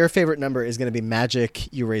 Aman, your favorite number is going to be Magic,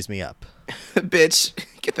 You Raise Me Up. Bitch,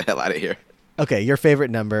 get the hell out of here. Okay, your favorite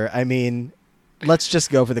number. I mean, let's just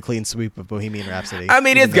go for the clean sweep of Bohemian Rhapsody. I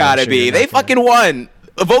mean, it's got to be. They fucking won.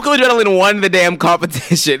 Vocal Adrenaline won the damn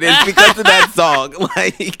competition. It's because of that song.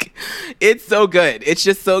 Like, it's so good. It's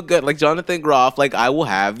just so good. Like, Jonathan Groff, like, I will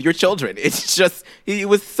have your children. It's just, he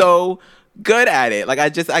was so good at it. Like,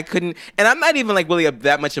 I couldn't, and I'm not even like really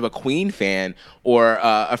that much of a Queen fan or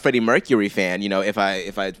a Freddie Mercury fan, if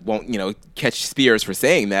I won't, catch Spears for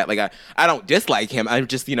saying that. Like, I don't dislike him. I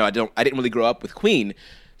just, I didn't really grow up with Queen,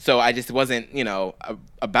 so I just wasn't,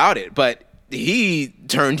 about it. But he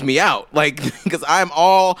turned me out, like, because I'm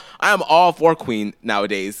all for Queen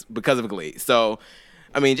nowadays because of Glee. So,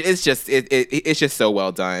 I mean, it's just it's just so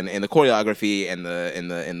well done, and the choreography and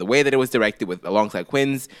the way that it was directed with alongside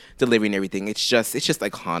Quinn's delivery and everything. It's just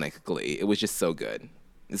iconic Glee. It was just so good.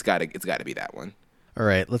 It's got to be that one. All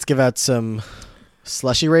right, let's give out some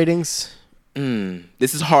slushy ratings.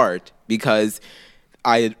 This is hard because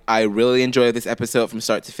I really enjoyed this episode from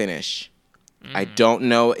start to finish. I don't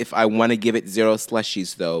know if I want to give it 0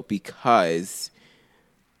 slushies though because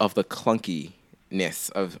of the clunky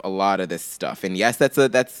of a lot of this stuff. And yes,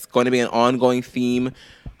 that's going to be an ongoing theme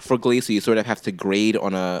for Glee, so you sort of have to grade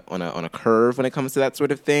on a curve when it comes to that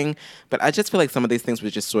sort of thing. But I just feel like some of these things were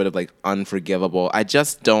just sort of like unforgivable. I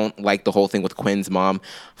just don't like the whole thing with Quinn's mom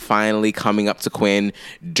finally coming up to Quinn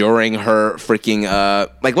during her freaking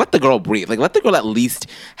like, let the girl breathe. Like, let the girl at least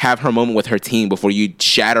have her moment with her team before you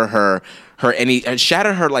shatter her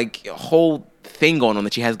like whole thing going on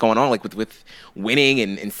that she has going on, like with winning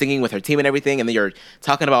and singing with her team and everything. And then you're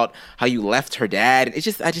talking about how you left her dad. It's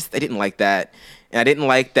just I didn't like that. And I didn't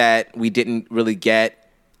like that we didn't really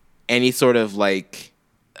get any sort of like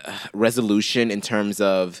resolution in terms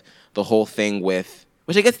of the whole thing with,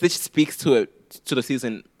 which I guess this speaks to the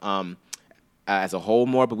season as a whole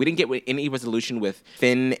more, but we didn't get any resolution with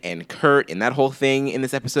Finn and Kurt and that whole thing in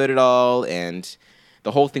this episode at all. And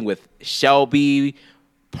the whole thing with Shelby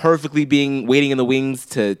perfectly waiting in the wings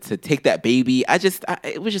to take that baby. I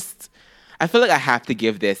feel like I have to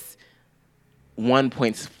give this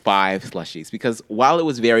 1.5 slushies, because while it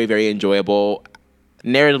was very, very enjoyable,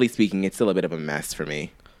 narratively speaking, it's still a bit of a mess for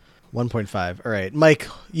me. 1.5. All right, Mike,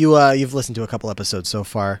 you've listened to a couple episodes so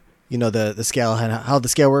far. You know the scale, how the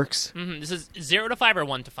scale works. Mm-hmm. This is 0 to 5 or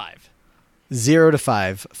 1 to 5. 0 to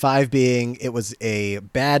 5. 5 being it was a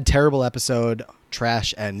bad, terrible episode,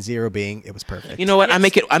 trash, and 0 being it was perfect. You know what? Yes.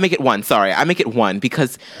 I make it 1. Sorry, I make it 1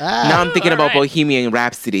 because now I'm thinking about Bohemian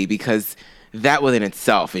Rhapsody, because that within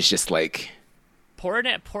itself is just like pouring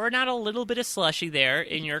out a little bit of slushy there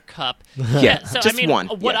in your cup. Yeah, so just I mean, one.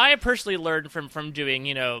 What I have personally learned from doing,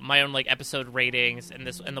 my own like episode ratings and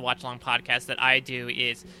the watch along podcast that I do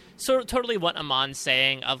is sort of totally what Amon's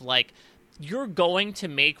saying of like, you're going to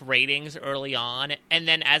make ratings early on, and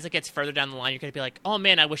then as it gets further down the line, you're going to be like, oh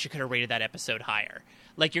man, I wish you could have rated that episode higher.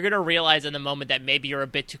 Like, you're going to realize in the moment that maybe you're a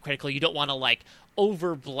bit too critical. You don't want to like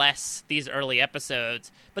over bless these early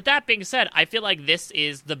episodes. But that being said, I feel like this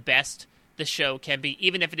is the best the show can be,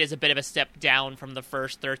 even if it is a bit of a step down from the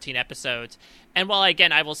first 13 episodes. And while,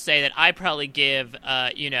 again, I will say that I probably give,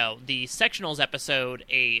 the sectionals episode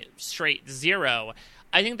a straight 0,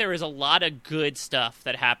 I think there is a lot of good stuff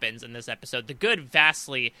that happens in this episode. The good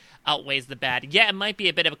vastly outweighs the bad. Yeah, it might be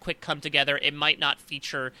a bit of a quick come together. It might not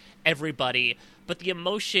feature everybody, but the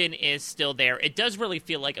emotion is still there. It does really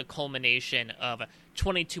feel like a culmination of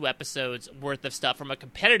 22 episodes worth of stuff from a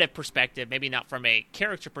competitive perspective, maybe not from a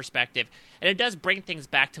character perspective. And it does bring things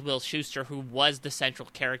back to Will Schuester, who was the central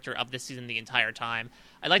character of this season the entire time.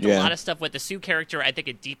 I liked a lot of stuff with the Sue character. I think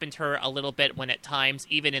it deepened her a little bit when at times,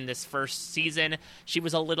 even in this first season, she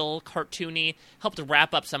was a little cartoony, helped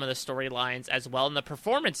wrap up some of the storylines as well. And the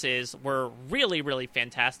performances were really, really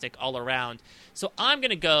fantastic all around. So I'm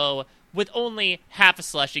going to go with only half a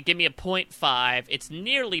slushy. Give me a 0.5. It's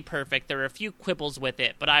nearly perfect. There are a few quibbles with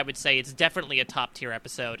it, but I would say it's definitely a top-tier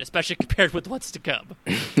episode, especially compared with what's to come.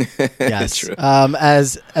 Yes. True.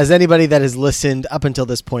 As anybody that has listened up until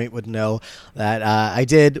this point would know that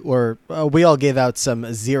we all gave out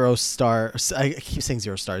some 0 stars. I keep saying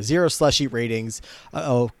 0 stars. 0 slushy ratings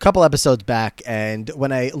a couple episodes back, and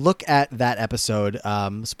when I look at that episode,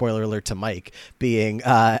 spoiler alert to Mike, being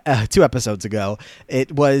 2 episodes ago,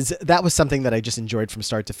 that was something that I just enjoyed from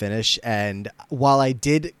start to finish. And while I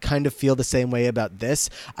did kind of feel the same way about this,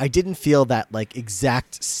 I didn't feel that like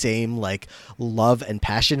exact same like love and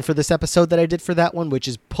passion for this episode that I did for that one, which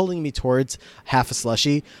is pulling me towards half a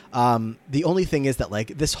slushy. The only thing is that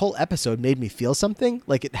like this whole episode made me feel something.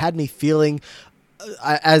 Like it had me feeling,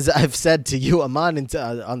 as I've said to you, Amon,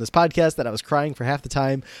 on this podcast, that I was crying for half the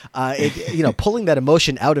time. Pulling that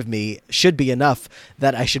emotion out of me should be enough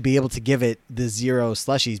that I should be able to give it the 0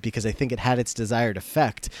 slushies, because I think it had its desired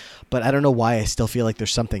effect. But I don't know why I still feel like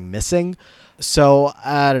there's something missing. So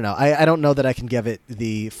I don't know. I don't know that I can give it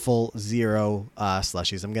the full 0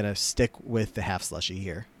 slushies. I'm gonna stick with the half slushy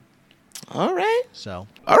here. All right. So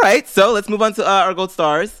let's move on to our gold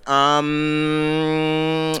stars. Mike,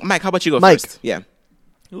 how about you go first? Yeah.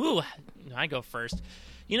 Ooh, I go first.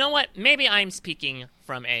 You know what? Maybe I'm speaking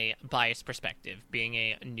from a biased perspective, being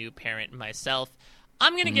a new parent myself.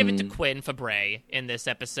 I'm going to give it to Quinn Fabray in this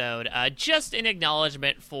episode, just in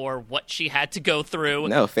acknowledgement for what she had to go through.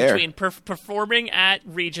 No, fair. Between performing at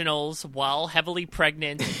regionals while heavily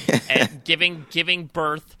pregnant and giving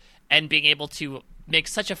birth and being able to make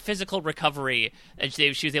such a physical recovery that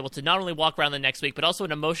she was able to not only walk around the next week, but also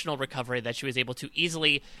an emotional recovery that she was able to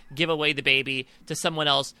easily give away the baby to someone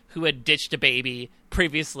else who had ditched a baby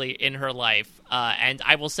previously in her life. And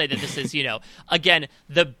I will say that this is, again,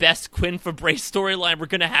 the best Quinn Fabray storyline we're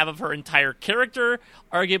going to have of her entire character,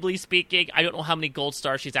 arguably speaking. I don't know how many gold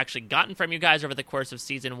stars she's actually gotten from you guys over the course of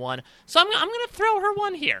season 1. So I'm going to throw her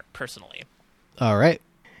 1 here, personally. All right.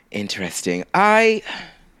 Interesting.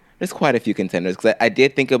 There's quite a few contenders because I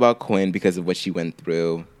did think about Quinn because of what she went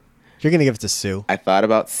through. You're gonna give it to Sue. I thought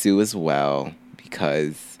about Sue as well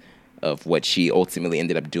because of what she ultimately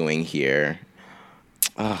ended up doing here.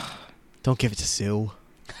 Don't give it to Sue.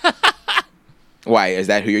 Why? Is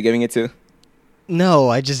that who you're giving it to?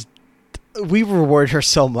 No, we reward her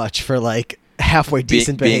so much for like halfway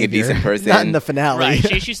decent behavior. Being a decent person. Not in the finale.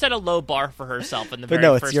 Right. She set a low bar for herself in the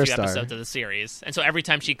very first few episodes of the series. And so every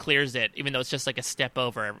time she clears it, even though it's just like a step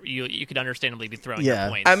over, you could understandably be throwing your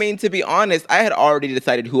points. I mean, to be honest, I had already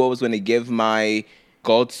decided who I was going to give my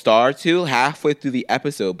gold star to halfway through the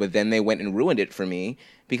episode, but then they went and ruined it for me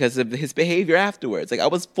because of his behavior afterwards. Like, I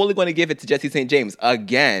was fully going to give it to Jesse St. James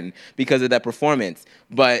again because of that performance.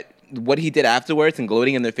 But what he did afterwards and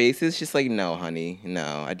gloating in their faces, just like, no, honey,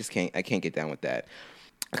 no, I can't get down with that.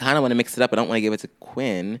 I kind of want to mix it up. I don't want to give it to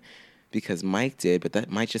Quinn because Mike did, but that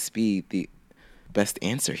might just be the best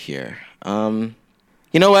answer here. You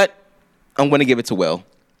know what? I'm going to give it to Will.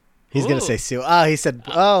 He's going to say Sue. Oh, he said,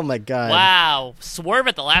 oh my God. Wow. Swerve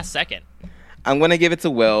at the last second. I'm going to give it to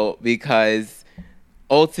Will because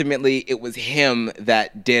ultimately it was him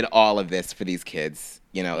that did all of this for these kids.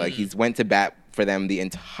 You know, like he's went to bat for them the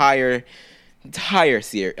entire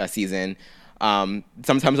season.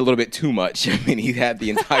 Sometimes a little bit too much. I mean, he had the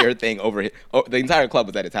entire thing the entire club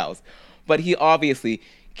was at his house. But he obviously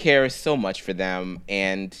cares so much for them,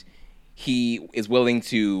 and he is willing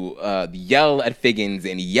to yell at Figgins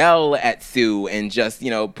and yell at Sue and just,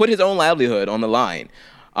 put his own livelihood on the line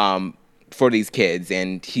for these kids.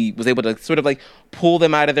 And he was able to sort of like pull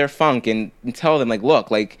them out of their funk and tell them like, look,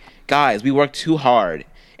 like, guys, we worked too hard.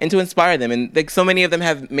 And to inspire them. And like so many of them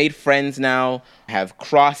have made friends now, have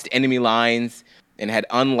crossed enemy lines and had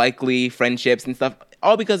unlikely friendships and stuff,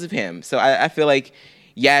 all because of him. So I feel like,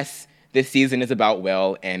 yes, this season is about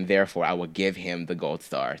Will, and therefore I will give him the gold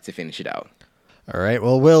star to finish it out. All right.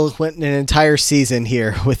 Well, Will went an entire season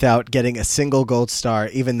here without getting a single gold star,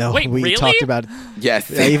 even though talked about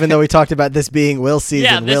even though we talked about this being Will's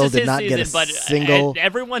season. Will did not get a single.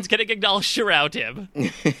 Everyone's getting acknowledged around him.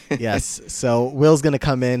 Yes. So Will's going to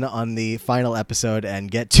come in on the final episode and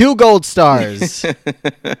get 2 gold stars.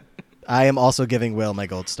 I am also giving Will my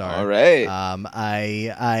gold star. All right.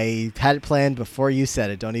 I had it planned before you said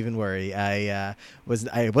it. Don't even worry. I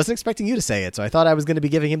wasn't expecting you to say it, so I thought I was going to be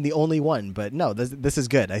giving him the only one. But no, this is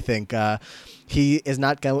good. I think he is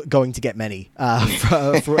not going to get many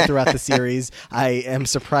throughout the series. I am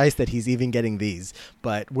surprised that he's even getting these.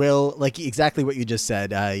 But Will, like exactly what you just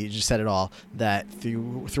said. You just said it all. That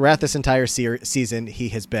throughout this entire season, he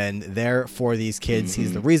has been there for these kids. Mm-hmm.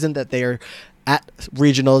 He's the reason that they are at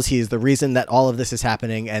regionals. He is the reason that all of this is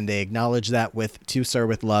happening, and they acknowledge that with To Sir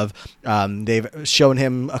With Love. They've shown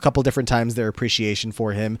him a couple different times their appreciation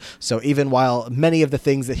for him. So even while many of the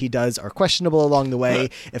things that he does are questionable along the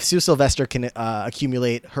way, if Sue Sylvester can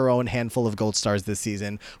accumulate her own handful of gold stars this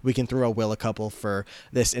season, we can throw Will a couple for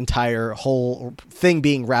this entire whole thing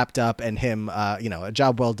being wrapped up and him, a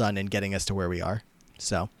job well done in getting us to where we are.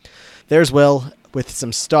 So there's Will with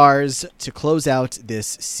some stars to close out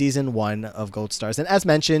this season 1 of Gold Stars. And as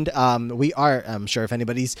mentioned, I'm sure if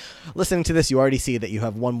anybody's listening to this, you already see that you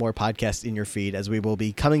have one more podcast in your feed, as we will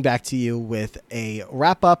be coming back to you with a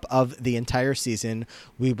wrap up of the entire season.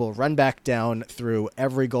 We will run back down through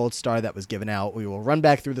every Gold Star that was given out. We will run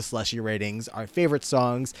back through the slushy ratings, our favorite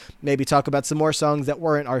songs, maybe talk about some more songs that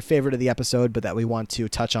weren't our favorite of the episode, but that we want to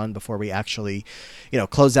touch on before we actually,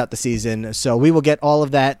 close out the season. So we will get all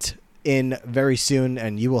of that in very soon,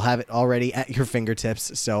 and you will have it already at your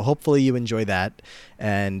fingertips. So hopefully you enjoy that,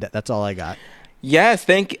 and that's all I got. Yes,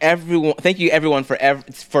 thank you everyone for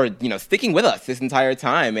sticking with us this entire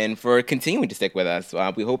time and for continuing to stick with us.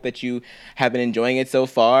 We hope that you have been enjoying it so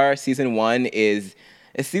far. Season one is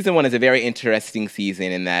a very interesting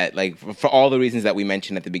season in that, like, for all the reasons that we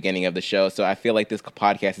mentioned at the beginning of the show. So I feel like this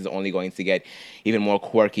podcast is only going to get even more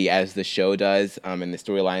quirky as the show does, and the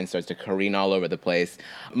storyline starts to careen all over the place.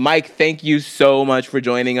 Mike, thank you so much for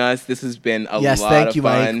joining us. This has been a lot of fun. Yes, thank you,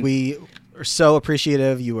 Mike. We are so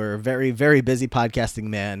appreciative. You were a very, very busy podcasting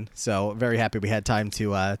man, so very happy we had time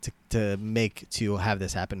to have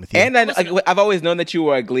this happen with you. And I've always known that you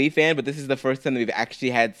were a Glee fan, but this is the first time that we've actually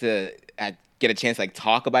had to get a chance to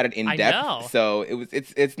talk about it in depth. I know. So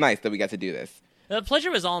it's nice that we got to do this. The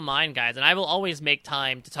pleasure was all mine, guys, and I will always make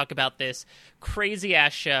time to talk about this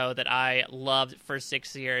crazy-ass show that I loved for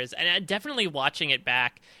 6 years. And definitely watching it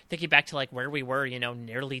back, thinking back to, like, where we were,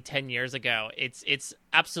 nearly 10 years ago, it's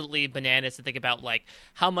absolutely bananas to think about, like,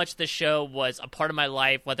 how much the show was a part of my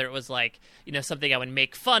life, whether it was, like, something I would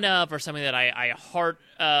make fun of or something that I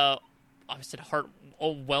I said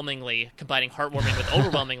overwhelmingly, combining heartwarming with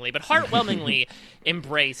overwhelmingly, but heartwarmingly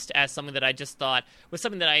embraced as something that I just thought was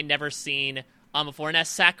something that I had never seen before. And as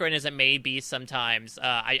saccharine as it may be sometimes,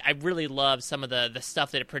 I really love some of the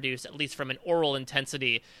stuff that it produced, at least from an oral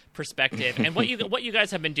intensity perspective. And what you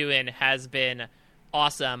guys have been doing has been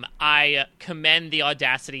awesome. I commend the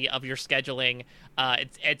audacity of your scheduling.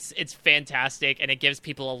 It's fantastic, and it gives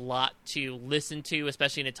people a lot to listen to,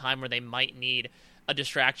 especially in a time where they might need a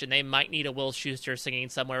distraction. They might need a Will Schuester singing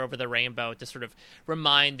Somewhere Over the Rainbow to sort of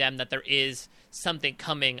remind them that there is something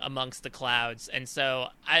coming amongst the clouds. And so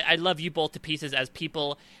I love you both to pieces as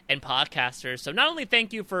people and podcasters. So not only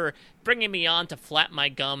thank you for bringing me on to flap my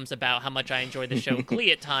gums about how much I enjoy the show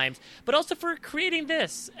Glee at times, but also for creating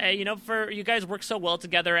this. For you guys work so well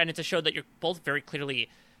together, and it's a show that you're both very clearly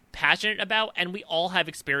passionate about, and we all have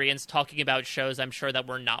experience talking about shows I'm sure that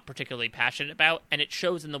we're not particularly passionate about, and it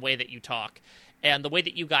shows in the way that you talk. And the way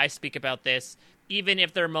that you guys speak about this, even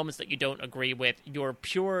if there are moments that you don't agree with, your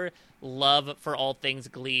pure love for all things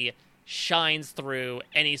Glee shines through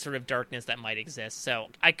any sort of darkness that might exist. So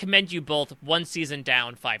I commend you both. 1 season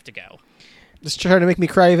down, 5 to go. Just trying to make me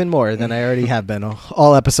cry even more than I already have been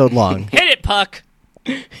all episode long. Hit it, Puck!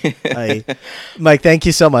 Mike, thank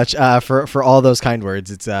you so much for all those kind words.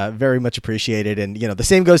 It's very much appreciated, and the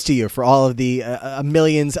same goes to you for all of the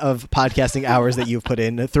millions of podcasting hours that you've put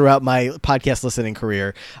in throughout my podcast listening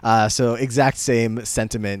career. So exact same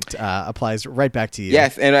sentiment applies right back to you.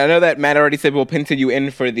 Yes, and I know that Matt already said we'll pencil you in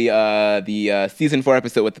for the season 4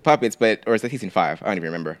 episode with the puppets, or is it season 5? I don't even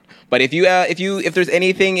remember. But if there's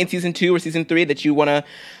anything in season 2 or season 3 that you want to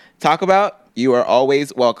talk about, you are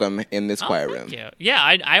always welcome in this choir room. Thank you. Yeah,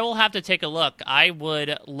 I will have to take a look. I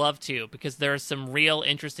would love to, because there's some real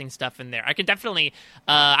interesting stuff in there. I could definitely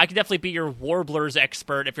be your warblers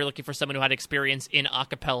expert if you're looking for someone who had experience in a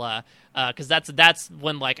cappella, because that's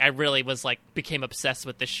when I really was became obsessed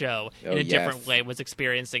with the show in a different way. Was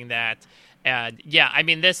experiencing that, and yeah, I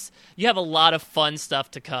mean you have a lot of fun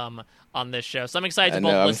stuff to come on this show, so I'm excited to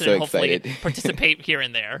both listen and hopefully participate here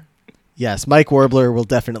and there. Yes, Mike Warbler will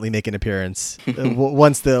definitely make an appearance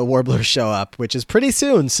once the Warblers show up, which is pretty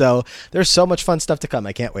soon. So there's so much fun stuff to come.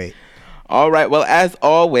 I can't wait. All right. Well, as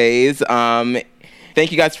always, thank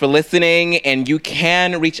you guys for listening. And you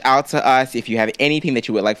can reach out to us if you have anything that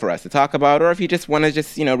you would like for us to talk about, or if you just want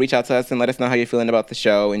to reach out to us and let us know how you're feeling about the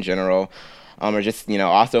show in general. Or just,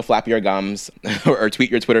 also flap your gums or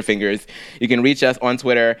tweet your Twitter fingers. You can reach us on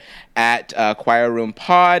Twitter at Choir Room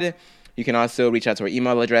Pod. You can also reach out to our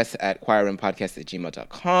email address at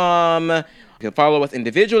choirroompodcast@gmail.com. You can follow us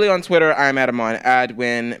individually on Twitter. I'm at Amon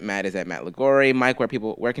Adwin. Matt is at Matt Ligori. Mike,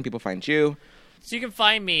 where can people find you? So you can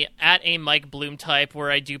find me at a Mike Bloom type,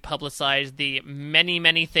 where I do publicize the many,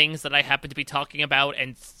 many things that I happen to be talking about,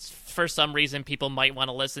 and for some reason people might want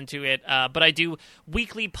to listen to it. But I do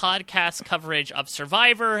weekly podcast coverage of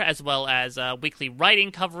Survivor, as well as weekly writing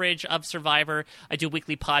coverage of Survivor. I do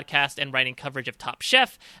weekly podcast and writing coverage of Top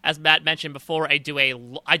Chef. As Matt mentioned before, I do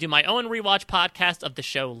my own rewatch podcast of the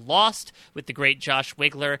show Lost with the great Josh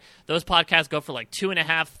Wigler. Those podcasts go for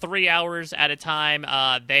 2.5, 3 hours at a time.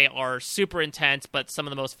 They are super intense, but some of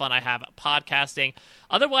the most fun I have podcasting.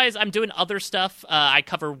 Otherwise, I'm doing other stuff. I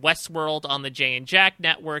cover Westworld on the Jay and Jack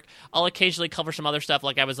Network. I'll occasionally cover some other stuff,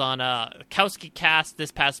 like I was on Kowski Cast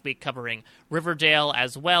this past week covering Riverdale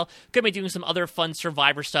as well. Going to be doing some other fun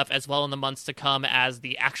Survivor stuff as well in the months to come, as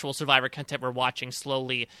the actual Survivor content we're watching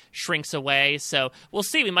slowly shrinks away. So we'll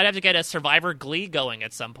see. We might have to get a Survivor Glee going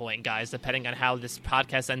at some point, guys, depending on how this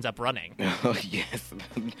podcast ends up running. Oh, yes.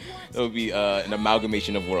 That would be an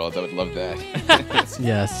amalgamation of worlds. I would love that.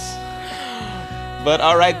 Yes. But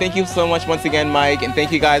all right, thank you so much once again, Mike, and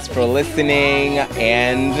thank you guys for listening.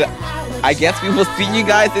 And I guess we will see you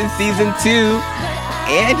guys in season 2.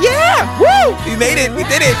 And yeah, woo! We made it. We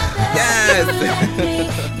did it.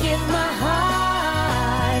 Yes.